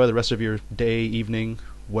guess enjoy the rest of your day, evening,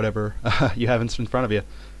 whatever you have in front of you.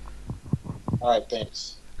 All right,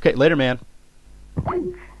 thanks. Okay, later, man.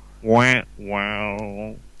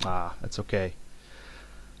 Wow. That's okay.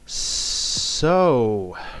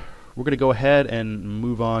 So, we're going to go ahead and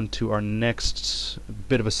move on to our next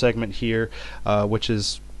bit of a segment here, which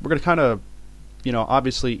is we're going to kind of,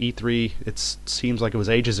 obviously E3, it seems like it was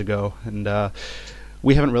ages ago, and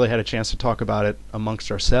we haven't really had a chance to talk about it amongst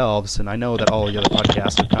ourselves, and I know that all the other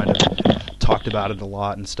podcasts have kind of talked about it a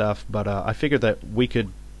lot and stuff, but I figured that we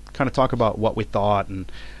could kind of talk about what we thought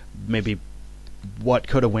and maybe what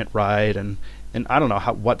could have went right, and I don't know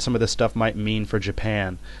what some of this stuff might mean for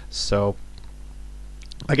Japan. So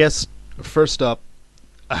I guess first up,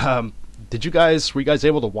 were you guys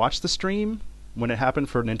able to watch the stream when it happened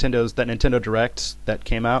for that Nintendo Direct that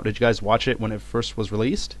came out? Did you guys watch it when it first was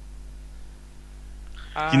released?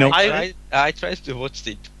 I tried to watch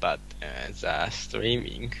it, but the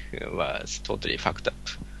streaming was totally fucked up.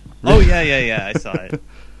 Oh yeah, I saw it.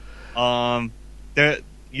 There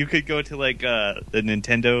you could go to like the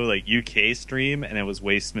Nintendo like UK stream, and it was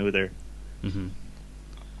way smoother. Mm-hmm.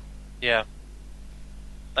 Yeah,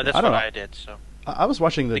 that's what I did. So I was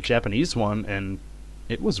watching the Japanese one, and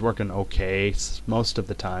it was working okay most of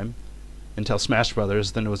the time until Smash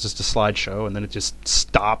Brothers. Then it was just a slideshow, and then it just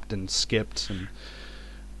stopped and skipped, and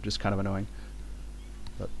just kind of annoying.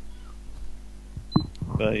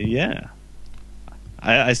 But yeah,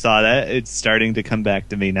 I saw that. It's starting to come back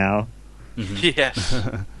to me now. Mm-hmm. Yes.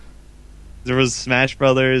 There was Smash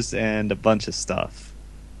Brothers and a bunch of stuff.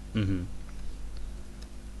 Mm-hmm.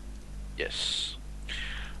 Yes.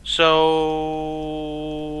 So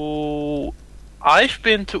I've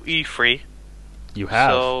been to E3. You have?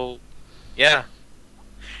 So yeah.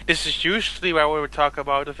 This is usually where we would talk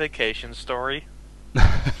about a vacation story.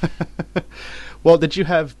 Well, did you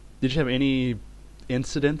have any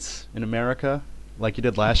incidents in America like you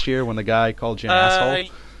did last year when the guy called you an asshole?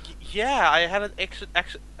 Yeah, I had an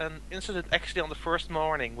incident actually on the first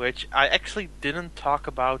morning, which I actually didn't talk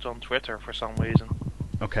about on Twitter for some reason.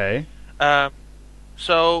 Okay.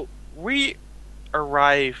 So we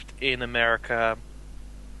arrived in America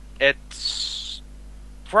at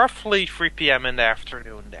roughly 3 p.m. in the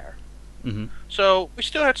afternoon there. Mm-hmm. So we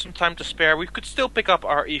still had some time to spare. We could still pick up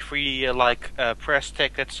our E3 press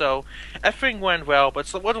ticket. So everything went well,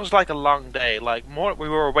 but it was like a long day. We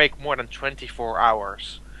were awake more than 24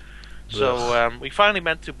 hours. So we finally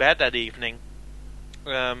went to bed that evening.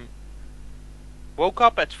 Woke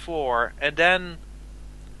up at 4, and then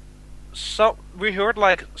we heard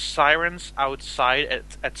like sirens outside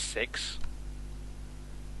at 6.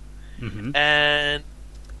 Mm-hmm. And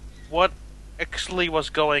what actually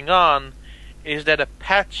was going on is that a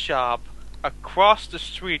pet shop across the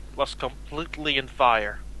street was completely in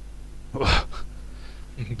fire.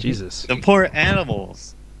 Jesus. The poor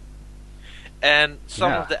animals. And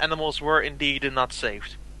some of the animals were indeed not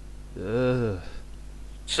saved. Ugh.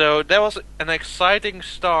 So that was an exciting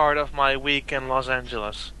start of my week in Los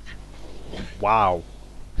Angeles. Wow.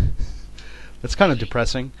 That's kind of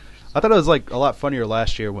depressing. I thought it was like a lot funnier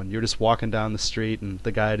last year when you're just walking down the street and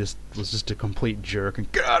the guy was just a complete jerk and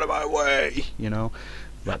get out of my way,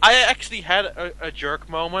 But I actually had a jerk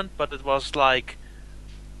moment, but it was like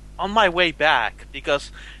on my way back,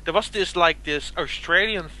 because there was this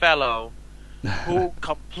Australian fellow who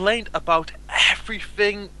complained about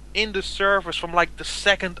everything in the service from like the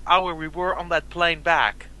second hour we were on that plane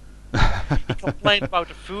back. He complained about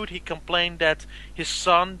the food. He complained that his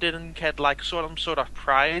son didn't get like some sort of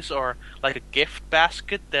prize or like a gift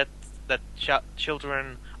basket that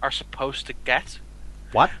children are supposed to get.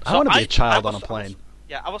 What? So I want to be a child on a plane.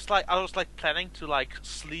 I was planning to like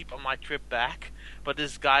sleep on my trip back, but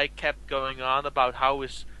this guy kept going on about how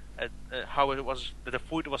the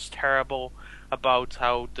food was terrible, about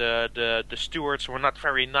how the stewards were not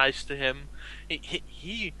very nice to him.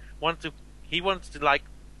 He wanted to he wanted to like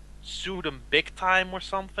sue them big time or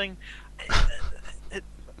something. It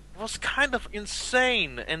was kind of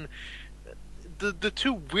insane, and the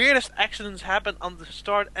two weirdest accidents happened on the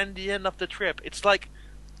start and the end of the trip. It's like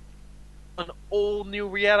an all new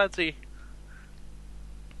reality.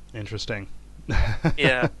 Interesting.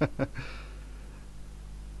 Yeah.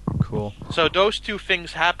 Cool. So those two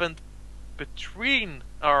things happened between,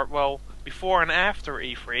 or well, before and after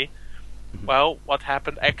E3. Well, what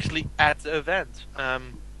happened actually at the event?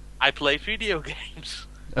 I played video games.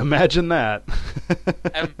 Imagine that.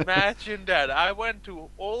 Imagine that. I went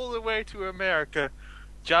all the way to America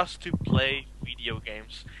just to play video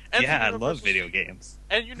games. And Yeah, I love video games.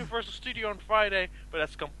 And Universal Studio on Friday, but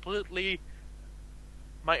that's completely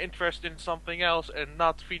my interest in something else and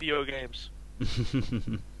not video games.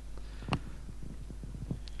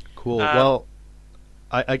 Cool. Well,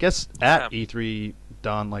 I guess at E3,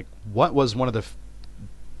 Don, like, what was one of the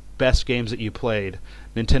best games that you played,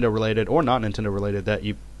 Nintendo related or not Nintendo related, that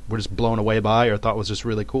you were just blown away by or thought was just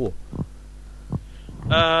really cool?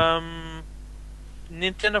 Nintendo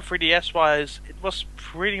 3DS wise, it was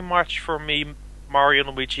pretty much for me Mario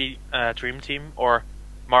and Luigi Dream Team, or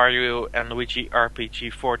Mario and Luigi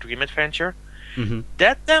RPG 4 Dream Adventure. Mm-hmm.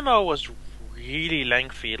 That demo was really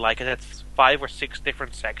lengthy, like it had 5 or 6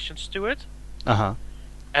 different sections to it. Uh-huh.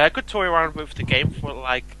 And I could toy around with the game for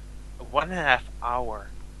like 1.5 hours.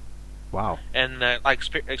 Wow. And like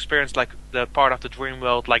experience like the part of the dream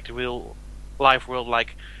world, like the real life world,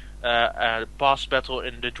 like a boss battle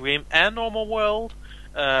in the dream and normal world,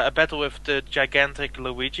 a battle with the gigantic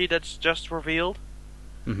Luigi that's just revealed.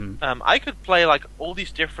 Mm-hmm. I could play like all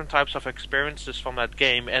these different types of experiences from that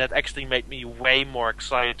game, and it actually made me way more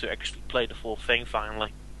excited to actually play the full thing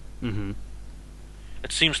finally. Mm-hmm.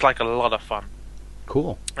 It seems like a lot of fun.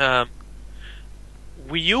 Cool. Wii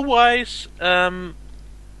U wise,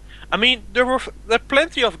 I mean, there were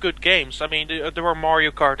plenty of good games. I mean, there were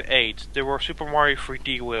Mario Kart 8, there were Super Mario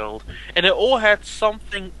 3D World, and they all had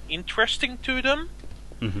something interesting to them.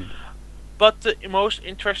 Mm-hmm. But the most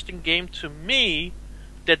interesting game to me,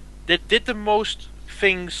 that did the most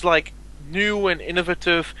things like new and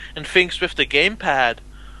innovative and things with the gamepad,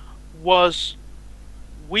 was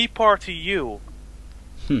Wii Party U.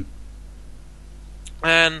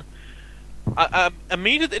 And I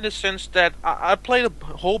mean it in the sense that I played a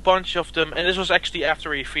whole bunch of them, and this was actually after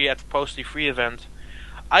E3 at the post E3 event.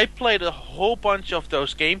 I played a whole bunch of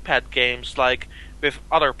those gamepad games, like with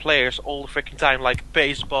other players all the freaking time, like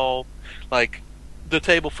baseball, like the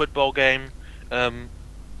table football game,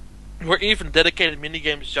 or even dedicated mini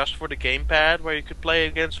games just for the gamepad where you could play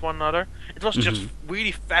against one another. It was just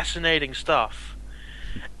really fascinating stuff.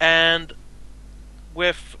 And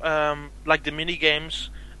with like the mini games,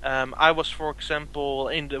 I was, for example,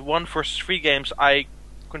 in the 1-vs-3 games, I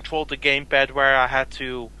controlled the gamepad where I had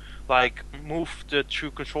to like move the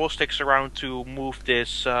 2 control sticks around to move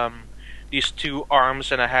this these 2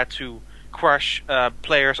 arms, and I had to crush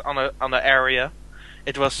players on a area.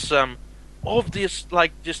 It was all of this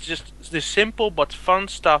like just this simple but fun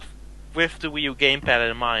stuff with the Wii U gamepad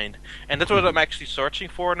in mind, and that's what I'm actually searching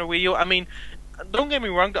for in the Wii U. I mean, don't get me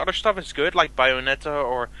wrong, the other stuff is good, like Bayonetta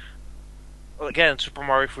or again Super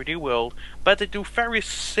Mario 3D World, but they do very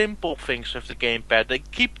simple things with the gamepad. They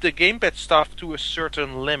keep the gamepad stuff to a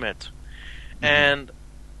certain limit, and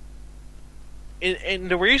in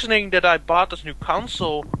the reasoning that I bought this new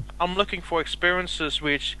console, I'm looking for experiences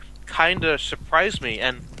which kinda surprise me,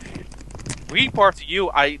 and Wii Party U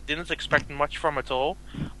I didn't expect much from at all,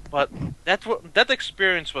 but that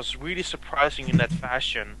experience was really surprising in that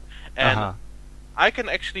fashion, and I can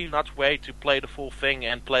actually not wait to play the full thing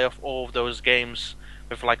and play off all of those games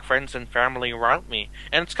with like friends and family around me.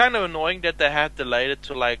 And it's kind of annoying that they had delayed it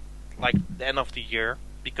to like the end of the year,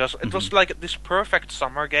 because it was like this perfect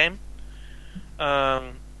summer game.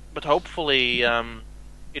 But hopefully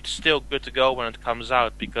it's still good to go when it comes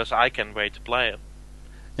out, because I can't wait to play it.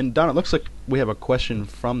 And Don, it looks like we have a question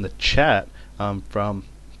from the chat from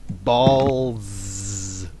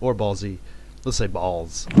Balls or Ballsy. Let's say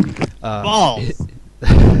Balls. Balls.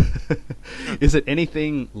 Is it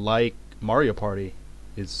anything like Mario Party?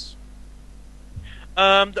 There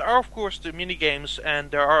are of course the mini games,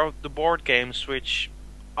 and there are the board games, which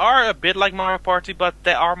are a bit like Mario Party, but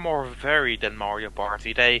they are more varied than Mario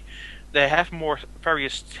Party. They have more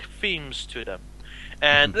various themes to them.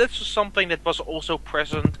 And this is something that was also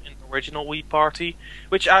present in the original Wii Party,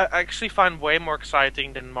 which I actually find way more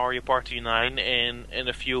exciting than Mario Party 9 in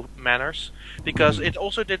a few manners, because it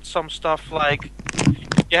also did some stuff like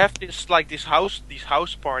you have these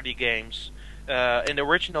house party games in the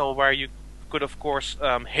original, where you could of course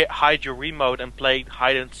hide your remote and play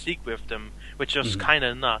hide and seek with them, which was kind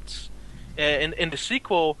of nuts. In the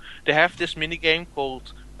sequel, they have this minigame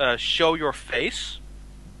called Show Your Face,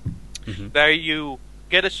 where you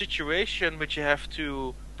get a situation which you have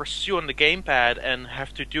to pursue on the gamepad and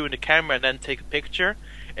have to do in the camera and then take a picture,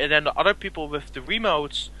 and then the other people with the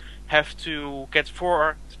remotes have to get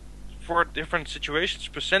four different situations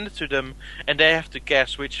presented to them, and they have to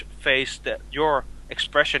guess which face that your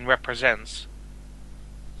expression represents.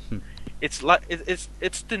 It's like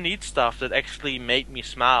it's the neat stuff that actually made me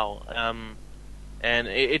smile, and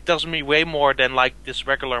it does me way more than like this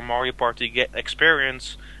regular Mario Party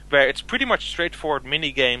experience, where it's pretty much straightforward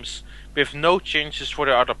mini games with no changes for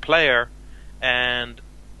the other player, and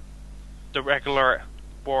the regular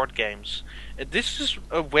board games. This is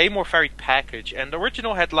a way more varied package, and the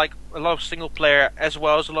original had like a lot of single player as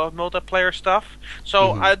well as a lot of multiplayer stuff.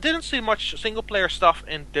 So I didn't see much single player stuff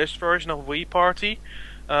in this version of Wii Party.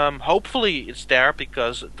 Hopefully it's there,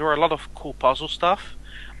 because there are a lot of cool puzzle stuff.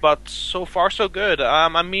 But so far so good.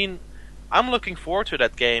 I mean, I'm looking forward to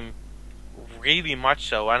that game really much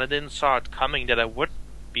so, and I didn't saw it coming that I would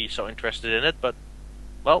be so interested in it. But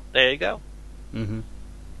well, there you go.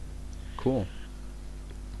 Cool.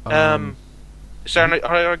 Is there any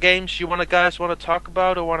other games you guys want to talk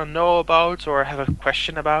about, or want to know about, or have a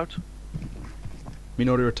question about?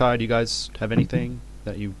 Minoru or Tai, do you guys have anything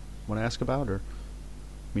that you want to ask about, or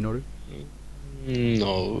Minoru?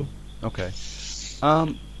 No. Okay.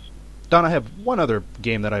 Don, I have one other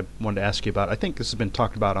game that I wanted to ask you about. I think this has been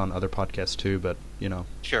talked about on other podcasts too, but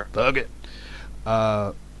Sure. Bug it.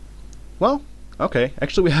 Well, okay.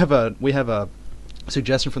 Actually, we have a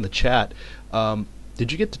suggestion from the chat.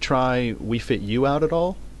 Did you get to try Wii Fit U out at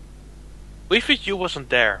all? Wii Fit U wasn't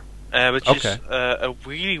there, which is a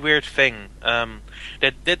really weird thing.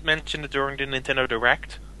 They did mention it during the Nintendo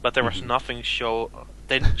Direct, but there was nothing show.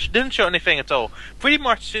 They didn't show anything at all. Pretty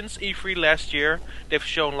much since E3 last year, they've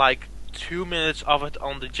shown like 2 minutes of it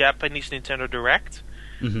on the Japanese Nintendo Direct,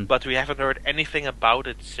 but we haven't heard anything about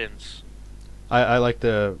it since. I like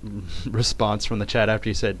the response from the chat after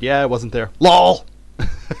you said, "Yeah, it wasn't there." LOL.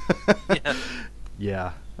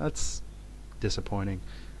 Yeah, that's disappointing.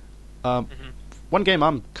 One game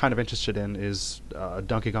I'm kind of interested in is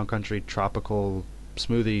Donkey Kong Country Tropical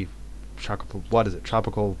Smoothie. What is it?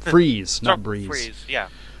 Tropical Freeze, not Breeze. Freeze, yeah.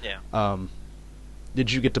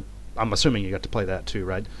 Did you get to? I'm assuming you got to play that too,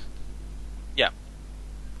 right? Yeah.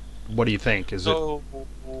 What do you think? Is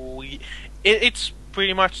it's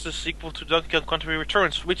pretty much the sequel to Donkey Kong Country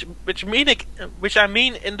Returns, which I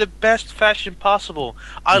mean in the best fashion possible.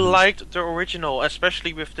 I liked the original,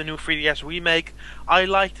 especially with the new 3DS remake. I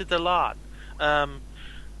liked it a lot.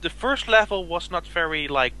 The first level was not very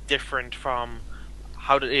different from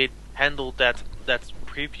how it handled the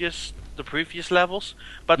previous levels,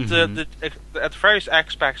 but the at various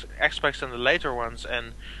aspects and the later ones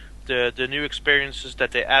and the new experiences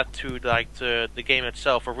that they add to the game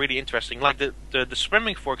itself are really interesting. Like the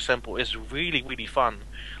swimming, for example, is really really fun.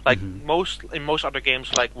 In most other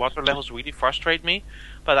games, water levels really frustrate me,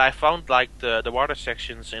 but I found the water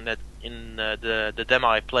sections in the demo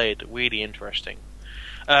I played really interesting.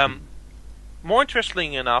 More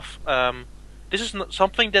interesting enough, this is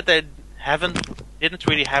something that they didn't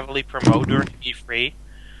really heavily promote during E3.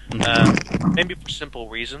 Maybe for simple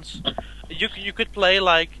reasons. You could play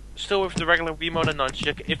still with the regular remote and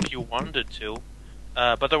nunchuck if you wanted to,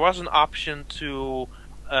 but there was an option to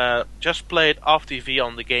just play it off TV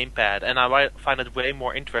on the gamepad, and I find it way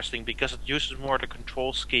more interesting because it uses more the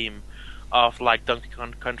control scheme of Donkey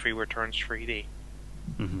Kong Country Returns 3D.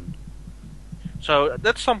 So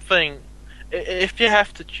that's something. If you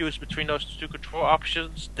have to choose between those two control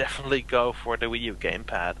options, definitely go for the Wii U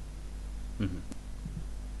gamepad.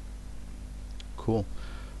 Cool.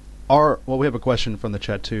 We have a question from the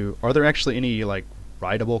chat too. Are there actually any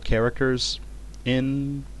rideable characters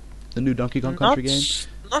in the new Donkey Kong Country game?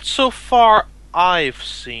 Not so far I've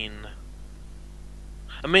seen.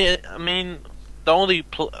 I mean, the only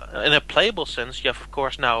in a playable sense, you have of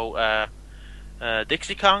course now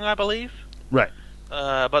Dixie Kong, I believe. Right.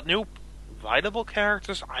 But new rideable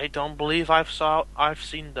characters, I don't believe I've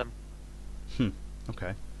seen them.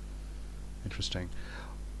 Okay. Interesting.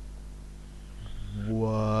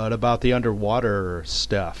 What about the underwater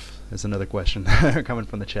stuff? Is another question coming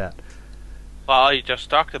from the chat. Well, I just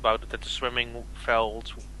talked about it, that the swimming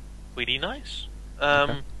felt really nice.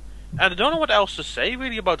 And I don't know what else to say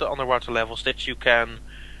really about the underwater levels that you can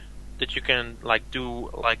do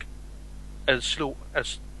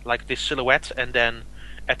this silhouette and then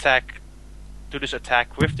do this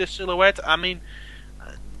attack with this silhouette. I mean,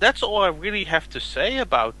 that's all I really have to say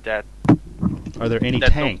about that. Are there any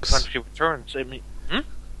tanks? Country Returns. I mean,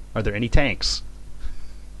 Are there any tanks?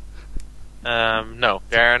 No,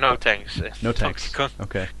 there are no tanks. No tanks.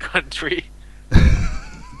 Okay. Country.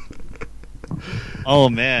 Oh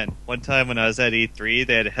man, one time when I was at E3,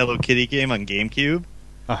 they had a Hello Kitty game on GameCube,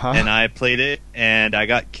 and I played it, and I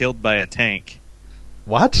got killed by a tank.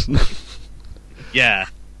 What? Yeah.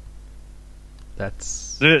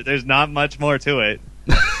 There's not much more to it.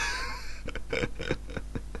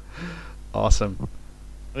 Awesome.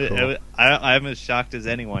 Cool. I'm as shocked as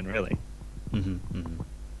anyone, really.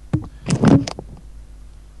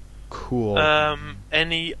 Cool.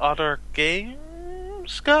 Any other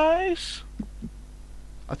games, guys?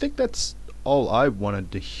 I think that's all I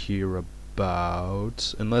wanted to hear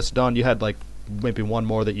about. Unless, Don, you had like maybe one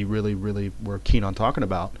more that you really, really were keen on talking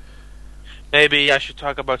about. Maybe I should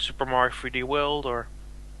talk about Super Mario 3D World, or...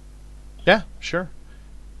 Yeah, sure.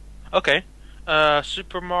 Okay.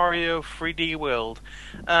 Super Mario 3D World.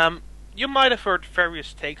 You might have heard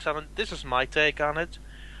various takes on it. This is my take on it.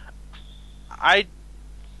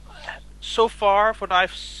 So far, what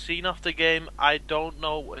I've seen of the game, I don't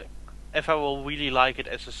know if I will really like it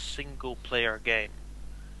as a single-player game.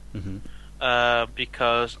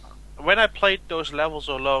 Because when I played those levels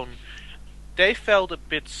alone, they felt a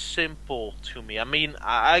bit simple to me. I mean,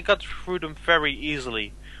 I got through them very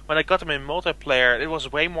easily. When I got them in multiplayer, it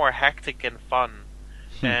was way more hectic and fun.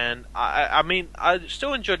 And I mean, I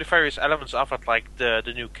still enjoy the various elements of it, like the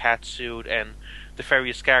new cat suit and the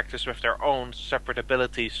various characters with their own separate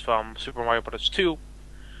abilities from Super Mario Bros. 2.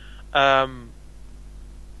 But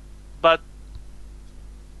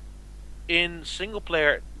in single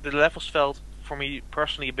player, the levels felt, for me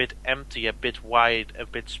personally, a bit empty, a bit wide, a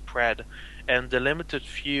bit spread, and the limited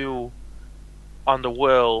view on the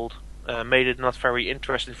world made it not very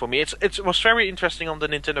interesting for me. It was very interesting on the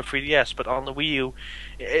Nintendo 3DS, but on the Wii U,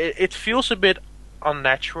 it feels a bit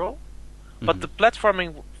unnatural. But the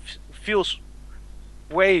platforming feels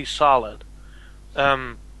way solid.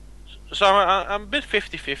 So I'm a bit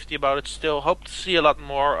 50-50 about it still. Hope to see a lot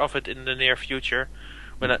more of it in the near future,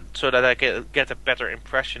 so that I can get a better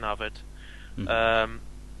impression of it.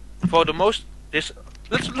 For the most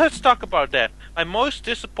let's talk about that. My most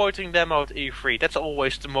disappointing demo at E3. That's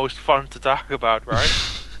always the most fun to talk about, right?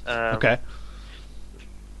 Okay.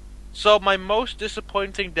 So my most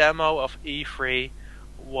disappointing demo of E3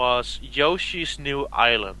 was Yoshi's New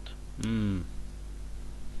Island.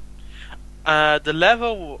 The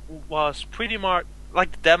level was pretty much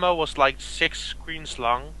like the demo was like 6 screens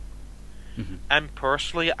long, and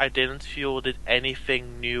personally, I didn't feel it did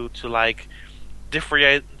anything new to like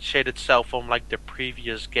differentiate itself from like the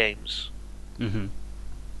previous games.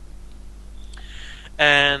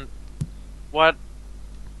 And what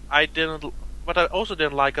I also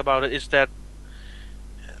didn't like about it is that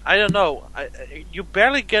I don't know. You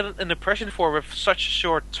barely get an impression for it with such a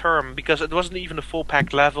short term, because it wasn't even a full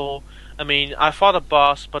pack level. I mean, I fought a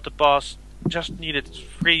boss, but the boss just needed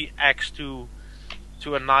 3 acts to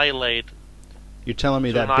annihilate. You're telling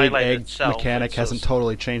me that big egg itself. mechanic hasn't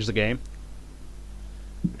totally changed the game?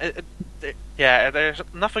 Yeah, there's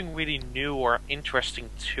nothing really new or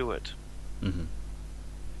interesting to it.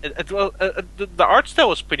 The art style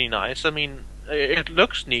was pretty nice. I mean, it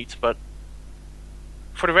looks neat, but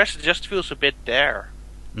for the rest, it just feels a bit there.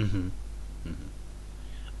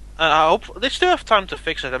 I hope they still have time to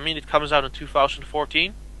fix it. I mean, it comes out in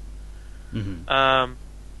 2014.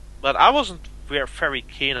 But I wasn't very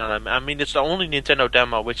keen on it. I mean, it's the only Nintendo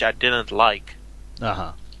demo which I didn't like.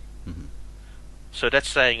 So that's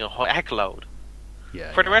saying a whole heck load.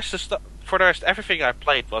 For the rest, everything I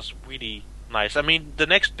played was really nice. I mean, the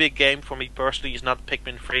next big game for me personally is not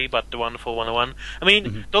Pikmin 3, but the Wonderful 101. I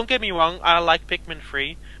mean, don't get me wrong, I like Pikmin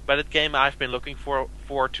 3, but that game I've been looking for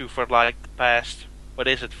like the past,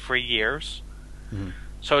 3 years.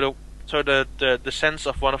 So the sense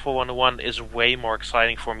of Wonderful 101 is way more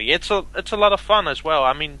exciting for me. It's a lot of fun as well.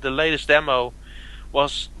 I mean, the latest demo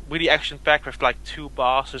was really action packed with like 2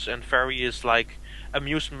 bosses and various like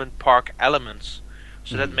amusement park elements.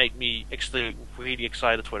 So that made me really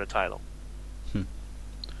excited for the title.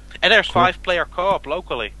 And there's 5-player co-op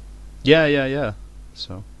locally. Yeah.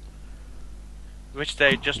 So, which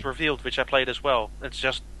they just revealed, which I played as well. It's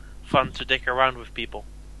just fun to dick around with people.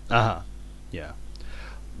 Yeah.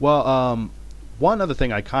 Well, one other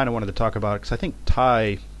thing I kind of wanted to talk about, because I think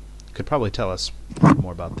Ty could probably tell us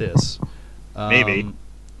more about this. Maybe.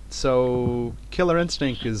 So, Killer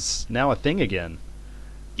Instinct is now a thing again.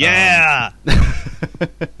 Yeah!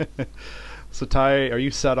 So, Ty, are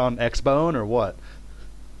you set on X-Bone or what?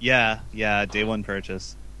 Yeah, day 1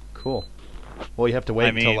 purchase. Cool. Well, you have to wait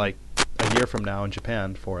until like a year from now in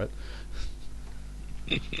Japan for it.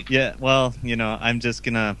 Yeah, well, I'm just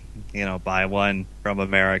gonna, buy one from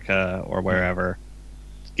America or wherever,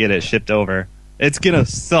 get it shipped over. It's gonna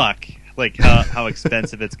suck, like how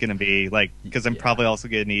expensive it's gonna be, like because I'm probably also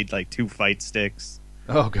gonna need like 2 fight sticks.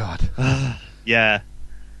 Oh God. Yeah,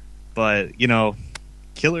 but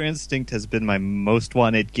Killer Instinct has been my most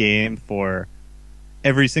wanted game for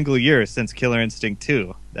every single year since Killer Instinct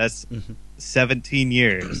 2. That's 17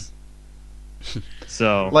 years.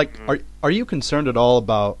 So, like, are you concerned at all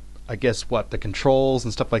about, I guess, the controls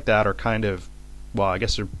and stuff like that are kind of, well, I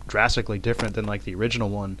guess they're drastically different than like the original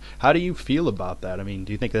one. How do you feel about that? I mean,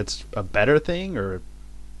 do you think that's a better thing, or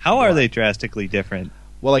how are they drastically different?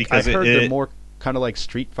 Well, like Because I've heard they're more kind of like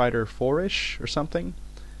Street Fighter 4-ish or something.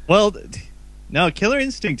 Well, no, Killer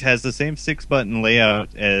Instinct has the same 6-button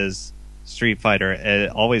layout as Street Fighter. It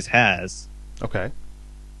always has. Okay.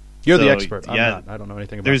 You're So, the expert. I'm yeah, not. I don't know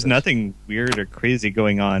anything about There's this. nothing weird or crazy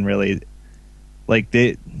going on, really. Like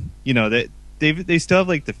they still have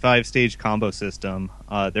like the 5-stage combo system.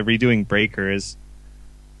 They're redoing breakers,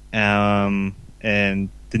 and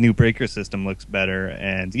the new breaker system looks better.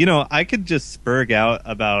 And I could just spurg out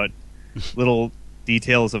about little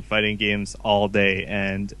details of fighting games all day,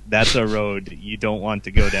 and that's a road you don't want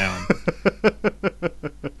to go down.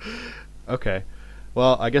 Okay.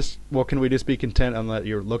 Well, I guess, can we just be content on that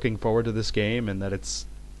you're looking forward to this game and that it's,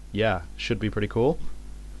 should be pretty cool?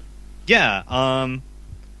 Yeah, I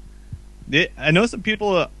know some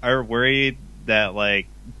people are worried that, like,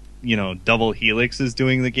 Double Helix is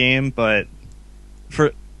doing the game, but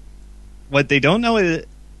for what they don't know is,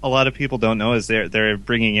 a lot of people don't know, is they're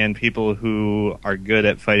bringing in people who are good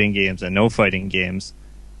at fighting games and know fighting games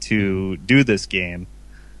to do this game.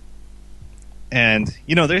 And,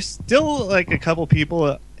 there's still, like, a couple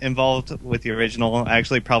people involved with the original.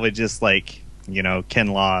 Actually, probably just, like, Ken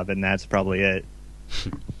Lobb, and that's probably it.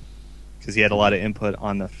 Because he had a lot of input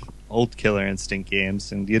on the old Killer Instinct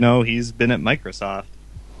games. And, he's been at Microsoft.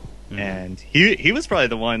 Mm-hmm. And he was probably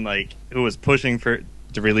the one, like, who was pushing to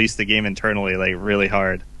release the game internally, like, really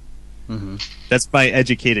hard. Mm-hmm. That's my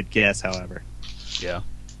educated guess, however. Yeah.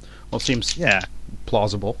 Well, it seems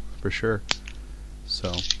plausible, for sure.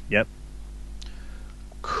 So. Yep.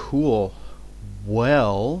 Cool.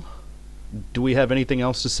 Well, do we have anything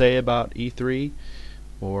else to say about E3?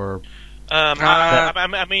 Or I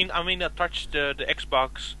mean, I touched the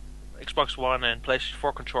Xbox One and PlayStation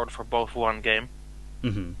 4 controller for both one game.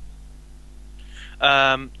 Mm-hmm.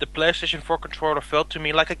 The PlayStation 4 controller felt to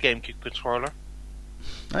me like a GameCube controller.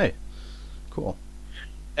 Hey, cool.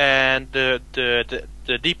 And the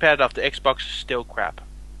D-pad of the Xbox is still crap.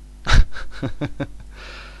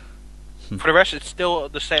 For the rest, it's still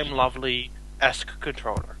the same lovely-esque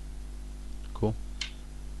controller. Cool.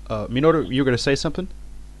 Minoru, you were going to say something?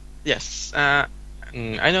 Yes. I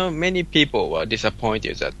know many people were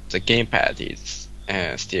disappointed that the gamepad is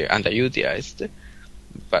still underutilized.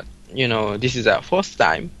 But, this is the first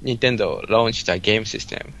time Nintendo launched a game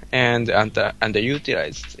system and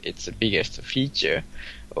underutilized its biggest feature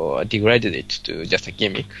or degraded it to just a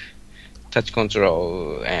gimmick. Touch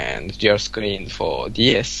control and dual screen for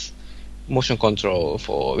DS, motion control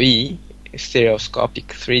for Wii, stereoscopic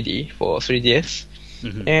 3D for 3DS,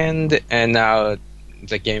 and now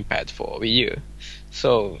the gamepad for Wii U.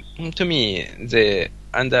 So, to me, the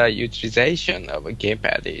underutilization of a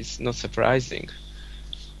gamepad is not surprising.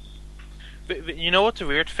 But you know what the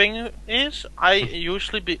weird thing is?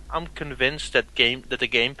 I'm convinced that the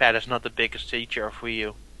gamepad is not the biggest feature of Wii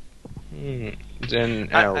U. Then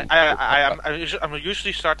I'm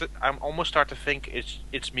almost start to think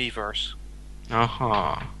it's Miiverse.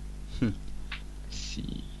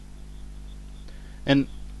 See. And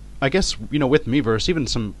I guess with Miiverse, even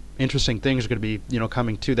some interesting things are going to be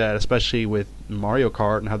coming to that, especially with Mario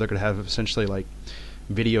Kart and how they're going to have essentially like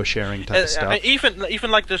video sharing type of stuff.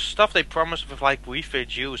 Even like the stuff they promised with like Wii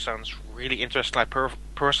Fit U sounds really interesting. Like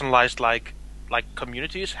personalized like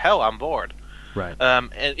communities. Hell, I'm bored. Right.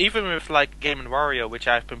 And even with like Game & Wario, which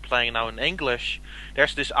I've been playing now in English,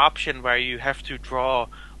 there's this option where you have to draw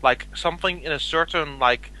like something in a certain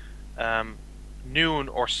like noon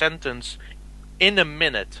or sentence in a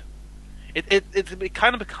minute. It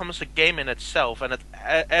kind of becomes a game in itself, and it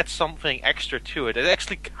adds something extra to it. It's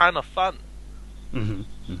actually kind of fun.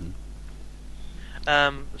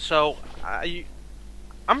 So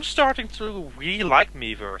I'm starting to really like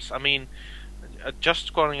Miiverse. I mean,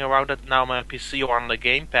 just going around it now on my PC or on the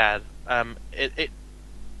gamepad,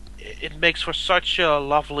 it makes for such a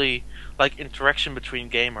lovely like interaction between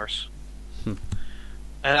gamers.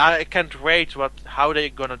 And I can't wait how they're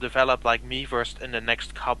gonna develop like Miiverse in the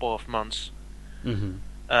next couple of months.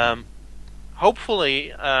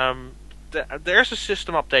 Hopefully, there's a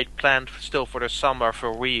system update planned still for the summer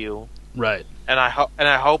for Wii U. Right. And I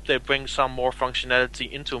hope they bring some more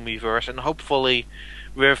functionality into Miiverse, and hopefully,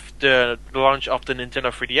 with the launch of the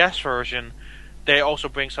Nintendo 3DS version, they also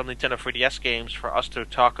bring some Nintendo 3DS games for us to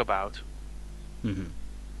talk about. Mm-hmm.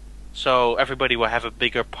 So everybody will have a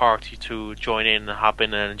bigger party to join in and hop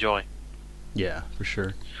in and enjoy. Yeah, for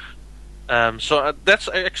sure. So that's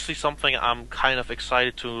actually something I'm kind of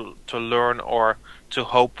excited to learn or to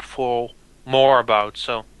hope for more about.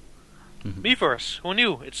 So, Miiverse, who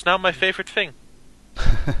knew? It's now my favorite thing.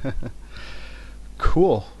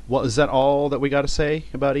 Cool. Well, is that all that we got to say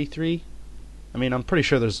about E3? I mean, I'm pretty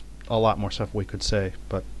sure there's a lot more stuff we could say,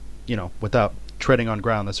 but, you know, without treading on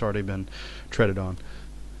ground that's already been treaded on.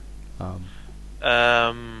 I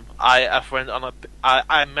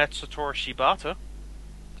met Satoru Shibata.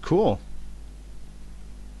 Cool.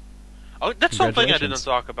 Oh, that's something I didn't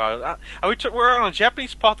talk about. We're on a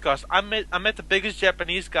Japanese podcast. I met the biggest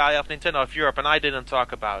Japanese guy of Nintendo of Europe, and I didn't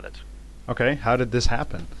talk about it. Okay, how did this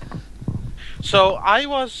happen? So I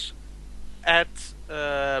was at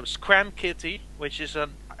Scram Kitty, which is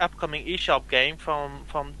an upcoming eShop game from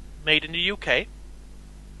made in the UK.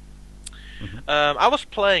 I was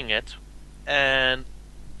playing it, and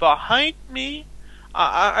behind me,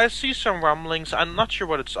 I see some rumblings. I'm not sure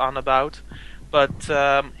what it's on about, but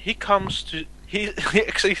he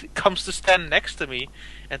actually comes to stand next to me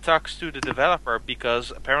and talks to the developer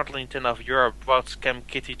because apparently Nintendo of Europe brought Scam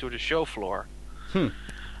Kitty to the show floor.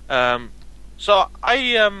 So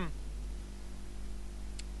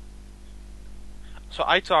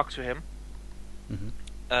I talked to him.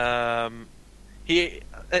 And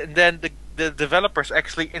then the developers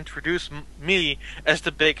actually introduced me as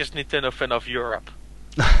the biggest Nintendo fan of Europe.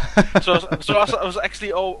 so I was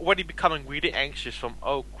actually already becoming really anxious from,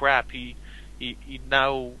 oh crap, he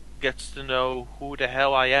now gets to know who the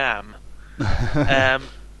hell I am.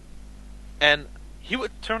 And he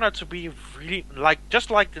would turn out to be really, just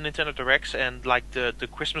like the Nintendo Directs and like the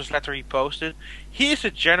Christmas letter he posted, he is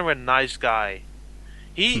a genuine nice guy.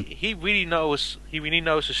 He really knows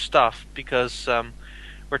his stuff, because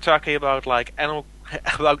we're talking about like Animal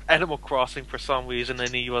Crossing for some reason,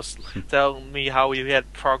 and he was telling me how he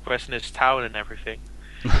had progress in his town and everything.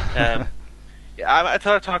 I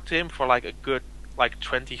talked to him for like a good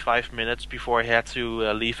 25 minutes before he had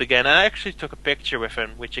to leave again. And I actually took a picture with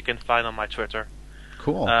him, which you can find on my Twitter.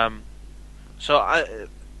 Cool. So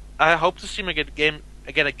I hope to see him again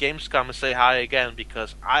at Gamescom and say hi again,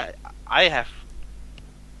 because I have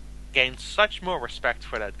gained such more respect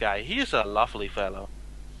for that guy. He is a lovely fellow.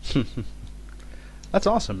 That's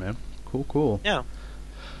awesome, man. Cool. Yeah.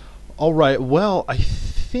 All right. Well, I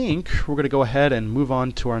think we're going to go ahead and move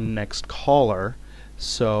on to our next caller.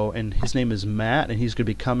 So, and his name is Matt, and he's going to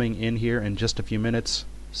be coming in here in just a few minutes.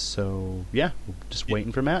 So, yeah, just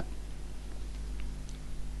waiting for Matt.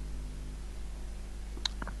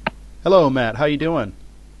 Hello, Matt. How you doing?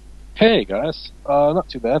 Hey, guys. Not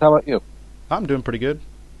too bad. How about you? I'm doing pretty good.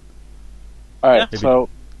 All right. Yeah. So,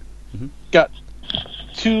 got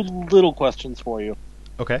two little questions for you.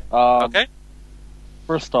 Okay. Okay.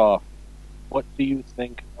 First off, what do you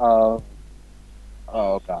think of...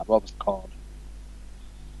 Oh, God. What was it called?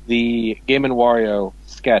 The Game & Wario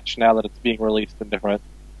sketch, now that it's being released in different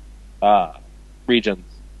regions,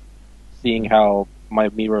 seeing how my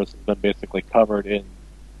Miiverse has been basically covered in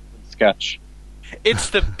sketch. It's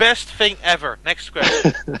the best thing ever. Next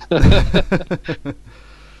question.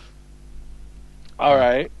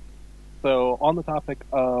 Alright. So, on the topic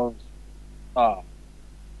of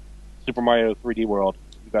Super Mario 3D World,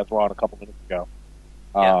 you guys were on a couple minutes ago.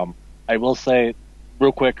 I will say,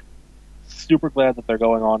 real quick, super glad that they're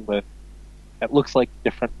going on with, it looks like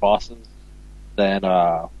different bosses than,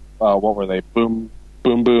 what were they? Boom,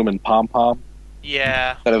 and Pom Pom.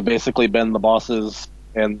 Yeah. That have basically been the bosses,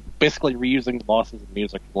 and basically reusing the bosses and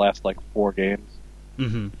music for the last, 4 games.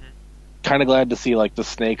 Mm-hmm. Kind of glad to see, the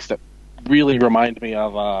snakes that really remind me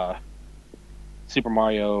of, Super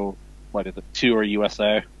Mario, 2 or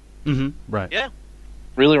USA? Mm-hmm. Right. Yeah.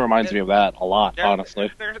 Really reminds me of that a lot,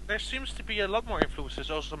 honestly. There seems to be a lot more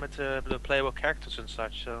influences also with the playable characters and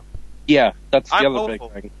such, so... Yeah, that's the I'm other hopeful.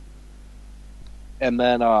 big thing. And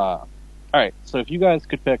then, alright, so if you guys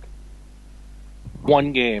could pick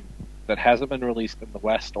one game that hasn't been released in the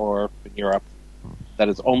West or in Europe, that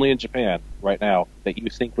is only in Japan right now, that you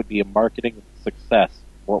think would be a marketing success,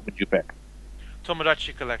 what would you pick?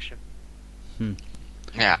 Tomodachi Collection.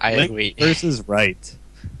 Yeah, I Link agree. versus Right.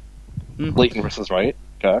 Leighton versus Right?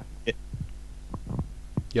 Okay.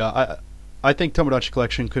 Yeah, I think Tomodachi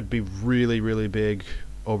Collection could be really, really big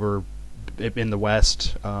over in the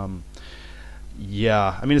West.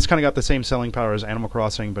 Yeah, I mean, it's kind of got the same selling power as Animal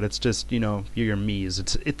Crossing, but it's just, you're Mii's.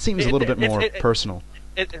 It seems a little bit more personal.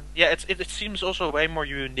 It seems also way more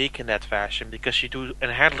unique in that fashion because you do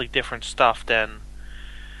inherently different stuff than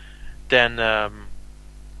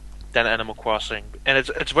Animal Crossing, and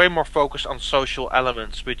it's way more focused on social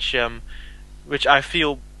elements, which I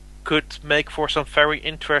feel could make for some very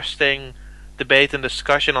interesting debate and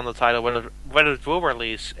discussion on the title whether it will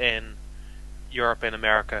release in Europe and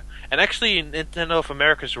America. And actually, Nintendo of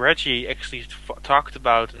America's Reggie actually talked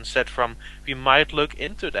about and said we might look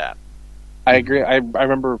into that. I agree. I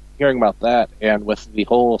remember hearing about that, and with the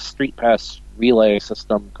whole Street Pass relay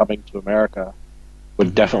system coming to America,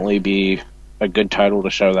 would definitely be a good title to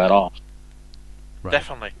show that off. Right.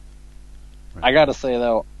 Definitely. Right. I gotta say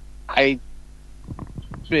though,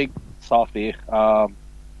 big softy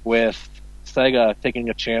with Sega taking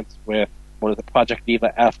a chance with Project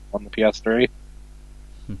Diva F on the PS3.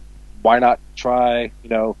 Why not try?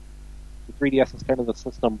 The 3DS is kind of the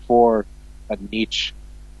system for a niche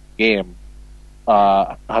game.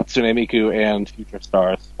 Hatsune Miku and Future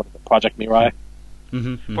Stars. What is it? Project Mirai.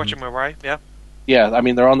 Project Mirai, yeah. Yeah, I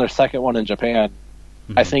mean they're on their second one in Japan.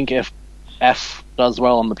 I think if F does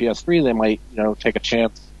well on the PS3, they might take a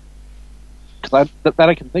chance. Because that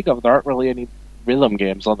I can think of, there aren't really any rhythm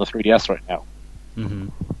games on the 3DS right now.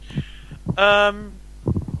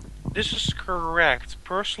 This is correct.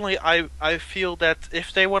 Personally, I feel that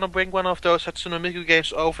if they want to bring one of those Hatsune Miku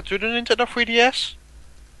games over to the Nintendo 3DS,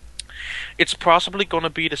 it's possibly going to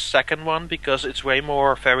be the second one because it's way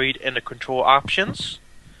more varied in the control options.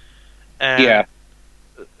 And yeah.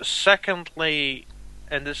 Secondly,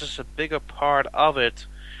 and this is a bigger part of it,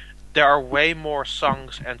 there are way more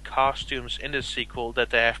songs and costumes in the sequel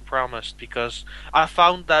that they have promised, because I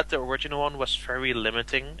found that the original one was very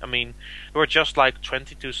limiting. I mean, there were just like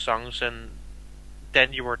 22 songs and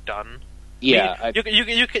then you were done. Yeah. I mean,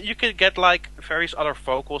 you could get like various other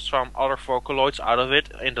vocals from other Vocaloids out of it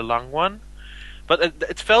in the long one, but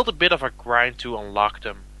it felt a bit of a grind to unlock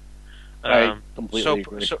them. I completely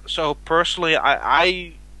agree. So personally,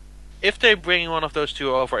 I if they bring one of those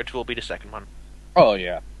two over, it will be the second one. Oh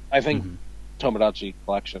yeah. I think Tomodachi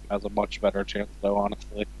Collection has a much better chance, though,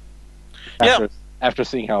 honestly. After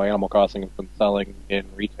seeing how Animal Crossing has been selling in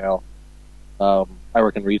retail, I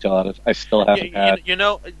work in retail, and I still haven't had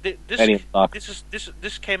any in stock.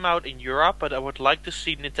 This came out in Europe, but I would like to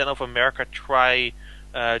see Nintendo of America try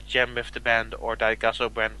Jam with the Band or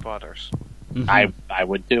Daigazo Brand Brothers. I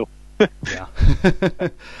would too. Yeah, I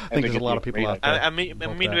think there's a lot of people out there. I mean,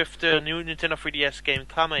 with the new Nintendo 3DS game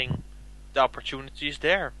coming, the opportunity is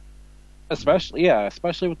there. Especially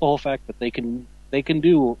with the whole fact that they can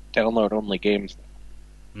do download only games.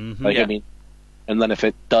 I mean, and then if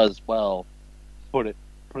it does well, put it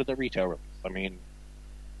at retail release. I mean,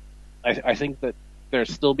 I think that they're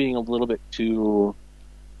still being a little bit too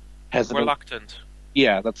hesitant. Reluctant.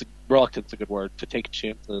 Yeah, reluctant's a good word, to take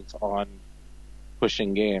chances on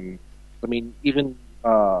pushing games. I mean, even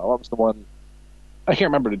what was the one? I can't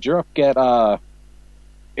remember. Did Europe get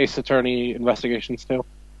Ace Attorney Investigations too?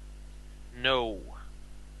 No.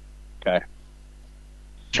 Okay.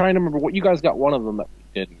 Trying to remember what you guys got. One of them that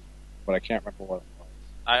we didn't, but I can't remember what it was.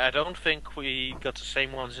 I don't think we got the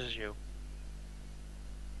same ones as you.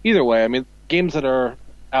 Either way, I mean, games that are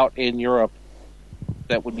out in Europe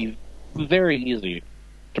that would be very easy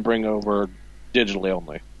to bring over digitally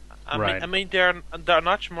only. I mean, there are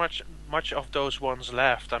not much of those ones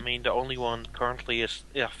left. I mean, the only one currently is,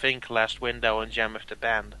 I think, Last Window and Jam with the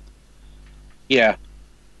Band. Yeah.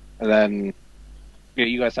 And then,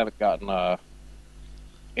 you guys haven't gotten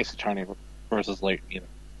Ace Attorney versus Late either.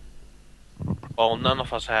 Well, none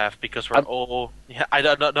of us have, because we're all... Yeah, I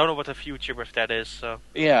don't know what the future with that is, so...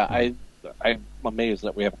 Yeah, I'm amazed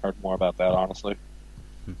that we haven't heard more about that, honestly.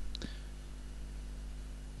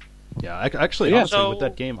 Yeah, honestly, with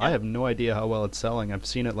that game, I have no idea how well it's selling. I've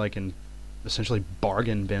seen it like in essentially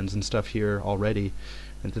bargain bins and stuff here already,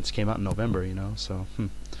 and this came out in November, so...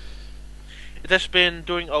 It has been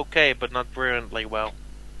doing okay, but not brilliantly well.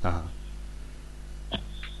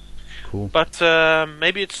 Cool. But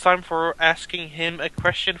maybe it's time for asking him a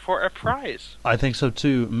question for a prize. I think so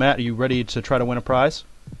too. Matt, are you ready to try to win a prize?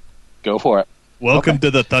 Go for it. Welcome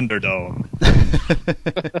to the Thunderdome.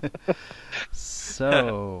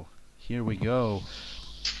 So, here we go.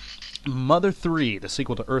 Mother 3, the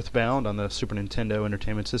sequel to Earthbound on the Super Nintendo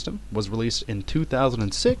Entertainment System, was released in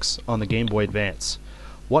 2006 on the Game Boy Advance.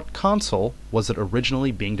 What console was it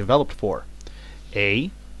originally being developed for?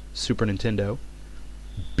 A. Super Nintendo.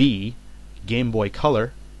 B. Game Boy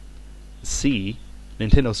Color. C.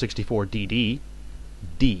 Nintendo 64 DD.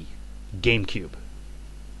 D. GameCube.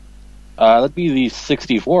 That'd be the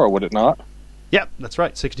 64, would it not? Yep, that's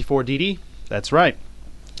right. 64 DD. That's right.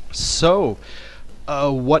 So,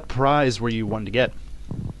 what prize were you wanting to get?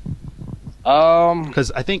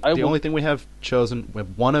 Because I think the only thing we have chosen, we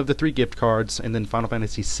have one of the 3 gift cards, and then Final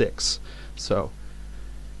Fantasy VI. So,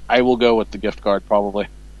 I will go with the gift card, probably.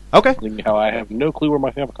 Okay. Seeing how I have no clue where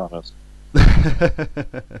my Famicom is.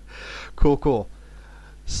 Cool.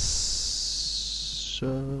 So,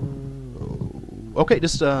 okay,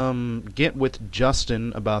 just get with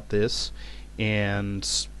Justin about this,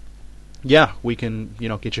 and yeah, we can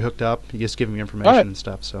get you hooked up. You just give him your information and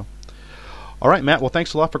stuff. So, all right, Matt. Well,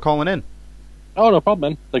 thanks a lot for calling in. Oh, no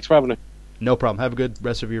problem, man. Thanks for having me. No problem. Have a good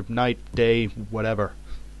rest of your night, day, whatever.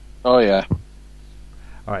 Oh yeah.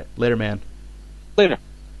 All right, later, man. Later.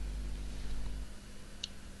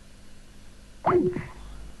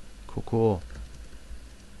 Cool.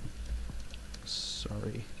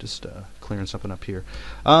 Sorry, just clearing something up here.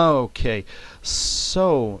 Okay,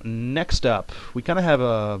 so next up, we kind of have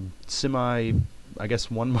a I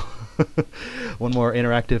guess one more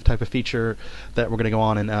interactive type of feature that we're going to go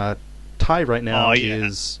on, and Ty right now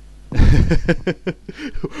is...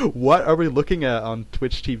 What are we looking at on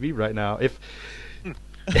Twitch TV right now?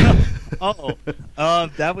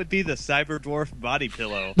 That would be the Cyber Dwarf body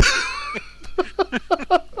pillow.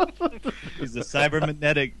 He's a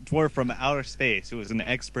cybernetic dwarf from outer space who is an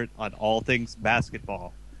expert on all things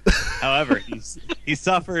basketball. However, he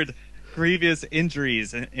suffered grievous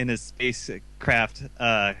injuries in his spacecraft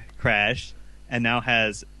crash and now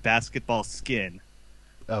has basketball skin.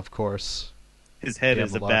 Of course. His head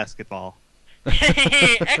is a basketball.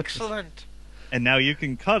 Hey, excellent! And now you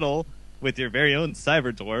can cuddle with your very own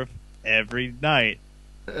cyber dwarf every night.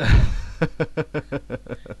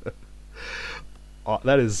 Oh,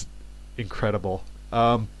 that is incredible.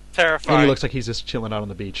 Terrifying. And he looks like he's just chilling out on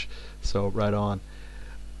the beach. So, right on.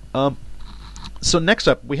 So next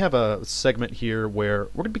up, we have a segment here where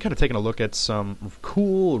we're going to be kind of taking a look at some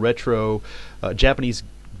cool retro Japanese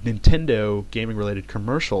Nintendo gaming-related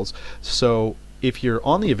commercials. So if you're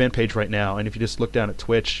on the event page right now, and if you just look down at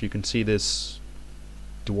Twitch, you can see this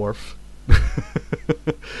dwarf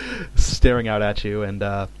staring out at you, and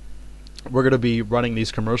we're going to be running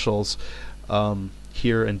these commercials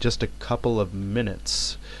here in just a couple of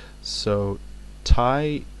minutes. So,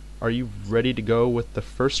 Ty, are you ready to go with the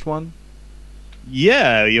first one?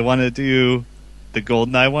 Yeah, you want to do the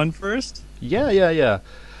GoldenEye one first? Yeah.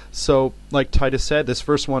 So, like Titus said, this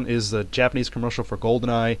first one is the Japanese commercial for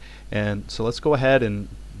GoldenEye, and so let's go ahead and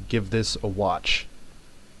give this a watch.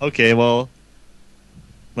 Okay, well,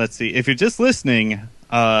 let's see. If you're just listening,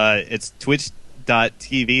 it's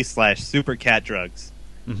twitch.tv/supercatdrugs.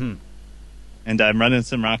 Mm-hmm. And I'm running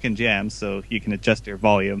some rockin' jams, so you can adjust your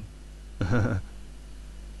volume.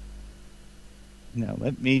 Now,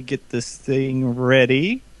 let me get this thing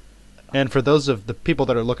ready. And for those of the people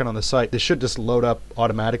that are looking on the site, this should just load up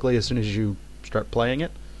automatically as soon as you start playing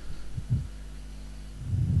it.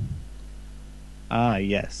 Ah,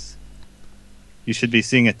 yes. You should be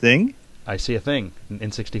seeing a thing? I see a thing. An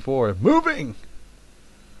N64 moving!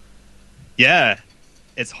 Yeah,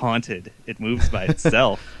 it's haunted. It moves by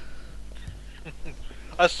itself.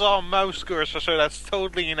 I saw a mouse cursor, so that's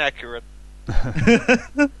totally inaccurate.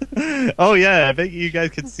 Oh yeah, I bet you guys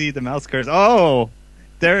could see the mouse cursor. Oh,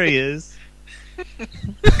 there he is.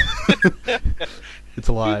 It's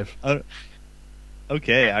alive.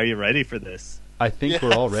 Okay, are you ready for this? I think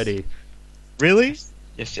we're all ready. Really?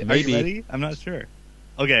 Yes, Are you ready? I'm not sure.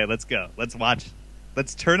 Okay, let's go. Let's watch.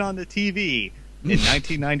 Let's turn on the TV in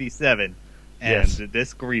 1997, and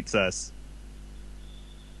this greets us.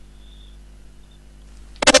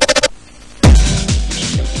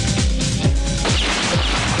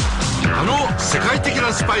 あの世界的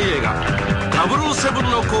なスパイ映画007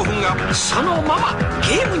の興奮がそのまま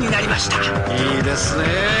ゲームになりました。いいですね。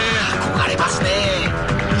憧れますね。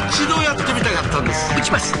一度やってみたかったんです。撃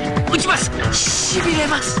ちます。しびれ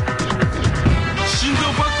ます。心臓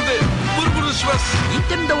バックでブルブルします。任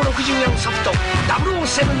天堂64ソフト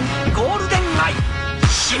007ゴールデンアイ。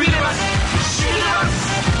しびれます。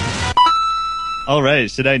All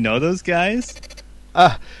right, should I know those guys?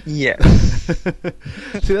 Yes.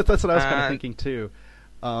 See, that's what I was kind of thinking too.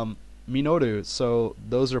 Minoru, so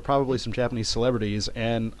those are probably some Japanese celebrities,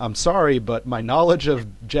 and I'm sorry, but my knowledge of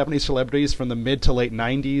Japanese celebrities from the mid to late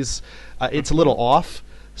 90s, it's a little off.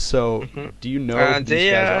 So, do you know who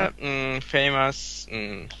these guys are famous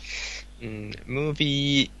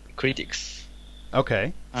movie critics.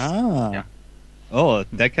 Okay. Ah. Yeah. Oh,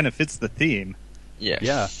 that kind of fits the theme. Yes.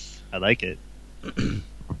 Yeah. I like it.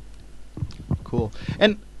 Cool.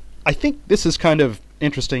 And I think this is kind of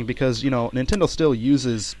interesting because, Nintendo still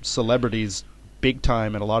uses celebrities big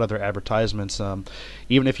time in a lot of their advertisements.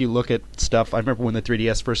 Even if you look at stuff, I remember when the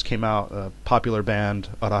 3DS first came out, a popular band,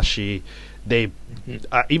 Arashi, they,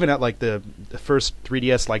 even at like the first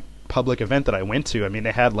 3DS like public event that I went to, I mean,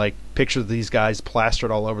 they had like pictures of these guys plastered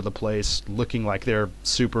all over the place, looking like they're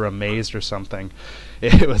super amazed or something.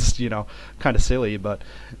 It was, kind of silly, but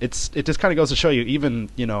it just kind of goes to show you, even,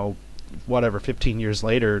 15 years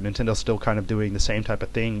later, Nintendo's still kind of doing the same type of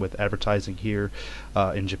thing with advertising here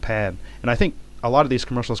in Japan. And I think a lot of these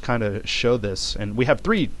commercials kind of show this. And we have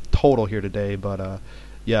 3 total here today, but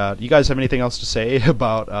yeah, you guys have anything else to say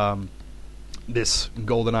about this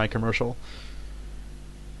GoldenEye commercial?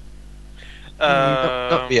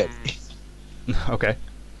 Not yet. Okay. It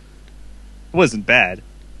wasn't bad.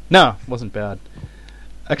 No, it wasn't bad.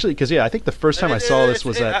 Actually, because, I think the first time I saw this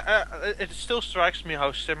was at... It still strikes me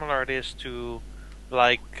how similar it is to,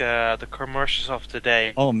 like, the commercials of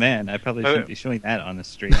today. Oh, man, I probably shouldn't be showing that on the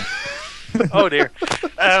stream. Oh, dear.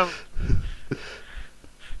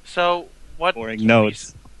 So, what... Boring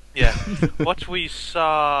notes. What we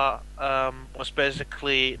saw was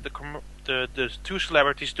basically the 2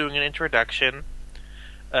 celebrities doing an introduction,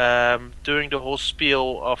 doing the whole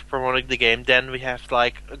spiel of promoting the game. Then we have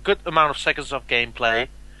like a good amount of seconds of gameplay,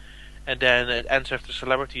 and then it ends with the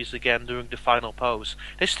celebrities again doing the final pose.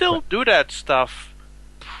 They still do that stuff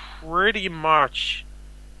pretty much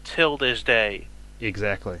till this day.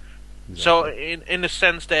 Exactly. So in a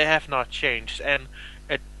sense, they have not changed, and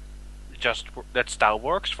that style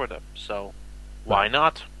works for them. So why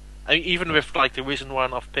not? I mean, even with like the recent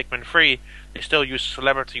one of Pikmin 3, they still use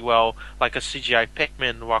celebrity well, like a CGI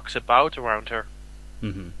Pikmin walks about around her.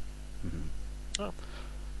 Oh.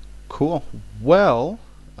 Cool. Well,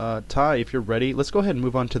 Ty, if you're ready, let's go ahead and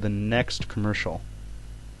move on to the next commercial.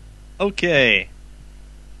 Okay.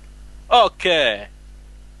 Okay.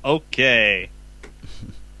 Okay.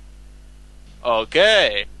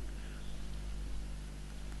 Okay.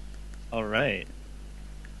 All right.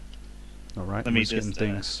 All right. Let me just just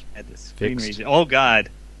things add this screen fixed. region. Oh God.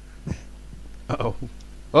 Uh-oh.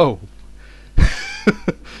 Oh.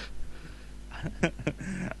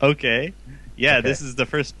 Okay. Yeah, Okay. this is the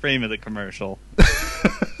first frame of the commercial.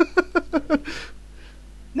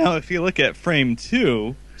 Now, if you look at frame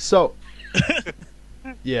 2... So...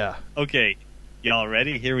 yeah. Okay. Y'all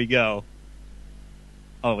ready? Here we go.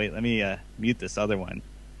 Oh, wait, let me mute this other one.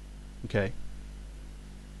 Okay.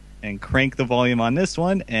 And crank the volume on this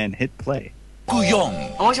one and hit play.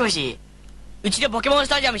 もしもし、うちでポケモンス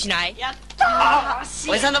タジアムしない？やった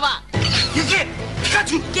ー！おじさんの番。行け！ピカ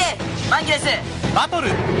チュウ！行け！マンキです。バトル、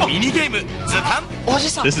ミニゲーム、図鑑。おじ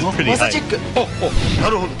さん、 This is pretty 技 high. チェック。な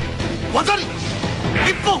るほど。技に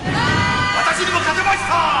一本。私にも勝てまし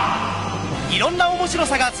た。いろんな面白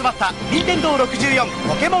さが集まった任天堂64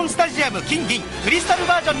ポケモンスタジアム金銀クリスタル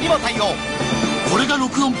バージョンにも対応。これが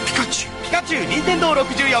64ピカチュウ。ピカチュウ任天堂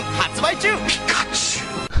64発売中。ピカチ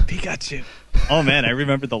ュウ。Pikachu. Oh man, I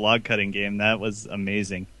remember the log cutting game. That was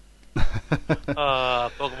amazing. I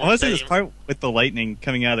Pokemon want to see this Stadium. part with the lightning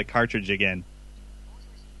coming out of the cartridge again.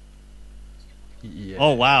 Yeah.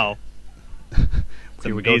 Oh wow. It's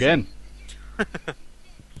Here we go amazing. again.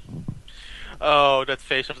 Oh, that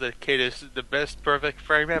face of that kid is the best perfect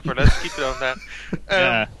frame ever. Let's keep it on that.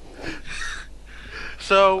 Yeah.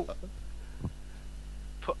 So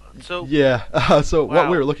Yeah. So what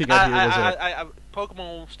wow. we were looking at here was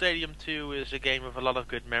Pokemon Stadium 2 is a game with a lot of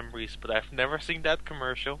good memories, but I've never seen that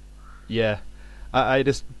commercial. Yeah. I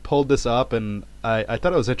just pulled this up, and I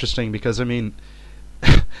thought it was interesting because, I mean,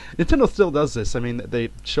 Nintendo still does this. I mean, they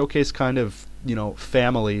showcase kind of,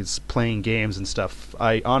 families playing games and stuff.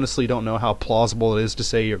 I honestly don't know how plausible it is to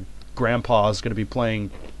say your grandpa is going to be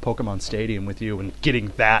playing Pokemon Stadium with you and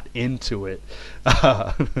getting that into it.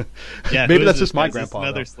 Yeah, maybe that's this? just my Is this grandpa.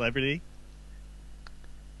 another Though. celebrity?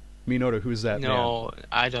 Minoru, who's that man? No,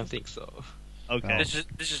 I don't think so. Okay.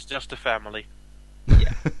 This is just a family.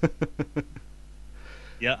 Yeah.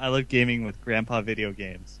 Yeah, I love gaming with grandpa video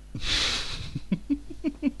games.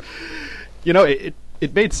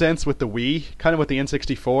 It made sense with the Wii, kind of with the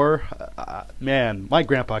N64. Man, my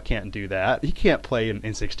grandpa can't do that. He can't play an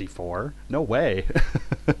N64. No way.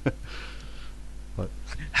 But,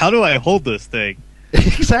 How do I hold this thing?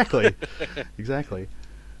 exactly. Exactly.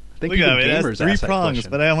 I think Look at even it. It has gamers 3 ask that prongs,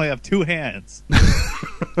 question. but I only have 2 hands.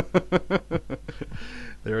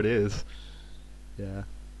 There it is. Yeah.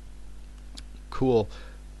 Cool.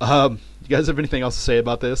 You guys have anything else to say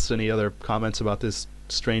about this? Any other comments about this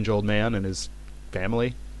strange old man and his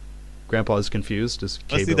family? Grandpa is confused. Let's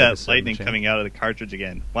see that lightning coming out of the cartridge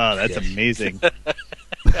again. Wow, that's amazing.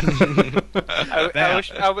 I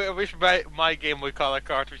wish my Game Boy Color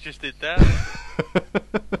cartridges did that.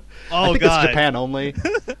 I think God. it's Japan only.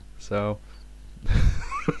 So.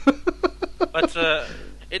 But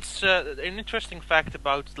it's an interesting fact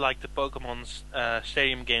about like the Pokemon's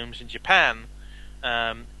Stadium games in Japan.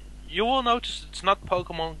 You will notice it's not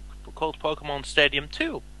Pokemon called Pokemon Stadium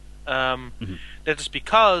 2. That is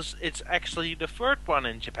because it's actually the third one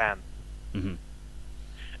in Japan.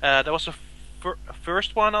 There was a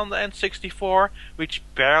first one on the N64, which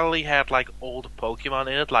barely had like all the Pokemon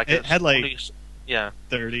in it. Like it had like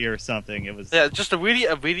 30 or something. It was just a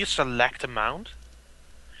really select amount.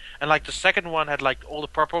 And like the second one had like all the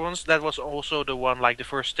proper ones. That was also the one like the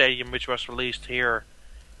first Stadium, which was released here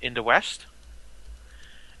in the West.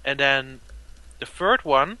 And then the third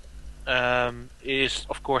one is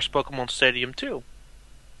of course Pokemon Stadium 2.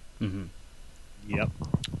 Yep.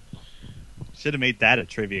 Should have made that a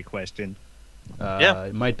trivia question.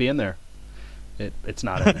 It might be in there. It's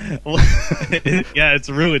not in there. Yeah, it's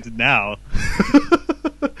ruined now.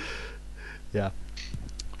 Yeah.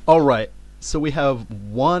 All right. So we have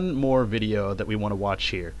one more video that we want to watch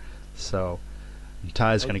here. So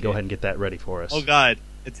Ty's going to go ahead and get that ready for us. Oh God,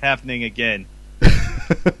 it's happening again.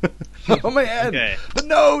 Oh man! Okay. The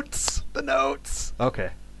notes. Okay,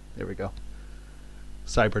 there we go.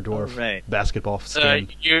 Cyber Dwarf basketball skin.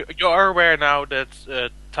 You are aware now that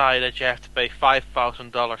Ty, that you have to pay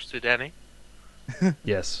 $5,000 to Danny.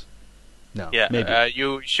 Yes. No. Yeah. Maybe.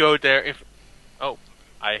 You showed there. If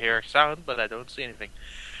I hear sound, but I don't see anything.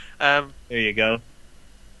 There you go.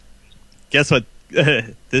 Guess what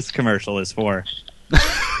this commercial is for?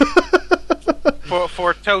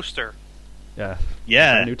 for toaster. Yeah.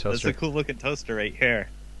 Yeah. New toaster. That's a cool looking toaster right here.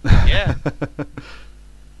 Yeah.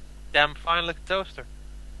 Damn fine looking toaster.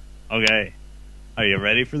 Okay. Are you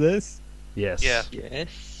ready for this? Yes. Yeah.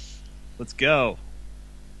 Yes. Let's go.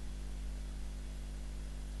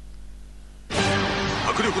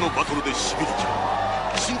 迫力のバトルでしびれち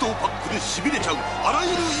ゃう振動パックでしびれちゃうあらゆ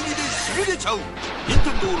る意味でしびれちゃう任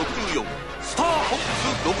天堂64スターフォックス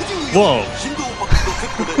64 Whoa. 振動パックとセ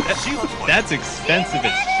ットで新発売 That's expensive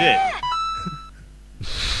as shit.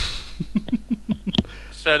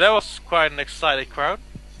 So that was quite an excited crowd.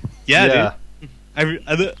 Yeah. Dude.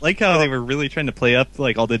 I like how they were really trying to play up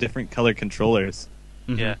like all the different color controllers.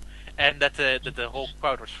 Yeah, and that the whole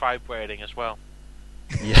crowd was vibrating as well.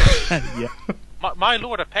 Yeah. My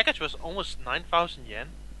lord, the package was almost 9,000 yen.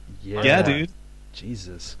 Yeah, dude.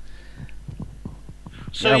 Jesus.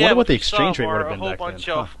 So I wonder what the we saw exchange rate were would have a been whole back bunch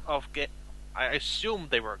then. of I assume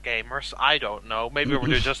they were gamers. I don't know. Maybe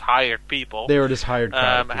they're just hired people. They were just hired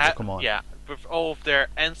crowd people. Come on. Yeah, with all of their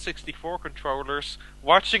N64 controllers,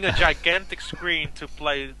 watching a gigantic screen to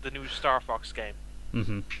play the new Star Fox game.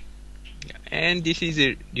 And this is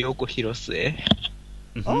Ryoko Hirose.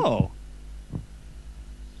 Oh.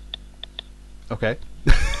 Okay.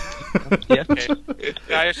 Yeah. Okay.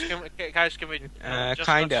 Guys, can we just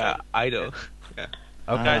Kinda idol. Yeah.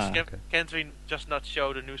 Okay. Guys, can't we just not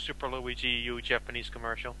show the new Super Luigi U Japanese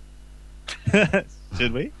commercial?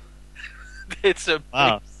 Should we? It's a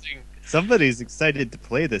Wow. big thing. Somebody's excited to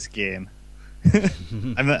play this game.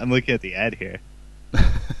 I'm looking at the ad here.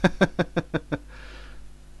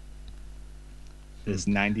 This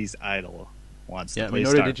 90s idol wants to play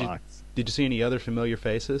Star Fox. Did you see any other familiar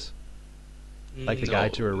faces? Like the guy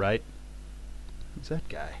to her right? Who's that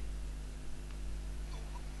guy?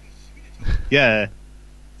 Yeah.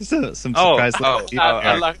 Some surprise.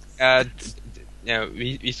 I like. Yeah,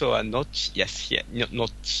 we saw a notch. Yes, yeah,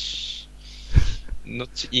 notch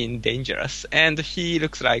in Dangerous, and he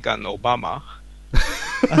looks like an Obama.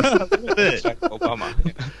 Looks like Obama.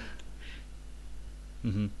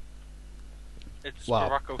 It's Wow.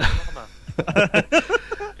 Barack Obama.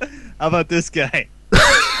 How about this guy?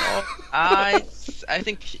 I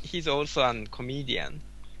think he's also a comedian.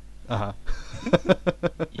 Uh-huh.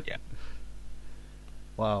 Yeah.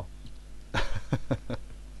 Wow.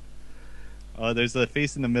 Oh, there's a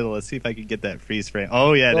face in the middle. Let's see if I can get that freeze frame.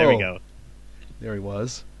 Oh yeah, there we go. There he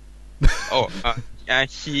was. Oh,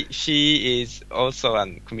 she is also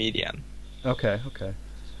a comedian. Okay.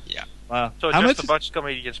 Yeah. Wow. So How just much? a bunch of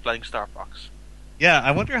comedians playing Star Fox. Yeah,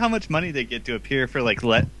 I wonder how much money they get to appear for like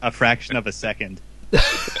a fraction of a second.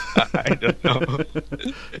 I don't know.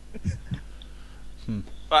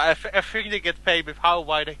 But I think they get paid with how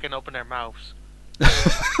wide they can open their mouths.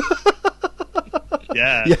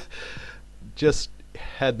 Yeah. Just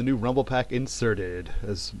had the new Rumble Pack inserted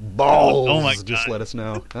as balls. Oh my Just God. let us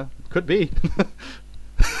know. Huh? Could be.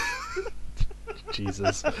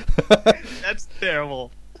 Jesus. That's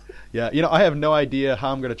terrible. Yeah, I have no idea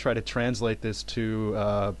how I'm going to try to translate this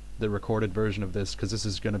to the recorded version of this, because this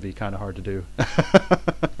is going to be kind of hard to do.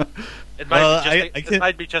 It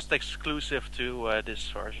might be just exclusive to this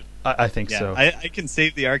version. I think so. I can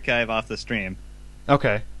save the archive off the stream.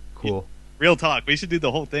 Okay, cool. Real talk. We should do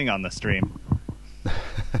the whole thing on the stream.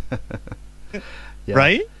 Yeah.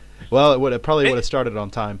 Right? Well, it probably would have started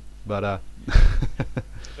on time, but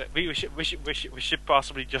we should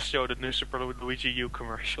possibly just show the new Super Luigi U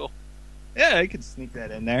commercial. Yeah, I could sneak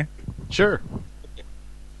that in there. Sure.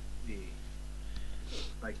 If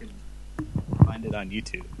I can find it on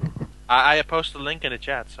YouTube. I post the link in the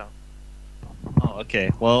chat, so. Oh,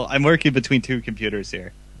 okay. Well, I'm working between two computers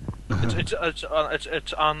here.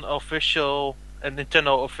 It's on official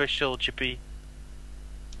Nintendo official GP.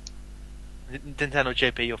 Nintendo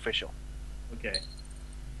JP official. Okay.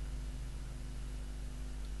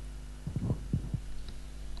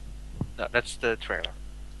 No, that's the trailer.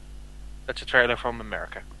 That's a trailer from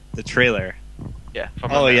America. The trailer. Yeah.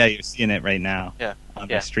 From Oh America. yeah, you're seeing it right now. Yeah. On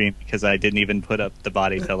the stream because I didn't even put up the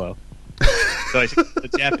body pillow. So the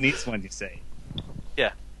Japanese one, you say?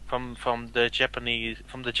 Yeah. From the Japanese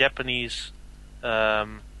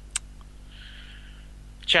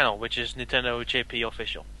channel, which is Nintendo JP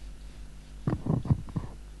official.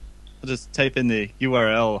 I'll just type in the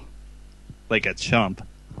URL like a chump.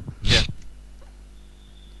 Yeah.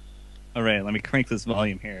 All right, let me crank this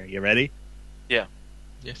volume here. You ready? Yeah.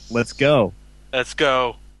 Yes. Let's go. Let's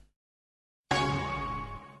go.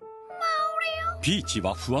 ピーチ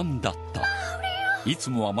は不安だった。いつ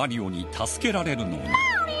もはマリオに助けられるのに。ル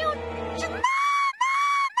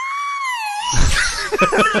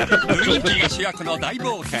イージが主役の大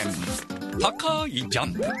冒険。高いジャ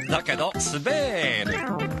ンプだけど滑る。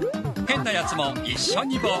変なやつも一緒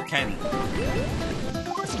に冒険。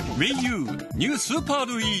Wii U ニュースーパー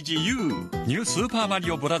ルイージ U ニュースーパーマリ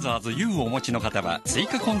オブラザーズ U をお持ちの方は追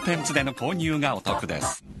加コンテンツでの購入がお得で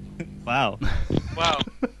す。Wow. Wow.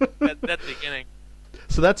 that beginning.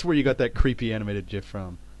 So that's where you got that creepy animated GIF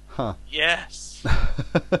from, huh? Yes.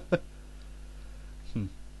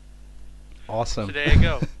 Awesome. So there you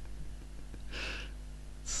go.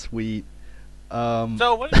 Sweet.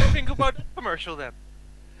 So what do you think about the commercial then?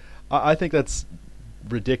 I think that's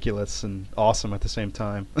ridiculous and awesome at the same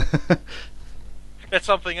time. That's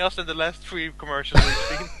something else than the last 3 commercials we've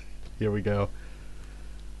seen. Here we go.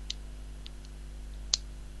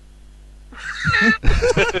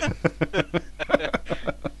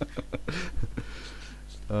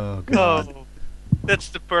 Oh God. Oh, that's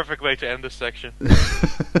the perfect way to end this section.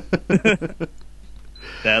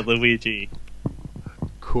 That Luigi.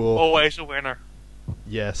 Cool. Always a winner.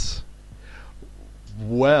 Yes.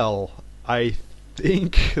 Well, I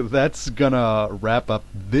think that's gonna wrap up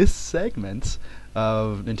this segment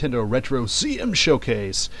of Nintendo Retro CM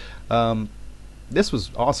Showcase. This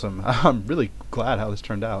was awesome. I'm really glad how this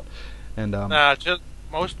turned out. And just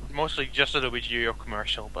mostly just a Luigi U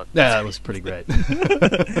commercial, but yeah, that was pretty great.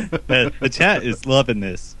 The chat is loving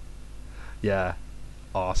this. Yeah,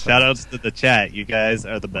 awesome. Shout outs to the chat. You guys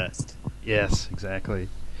are the best. Yes, exactly.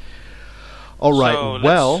 All right. So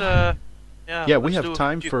well, yeah, we let's have do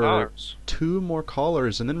time a few for callers. 2 more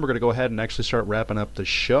callers, and then we're going to go ahead and actually start wrapping up the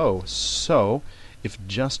show. So, if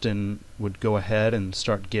Justin would go ahead and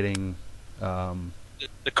start getting the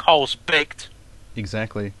calls baked.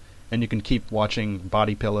 Exactly. And you can keep watching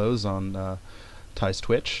Body Pillows on Ty's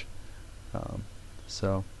Twitch.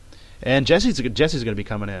 And Jesse's going to be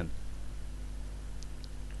coming in.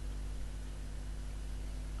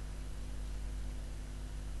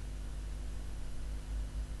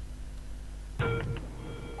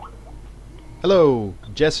 Hello,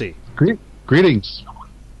 Jesse. Greetings.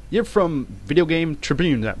 You're from Video Game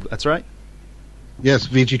Tribune, that's right? Yes,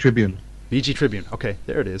 VG Tribune. VG Tribune. Okay,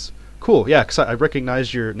 there it is. Cool. Yeah, because I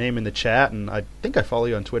recognized your name in the chat, and I think I follow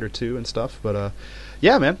you on Twitter too and stuff. But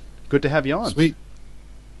yeah, man, good to have you on. Sweet.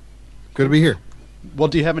 Good to be here. Well,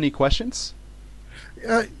 do you have any questions?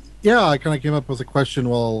 Yeah, I kind of came up with a question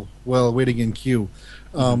while waiting in queue.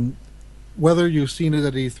 Whether you've seen it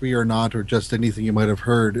at E3 or not, or just anything you might have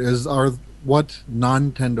heard, what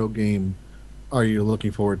non-Nintendo game are you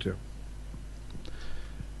looking forward to?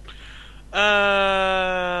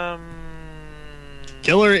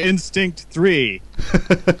 Killer Instinct 3.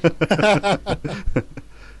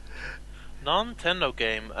 Non-Nintendo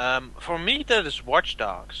game. For me, that is Watch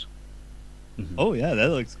Dogs. Mm-hmm. Oh yeah, that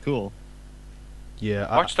looks cool. Yeah,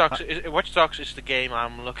 Watch Dogs is the game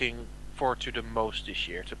I'm looking forward to the most this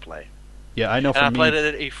year to play. Yeah, I know. And I played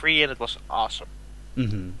it at E3 and it was awesome.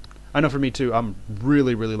 Mm-hmm. I know for me too. I'm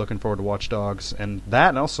really, really looking forward to Watch Dogs and that,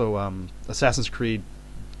 and also Assassin's Creed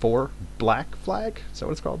 4 Black Flag. Is that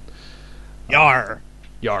what it's called? Yar.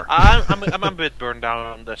 Yar. I'm a bit burned down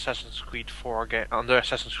on the Assassin's Creed 4 on the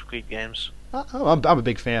Assassin's Creed games. I'm a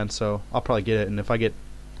big fan, so I'll probably get it. And if I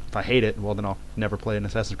hate it, well, then I'll never play an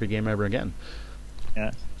Assassin's Creed game ever again.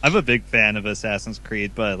 Yeah, I'm a big fan of Assassin's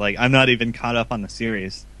Creed, but like I'm not even caught up on the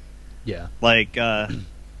series. Yeah, like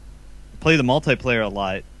play the multiplayer a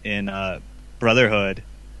lot in Brotherhood,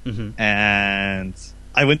 and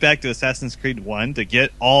I went back to Assassin's Creed 1 to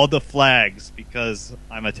get all the flags because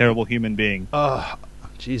I'm a terrible human being. Oh,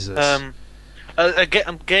 Jesus. A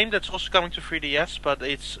game that's also coming to 3DS, but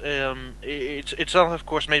it's not, of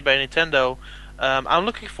course, made by Nintendo. I'm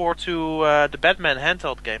looking forward to the Batman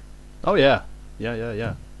handheld game. Oh yeah,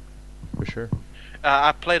 yeah, for sure.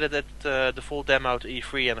 I played it at the full demo at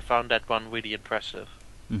E3 and I found that one really impressive.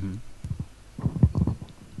 Mm-hmm.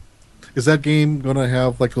 Is that game going to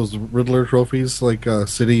have like those Riddler trophies like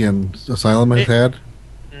City and Asylum has had?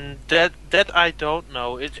 That I don't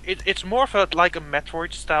know. It's more of like a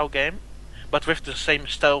Metroid style game, but with the same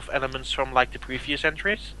stealth elements from like the previous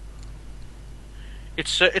entries.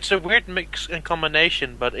 It's a weird mix and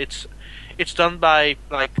combination, but it's done by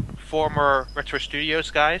like former Retro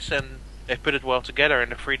Studios guys, and they put it well together,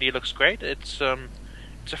 and the 3D looks great. It's a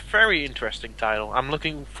very interesting title. I'm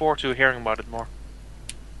looking forward to hearing about it more.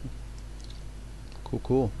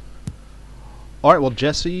 Cool. All right, well,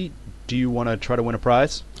 Jesse, do you want to try to win a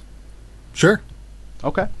prize? Sure.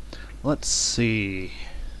 Okay. Let's see.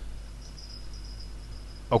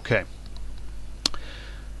 Okay.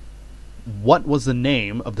 What was the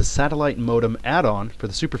name of the satellite modem add-on for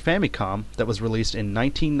the Super Famicom that was released in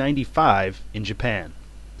 1995 in Japan?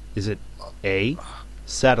 Is it A,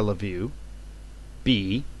 Satellaview,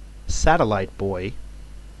 B, Satellite Boy,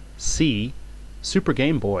 C, Super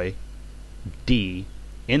Game Boy, D,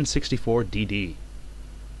 N64DD?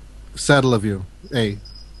 Satellaview, A.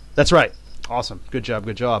 That's right. Awesome. Good job.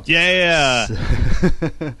 Yeah.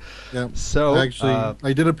 Yeah. So actually,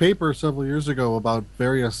 I did a paper several years ago about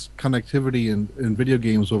various connectivity in video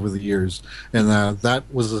games over the years, and that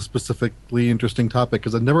was a specifically interesting topic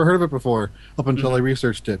because I'd never heard of it before up until I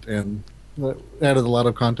researched it, and that added a lot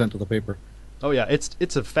of content to the paper. Oh yeah,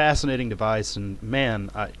 it's a fascinating device, and man,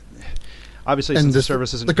 obviously and since the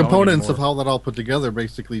service isn't the going components anymore, of how that all put together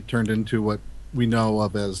basically turned into what we know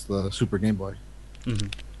of as the Super Game Boy. Mm-hmm.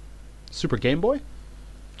 Super Game Boy?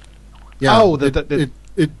 Yeah. Oh,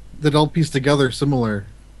 that all pieced together similar.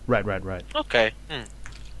 Right. Okay.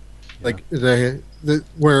 Like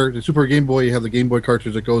where the Super Game Boy, you have the Game Boy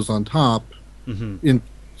cartridge that goes on top. Mm-hmm.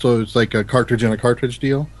 So it's like a cartridge and a cartridge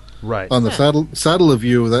deal. Right. On the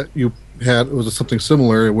Satellaview that you had, it was something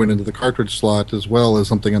similar. It went into the cartridge slot as well as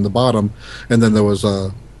something on the bottom, and then there was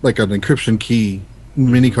like an encryption key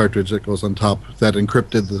mini cartridge that goes on top that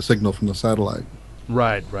encrypted the signal from the satellite.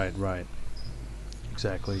 Right.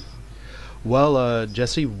 Exactly. Well,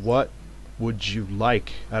 Jesse, what would you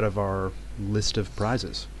like out of our list of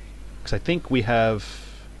prizes? Because I think we have,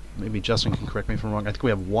 maybe Justin can correct me if I'm wrong, I think we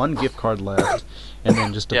have one gift card left, and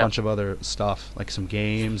then just a bunch of other stuff, like some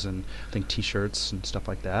games and I think T-shirts and stuff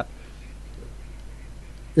like that.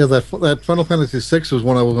 Yeah, that Final Fantasy VI was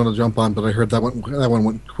one I was going to jump on, but I heard that one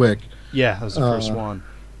went quick. Yeah, that was the first one.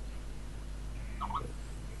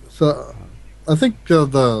 So, I think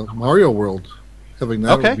the Mario World, having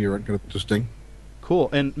that would be kind of interesting. Cool.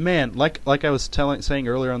 And man, like I was saying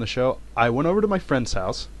earlier on the show, I went over to my friend's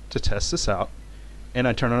house to test this out, and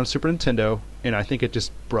I turned on a Super Nintendo, and I think it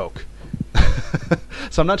just broke.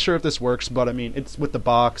 So I'm not sure if this works, but I mean, it's with the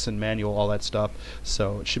box and manual, all that stuff.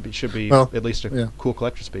 So it should be at least a cool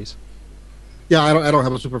collector's piece. Yeah, I don't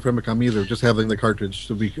have a Super Famicom either. Just having the cartridge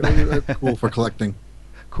would be cool for collecting.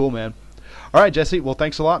 Cool, man. All right, Jesse. Well,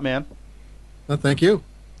 thanks a lot, man. Thank you.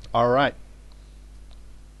 All right.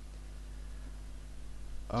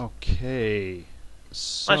 Okay.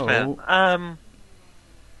 So, nice, man.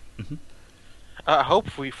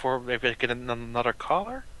 Hopefully for maybe I get another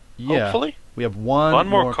caller. Yeah. Hopefully. We have one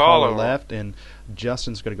more caller left, and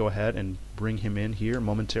Justin's going to go ahead and bring him in here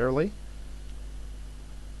momentarily.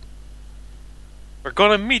 We're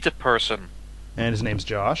going to meet a person. And his name's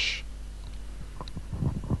Josh.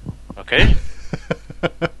 Okay.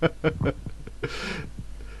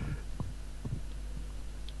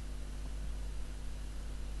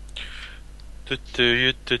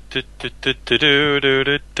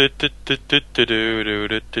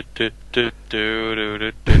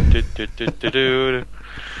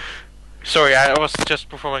 Sorry, I was just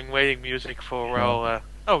performing waiting music for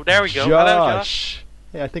oh, there we go. Josh. Hello, Josh.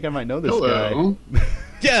 Hey, I think I might know this guy.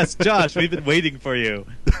 Yes, Josh, we've been waiting for you.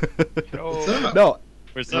 What's up? No,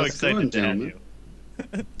 we're so excited to have you.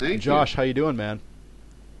 Thank Josh, you. how you doing, man?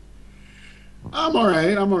 I'm all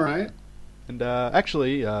right. And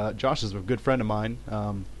actually, Josh is a good friend of mine.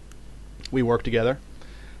 We work together,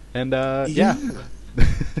 and yeah.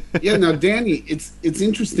 Yeah. Now, Danny, it's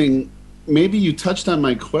interesting. Maybe you touched on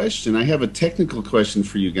my question. I have a technical question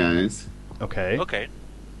for you guys. Okay. Okay.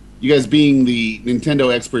 You guys being the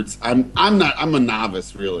Nintendo experts, I'm not. I'm a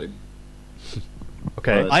novice, really.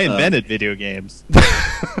 Okay. I invented video games.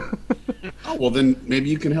 Oh, well, then maybe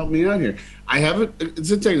you can help me out here.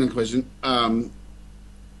 It's a technical question.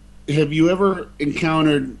 Have you ever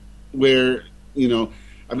encountered where,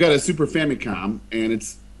 I've got a Super Famicom, and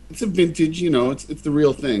it's a vintage, it's the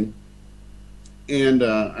real thing. And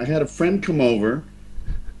I had a friend come over,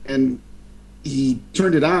 and he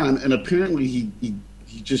turned it on, and apparently he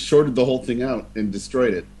just shorted the whole thing out and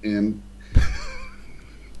destroyed it. And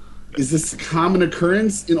is this a common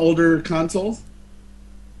occurrence in older consoles?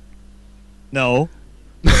 No.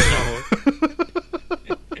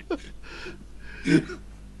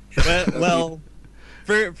 well,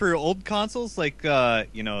 for old consoles like the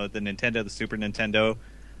Nintendo, the Super Nintendo,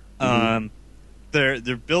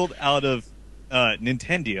 they're built out of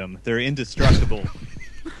Nintendium. They're indestructible.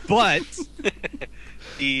 But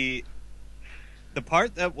the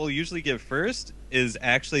part that we'll usually give first is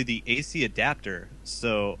actually the AC adapter.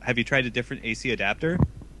 So, have you tried a different AC adapter?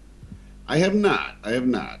 I have not.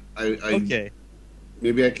 Okay.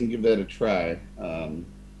 Maybe I can give that a try.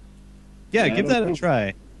 Yeah, give that a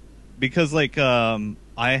try. Because, I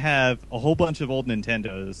have a whole bunch of old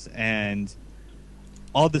Nintendos, and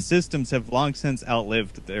all the systems have long since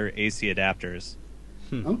outlived their AC adapters.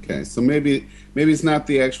 Okay, so maybe it's not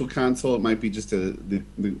the actual console. It might be just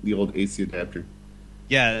the old AC adapter.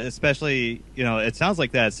 Yeah, especially, it sounds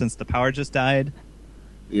like that since the power just died.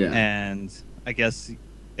 Yeah. And I guess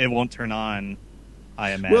it won't turn on,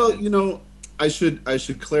 I imagine. Well, I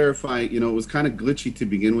should clarify, it was kind of glitchy to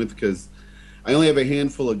begin with because I only have a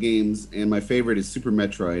handful of games, and my favorite is Super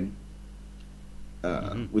Metroid,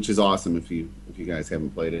 which is awesome if you guys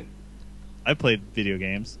haven't played it. I played video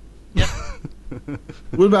games. Yeah.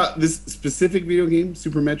 What about this specific video game,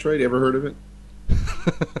 Super Metroid? Ever heard of it?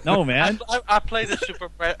 No, man. I played the Super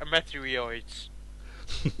Metroids.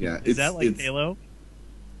 Yeah, is that like Halo?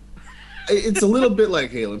 It's a little bit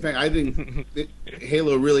like Halo. In fact, I think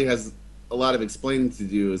Halo really has a lot of explaining to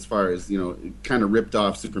do as far as, it kind of ripped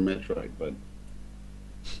off Super Metroid, but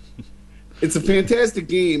it's a fantastic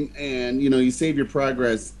game, and, you save your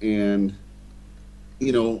progress, and,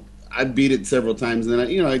 I beat it several times, and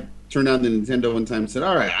then I turned on the Nintendo one time and said,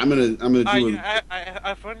 all right, I'm gonna do I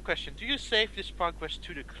have one question. Do you save this progress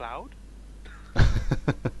to the cloud?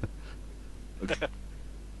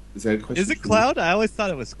 Is that a question? Is it cloud? I always thought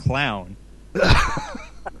it was clown.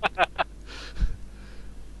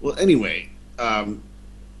 Well, anyway,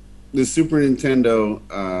 the Super Nintendo,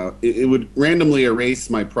 it would randomly erase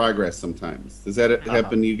my progress sometimes. Does that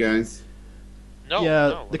happen to you guys? No.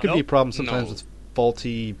 Yeah, there could be a problem sometimes with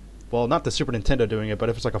faulty. Well, not the Super Nintendo doing it, but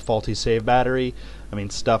if it's like a faulty save battery,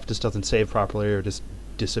 stuff just doesn't save properly or just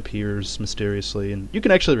disappears mysteriously, and you can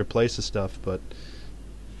actually replace the stuff, but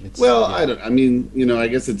it's... Well, yeah. I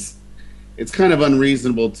guess it's kind of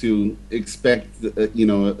unreasonable to expect,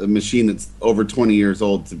 a machine that's over 20 years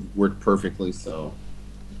old to work perfectly, so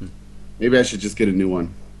maybe I should just get a new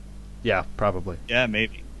one. Yeah, probably. Yeah,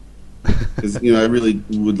 maybe. Because, I really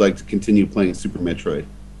would like to continue playing Super Metroid.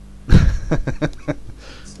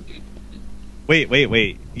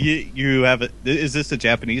 Wait. You have is this a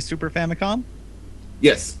Japanese Super Famicom?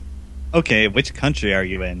 Yes. Okay, which country are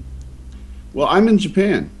you in? Well, I'm in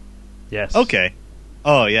Japan. Yes. Okay.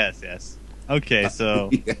 Oh, yes. Okay,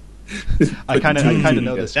 so Yeah. I kind of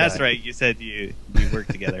know this. That's guy. right. You said you work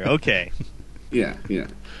together. Okay. Yeah.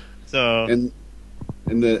 So and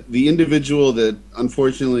the individual that,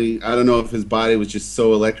 unfortunately, I don't know if his body was just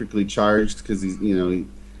so electrically charged because he's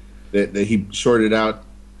that he shorted out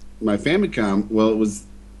my Famicom. Well, it was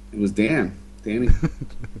Danny. It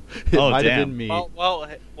might have been me. Well,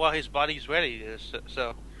 his body's ready,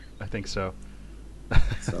 so. I think so.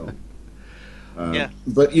 So. Yeah.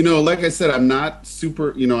 But like I said, I'm not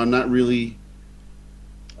super. I'm not really.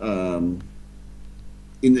 I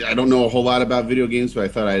don't know a whole lot about video games, but I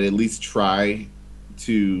thought I'd at least try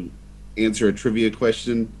to answer a trivia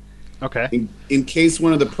question. Okay. In case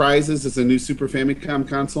one of the prizes is a new Super Famicom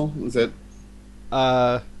console, is that?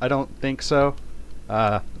 I don't think so.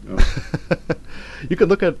 You could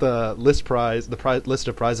look at the list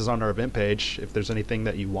of prizes on our event page if there's anything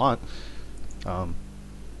that you want.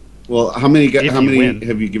 Well, how many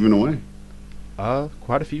have you given away?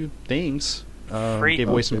 Quite a few things. Free. Gave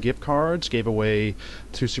away some gift cards. Gave away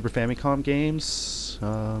 2 Super Famicom games.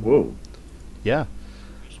 Whoa. Yeah.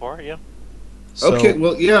 Sure, yeah. So, Okay,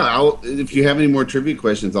 well, yeah. If you have any more trivia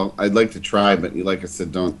questions, I'd like to try. But like I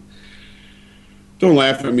said, don't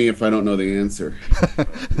laugh at me if I don't know the answer.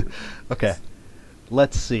 okay.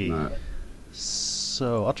 Let's see.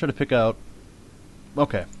 So I'll try to pick out.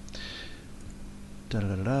 Okay.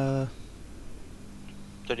 Da-da-da-da.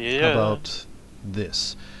 How about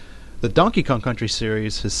this? The Donkey Kong Country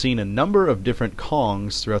series has seen a number of different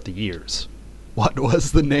Kongs throughout the years. What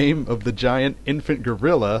was the name of the giant infant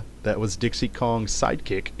gorilla that was Dixie Kong's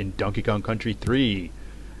sidekick in Donkey Kong Country 3?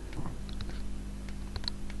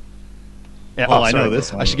 Oh, I know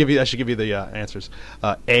this one. I should give you the answers.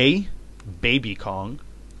 A. Baby Kong.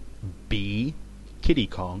 B. Kitty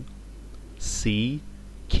Kong. C.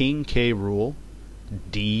 King K. Rool.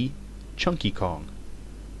 D. Chunky Kong.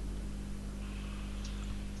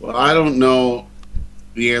 Well, I don't know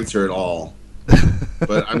the answer at all,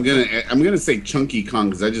 but I'm gonna say Chunky Kong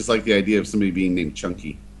because I just like the idea of somebody being named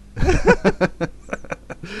Chunky.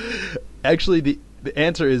 Actually, the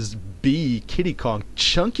answer is B. Kitty Kong.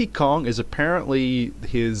 Chunky Kong is apparently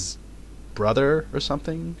his brother or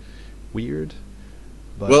something weird.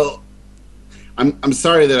 But... Well, I'm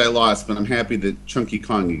sorry that I lost, but I'm happy that Chunky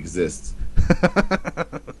Kong exists.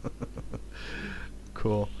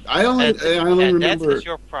 Cool. I only remember. That's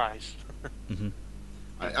your prize. Mm-hmm.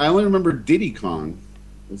 I only remember Diddy Kong.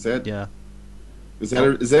 Is that? Yeah. Is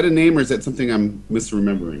that a name or is that something I'm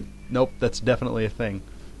misremembering? Nope, that's definitely a thing.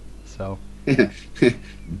 So.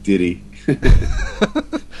 Diddy.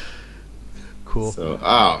 Cool. So,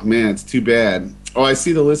 oh man, it's too bad. Oh, I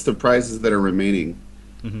see the list of prizes that are remaining,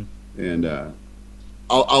 and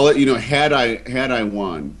I'll let you know. Had I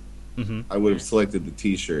won, I would have selected the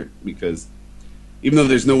T-shirt because even though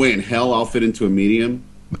there's no way in hell I'll fit into a medium,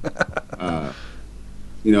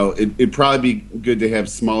 it'd probably be good to have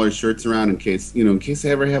smaller shirts around in case I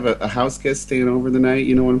ever have a house guest staying over the night.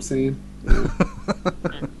 You know what I'm saying?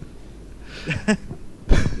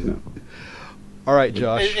 All right,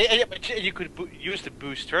 Josh. You could use the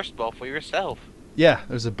Boost stress ball for yourself. Yeah,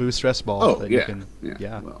 there's a Boost stress ball. Oh, that yeah. You can,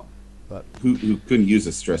 yeah. Well, but who couldn't use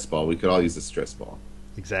a stress ball? We could all use a stress ball.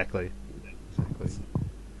 Exactly.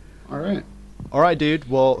 All right. All right, dude.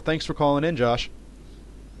 Well, thanks for calling in, Josh.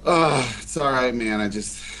 It's all right, man.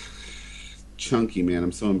 Chunky, man.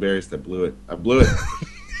 I'm so embarrassed. I blew it.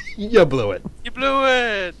 You blew it. You blew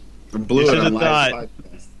it. I blew it on live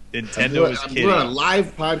podcast. Nintendo was kidding. I blew it on a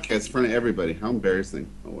live podcast in front of everybody. How embarrassing.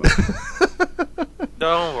 Oh, well.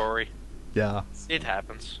 Don't worry. Yeah. It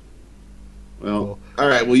happens. Well, cool. All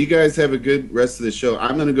right. Well, you guys have a good rest of the show.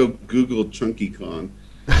 I'm going to go Google Chunky Kong.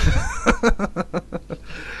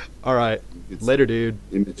 All right. Later, dude.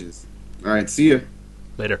 Images. All right. See ya.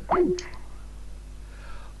 Later.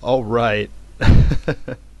 All right.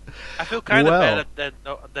 I feel kind of bad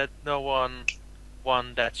that no one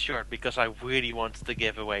won that shirt because I really wanted to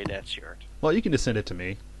give away that shirt. Well, you can just send it to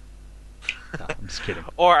me. No, I'm just kidding.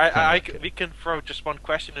 Or we can throw just one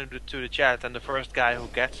question into the chat, and the first guy who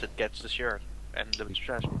gets it gets the shirt and the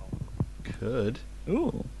stress ball. Could.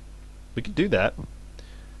 Ooh. We could do that.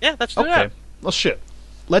 Yeah, let's do that. Well, shit.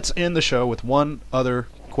 Let's end the show with one other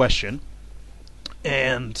question.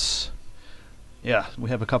 And yeah,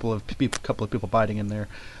 we have a couple of people biting in there.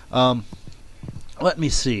 Let me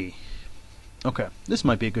see. Okay, this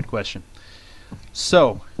might be a good question.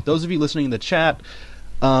 So, those of you listening in the chat,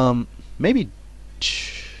 maybe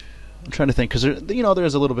I'm trying to think because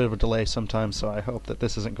there's a little bit of a delay sometimes. So I hope that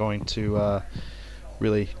this isn't going to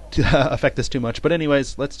really affect this too much. But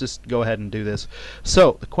anyways, let's just go ahead and do this.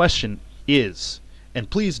 So the question is, and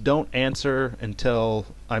please don't answer until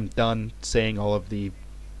I'm done saying all of the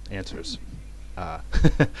answers.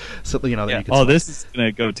 So that you can. Oh, this is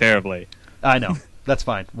gonna go terribly. I know. That's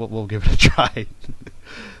fine. We'll give it a try.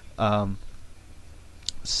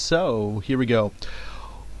 So here we go.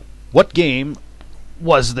 What game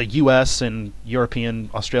was the U.S. and European,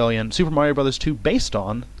 Australian Super Mario Bros. 2 based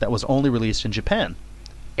on that was only released in Japan?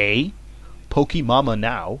 A. Pokemama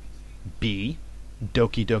Now. B.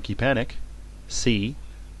 Doki Doki Panic. C.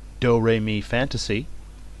 Do Re Mi Fantasy.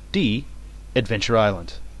 D. Adventure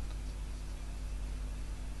Island.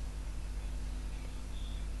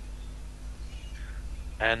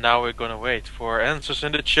 And now we're gonna wait for answers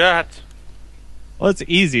in the chat. Well, it's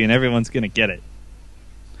easy and everyone's gonna get it.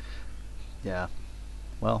 Yeah.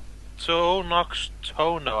 Well. So Nox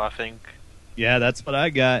Tono, I think. Yeah, that's what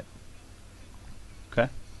I got. Okay.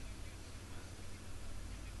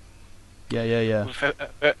 Yeah.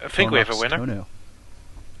 I think we have a winner. Tono.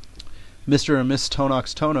 Mr. and Miss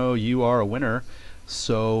Tonox Tono, you are a winner.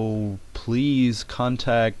 So please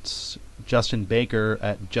contact Justin Baker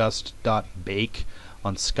at just.bake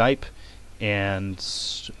on Skype and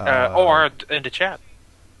or in the chat.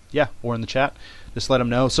 Yeah, or in the chat. Just let them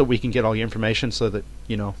know so we can get all your information so that,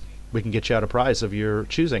 you know, we can get you out a prize of your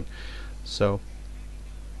choosing. So,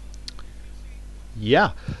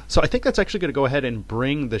 yeah. So I think that's actually going to go ahead and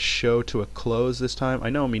bring the show to a close this time. I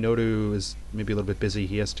know Minoru is maybe a little bit busy.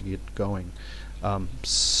 He has to get going.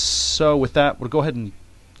 So with that, we'll go ahead and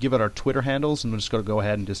give out our Twitter handles, and we're just going to go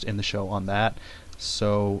ahead and just end the show on that.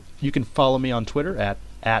 So you can follow me on Twitter at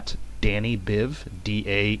DannyBiv,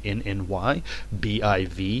 DANNYBIV.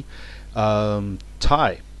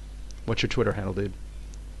 Ty, what's your Twitter handle, dude?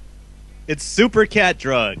 It's Super Cat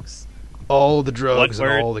Drugs. All the drugs One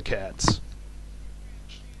and word. all the cats.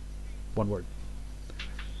 One word.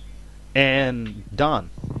 And Don.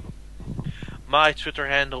 My Twitter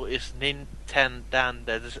handle is Nintendan.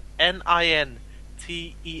 That is NINTENDAAN.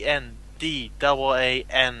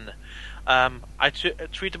 I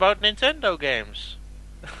tweet about Nintendo games.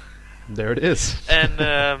 There it is.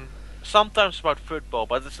 And sometimes about football,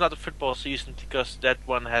 but it's not a football season because that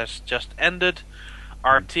one has just ended.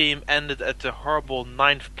 Our team ended at the horrible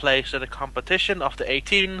 9th place in the competition of the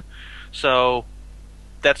 18, so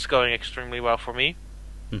that's going extremely well for me.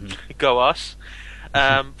 Go us.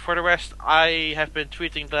 For the rest, I have been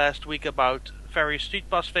tweeting last week about various Street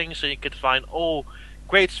Pass things, so you can find all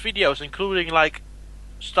great videos, including like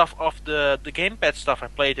stuff of the gamepad stuff I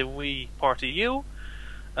played in Wii Party U,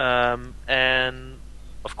 and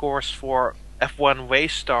of course for F1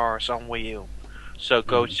 Race Stars on Wii U. So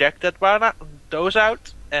go check those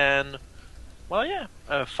out, and well, yeah,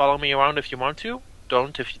 follow me around if you want to.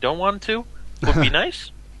 Don't if you don't want to. Would be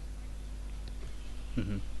nice.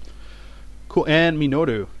 Cool. And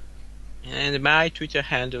Minoru. And my Twitter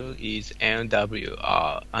handle is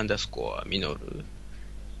NWR_Minoru.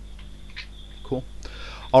 Cool.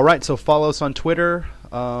 All right, so follow us on Twitter.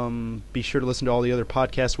 Be sure to listen to all the other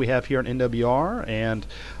podcasts we have here on NWR. And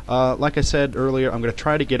like I said earlier, I'm going to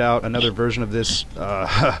try to get out another version of this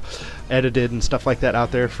edited and stuff like that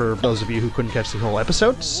out there for those of you who couldn't catch the whole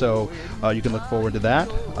episode. So you can look forward to that.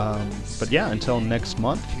 But yeah, until next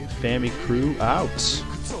month, Fami Crew out.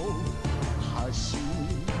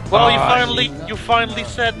 Well, you finally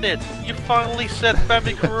said it. You finally said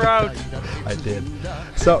Family Crew out. I did.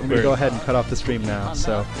 So I'm gonna go ahead and cut off the stream now.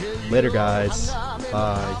 So later, guys.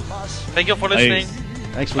 Bye. Thank you for listening.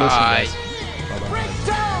 Thanks for listening, guys.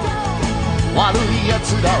 Bye. 悪い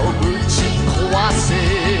奴らをぶち壊せ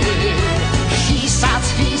必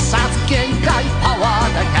殺限界パワ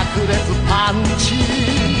ーだ百裂パンチ